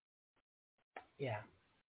 Yeah.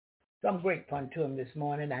 So I'm grateful to him this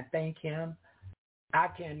morning. I thank him. I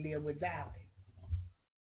can't live without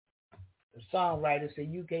it. The songwriter said,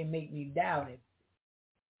 you can't make me doubt it.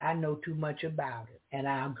 I know too much about it. And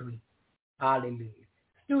I agree. Hallelujah.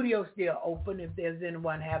 Studio's still open. If there's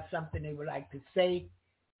anyone have something they would like to say.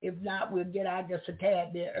 If not, we'll get out just a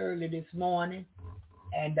tad bit early this morning.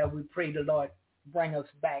 And we pray the Lord bring us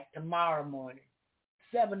back tomorrow morning,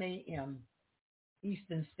 7 a.m.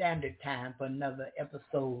 Eastern Standard Time for another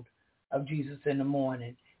episode of Jesus in the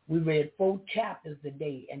Morning. We read 4 chapters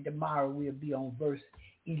today, and tomorrow we'll be on verse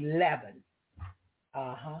 11.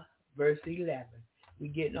 Verse 11.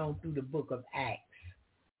 We're getting on through the book of Acts.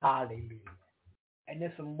 Hallelujah. And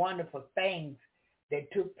there's some wonderful things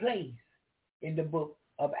that took place in the book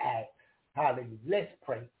of Acts. Hallelujah. Let's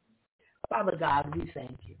pray. Father God, we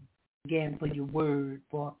thank you again for your word,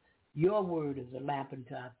 for your word is a lamp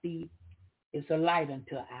unto our feet. It's a light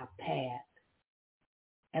unto our path.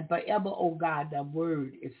 And forever, O God, thy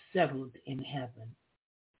word is settled in heaven.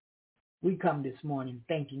 We come this morning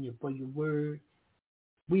thanking you for your word.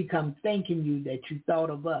 We come thanking you that you thought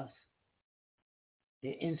of us,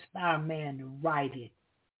 to inspire man to write it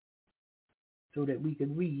so that we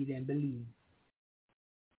can read and believe.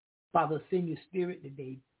 Father, send your spirit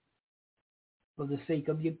today for the sake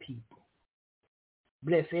of your people.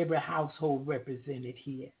 Bless every household represented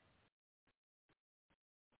here.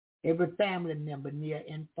 Every family member near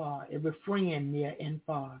and far, every friend near and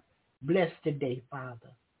far. Bless today,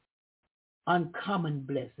 Father. Uncommon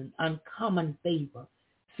blessing, uncommon favor.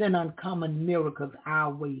 Send uncommon miracles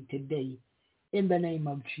our way today in the name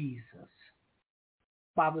of Jesus.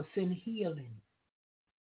 Father, send healing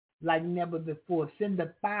like never before. Send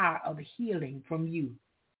the fire of healing from you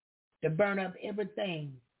to burn up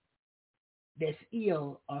everything that's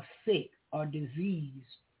ill or sick or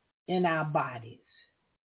diseased in our bodies.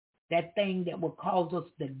 That thing that will cause us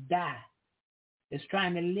to die is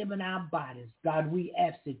trying to live in our bodies. God, we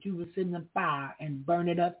ask that you will send the fire and burn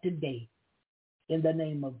it up today in the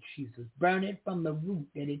name of Jesus. Burn it from the root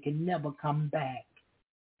that it can never come back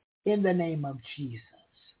in the name of Jesus.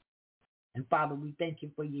 And Father, we thank you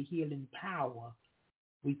for your healing power.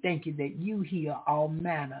 We thank you that you heal all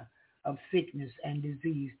manner of sickness and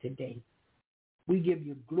disease today. We give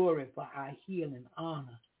you glory for our healing,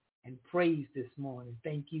 honor, and praise this morning.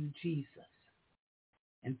 Thank you, Jesus.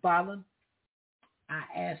 And Father, I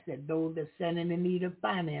ask that those that stand in the need of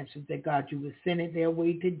finances, that God, you will send it their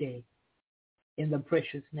way today in the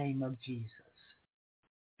precious name of Jesus.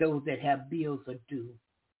 Those that have bills are due,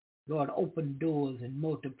 Lord, open doors and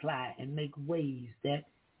multiply and make ways that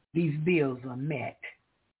these bills are met.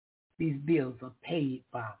 These bills are paid,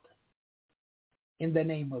 Father, in the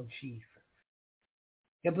name of Jesus.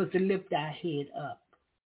 Help us to lift our head up.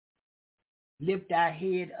 Lift our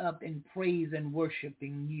head up in praise and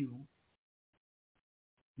worshiping you.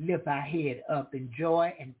 Lift our head up in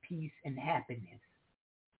joy and peace and happiness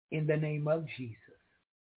in the name of Jesus.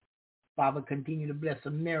 Father, continue to bless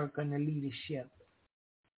America and the leadership.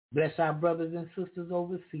 Bless our brothers and sisters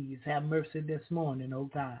overseas. Have mercy this morning,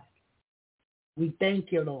 oh God. We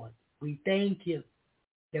thank you, Lord. We thank you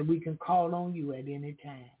that we can call on you at any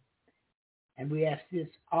time. And we ask this,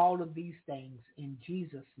 all of these things in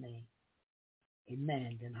Jesus' name.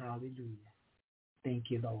 Amen and hallelujah.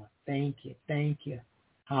 Thank you, Lord. Thank you. Thank you.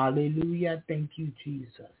 Hallelujah. Thank you,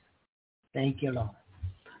 Jesus. Thank you, Lord.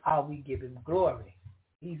 Oh, we give him glory.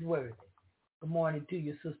 He's worthy. Good morning to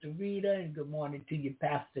you, Sister Rita, and good morning to you,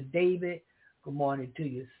 Pastor David. Good morning to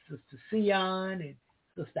you, Sister Sion, and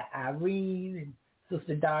Sister Irene, and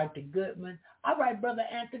Sister Dorothy Goodman. All right, Brother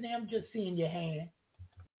Anthony, I'm just seeing your hand.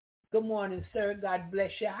 Good morning, sir. God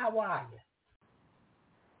bless you. How are you?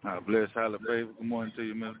 Bless, hallelujah. Good morning to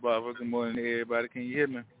you, Miss Barbara. Good morning to everybody. Can you hear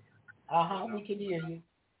me? We can hear you.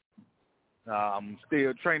 I'm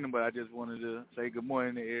still training, but I just wanted to say good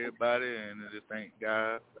morning to everybody and just thank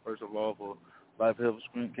God, first of all, for life, health,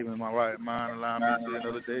 strength, keeping my right mind, allowing me to see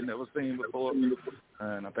another day never seen before.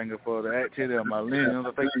 And I thank Him for the activity of my limbs.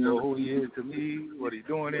 I thank Him for who He is to me, what He's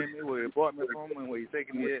doing in me, where He brought me from, and where He's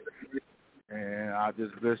taking me at. And I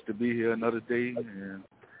just blessed to be here another day. And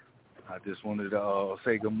I just wanted to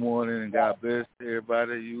say good morning and God bless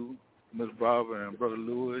everybody, you, Miss Barbara and Brother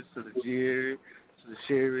Lewis, Sister Jerry, Sister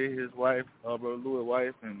Sherry, his wife, Brother Lewis'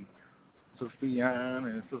 wife, and Sister Fion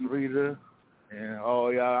and Sister Rita, and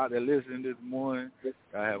all y'all out there listening this morning.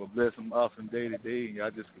 Y'all have a blessed and awesome day today, and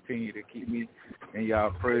y'all just continue to keep me in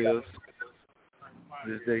y'all prayers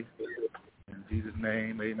this day. In Jesus'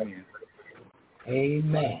 name, amen.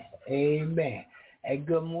 Amen. Amen. And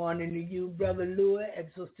good morning to you, Brother Lewis and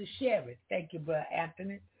Sister Sherry. Thank you, Brother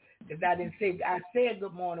Anthony. Because I said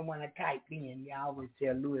good morning when I typed in. You always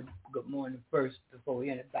tell Louis good morning first before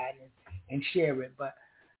anybody and share it. But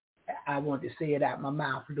I want to say it out my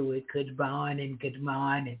mouth, Louis. Good morning, good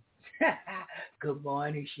morning. Good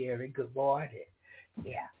morning, Sherry. Good morning.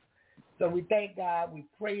 Yeah. So we thank God. We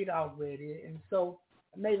prayed already. And so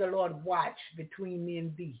may the Lord watch between me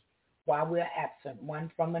and thee while we're absent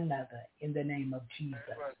one from another in the name of Jesus.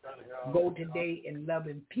 Go today in love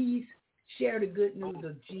and peace. Share the good news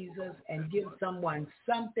of Jesus and give someone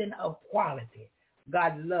something of quality.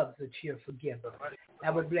 God loves a cheerful giver.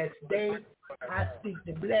 Have a blessed day. I speak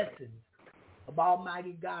the blessings of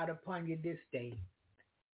Almighty God upon you this day.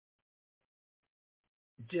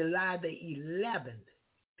 July the 11th,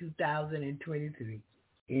 2023,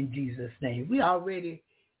 in Jesus' name. We already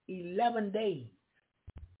 11 days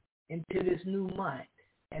into this new month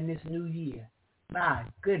and this new year. My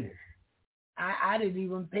goodness. I didn't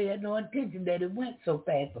even pay no attention that it went so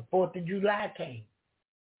fast. The 4th of July came.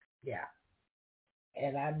 Yeah.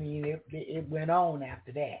 And I mean, it went on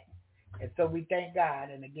after that. And so we thank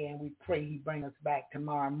God. And again, we pray He bring us back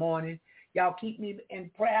tomorrow morning. Y'all keep me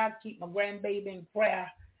in prayer. Keep my grandbaby in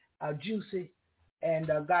prayer, Juicy.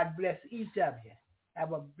 And God bless each of you.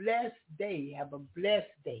 Have a blessed day. Have a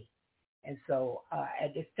blessed day. And so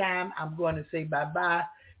at this time, I'm going to say bye-bye.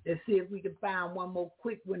 Let's see if we can find one more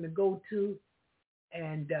quick one to go to.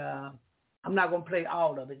 And I'm not going to play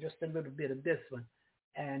all of it, just a little bit of this one.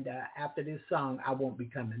 And after this song, I won't be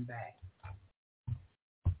coming back.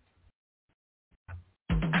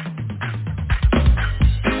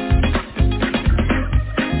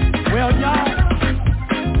 Well, y'all,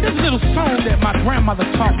 there's a little song that my grandmother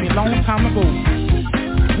taught me a long time ago.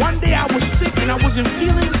 One day I was sick and I wasn't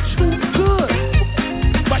feeling too good.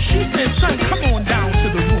 But she said, son, come on down to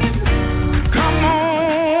the room. Come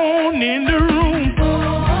on in the room.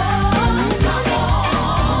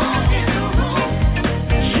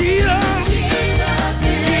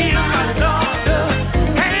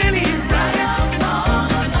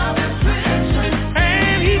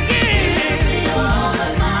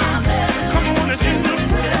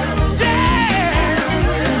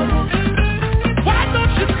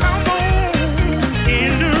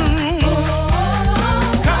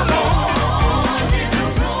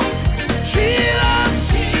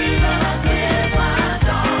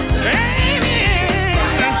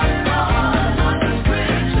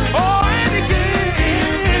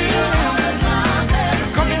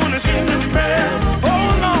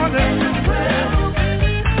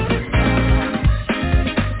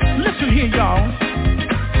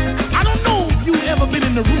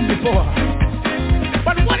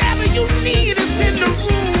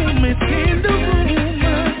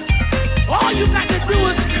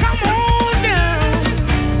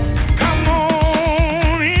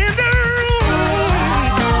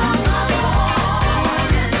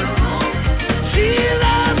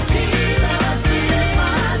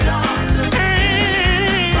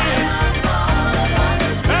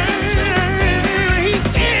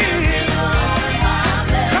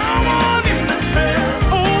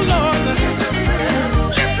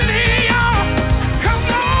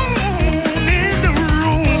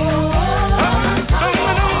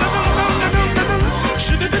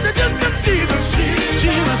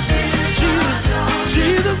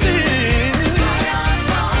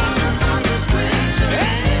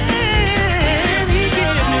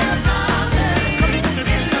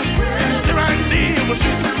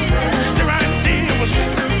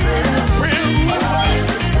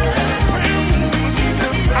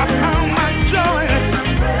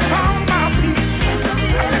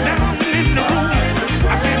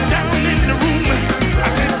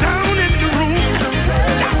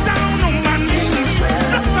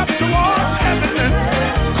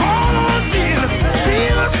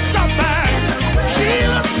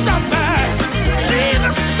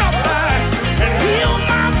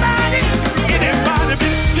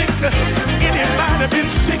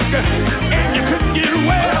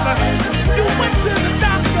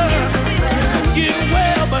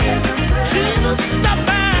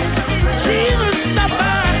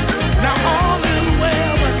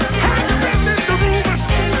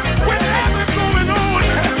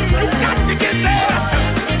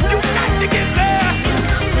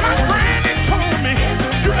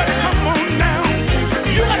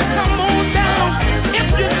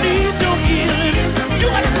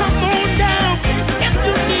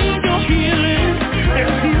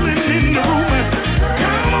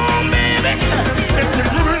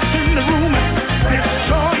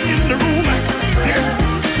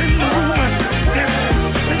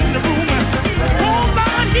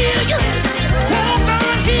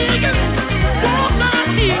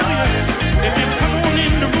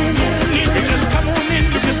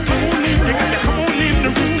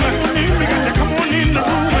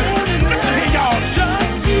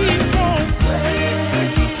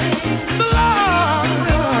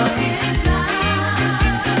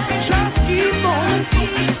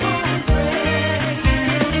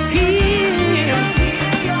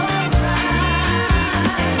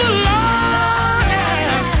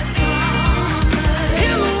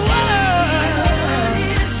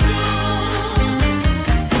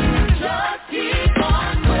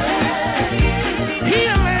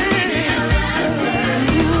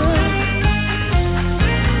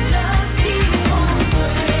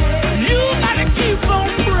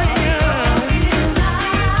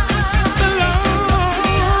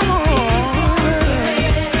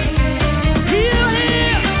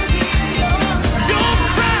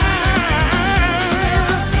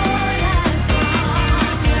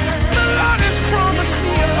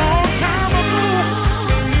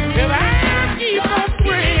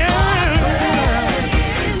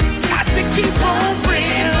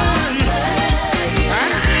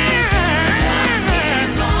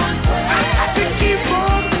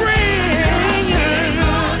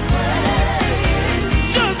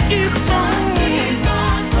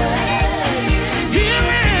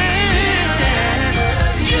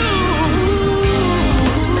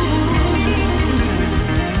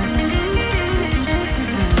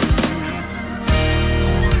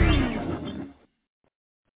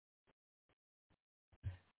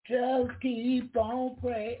 Just keep on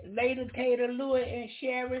praying. Later, Tater, Louis, and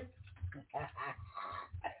Sherry.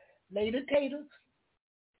 Later, Taters.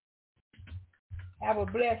 Have a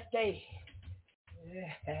blessed day.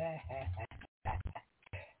 Yeah.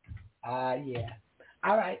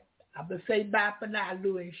 All right. I'm going to say bye for now,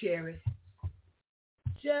 Louis and Sherry.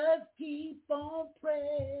 Just keep on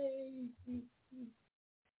praying.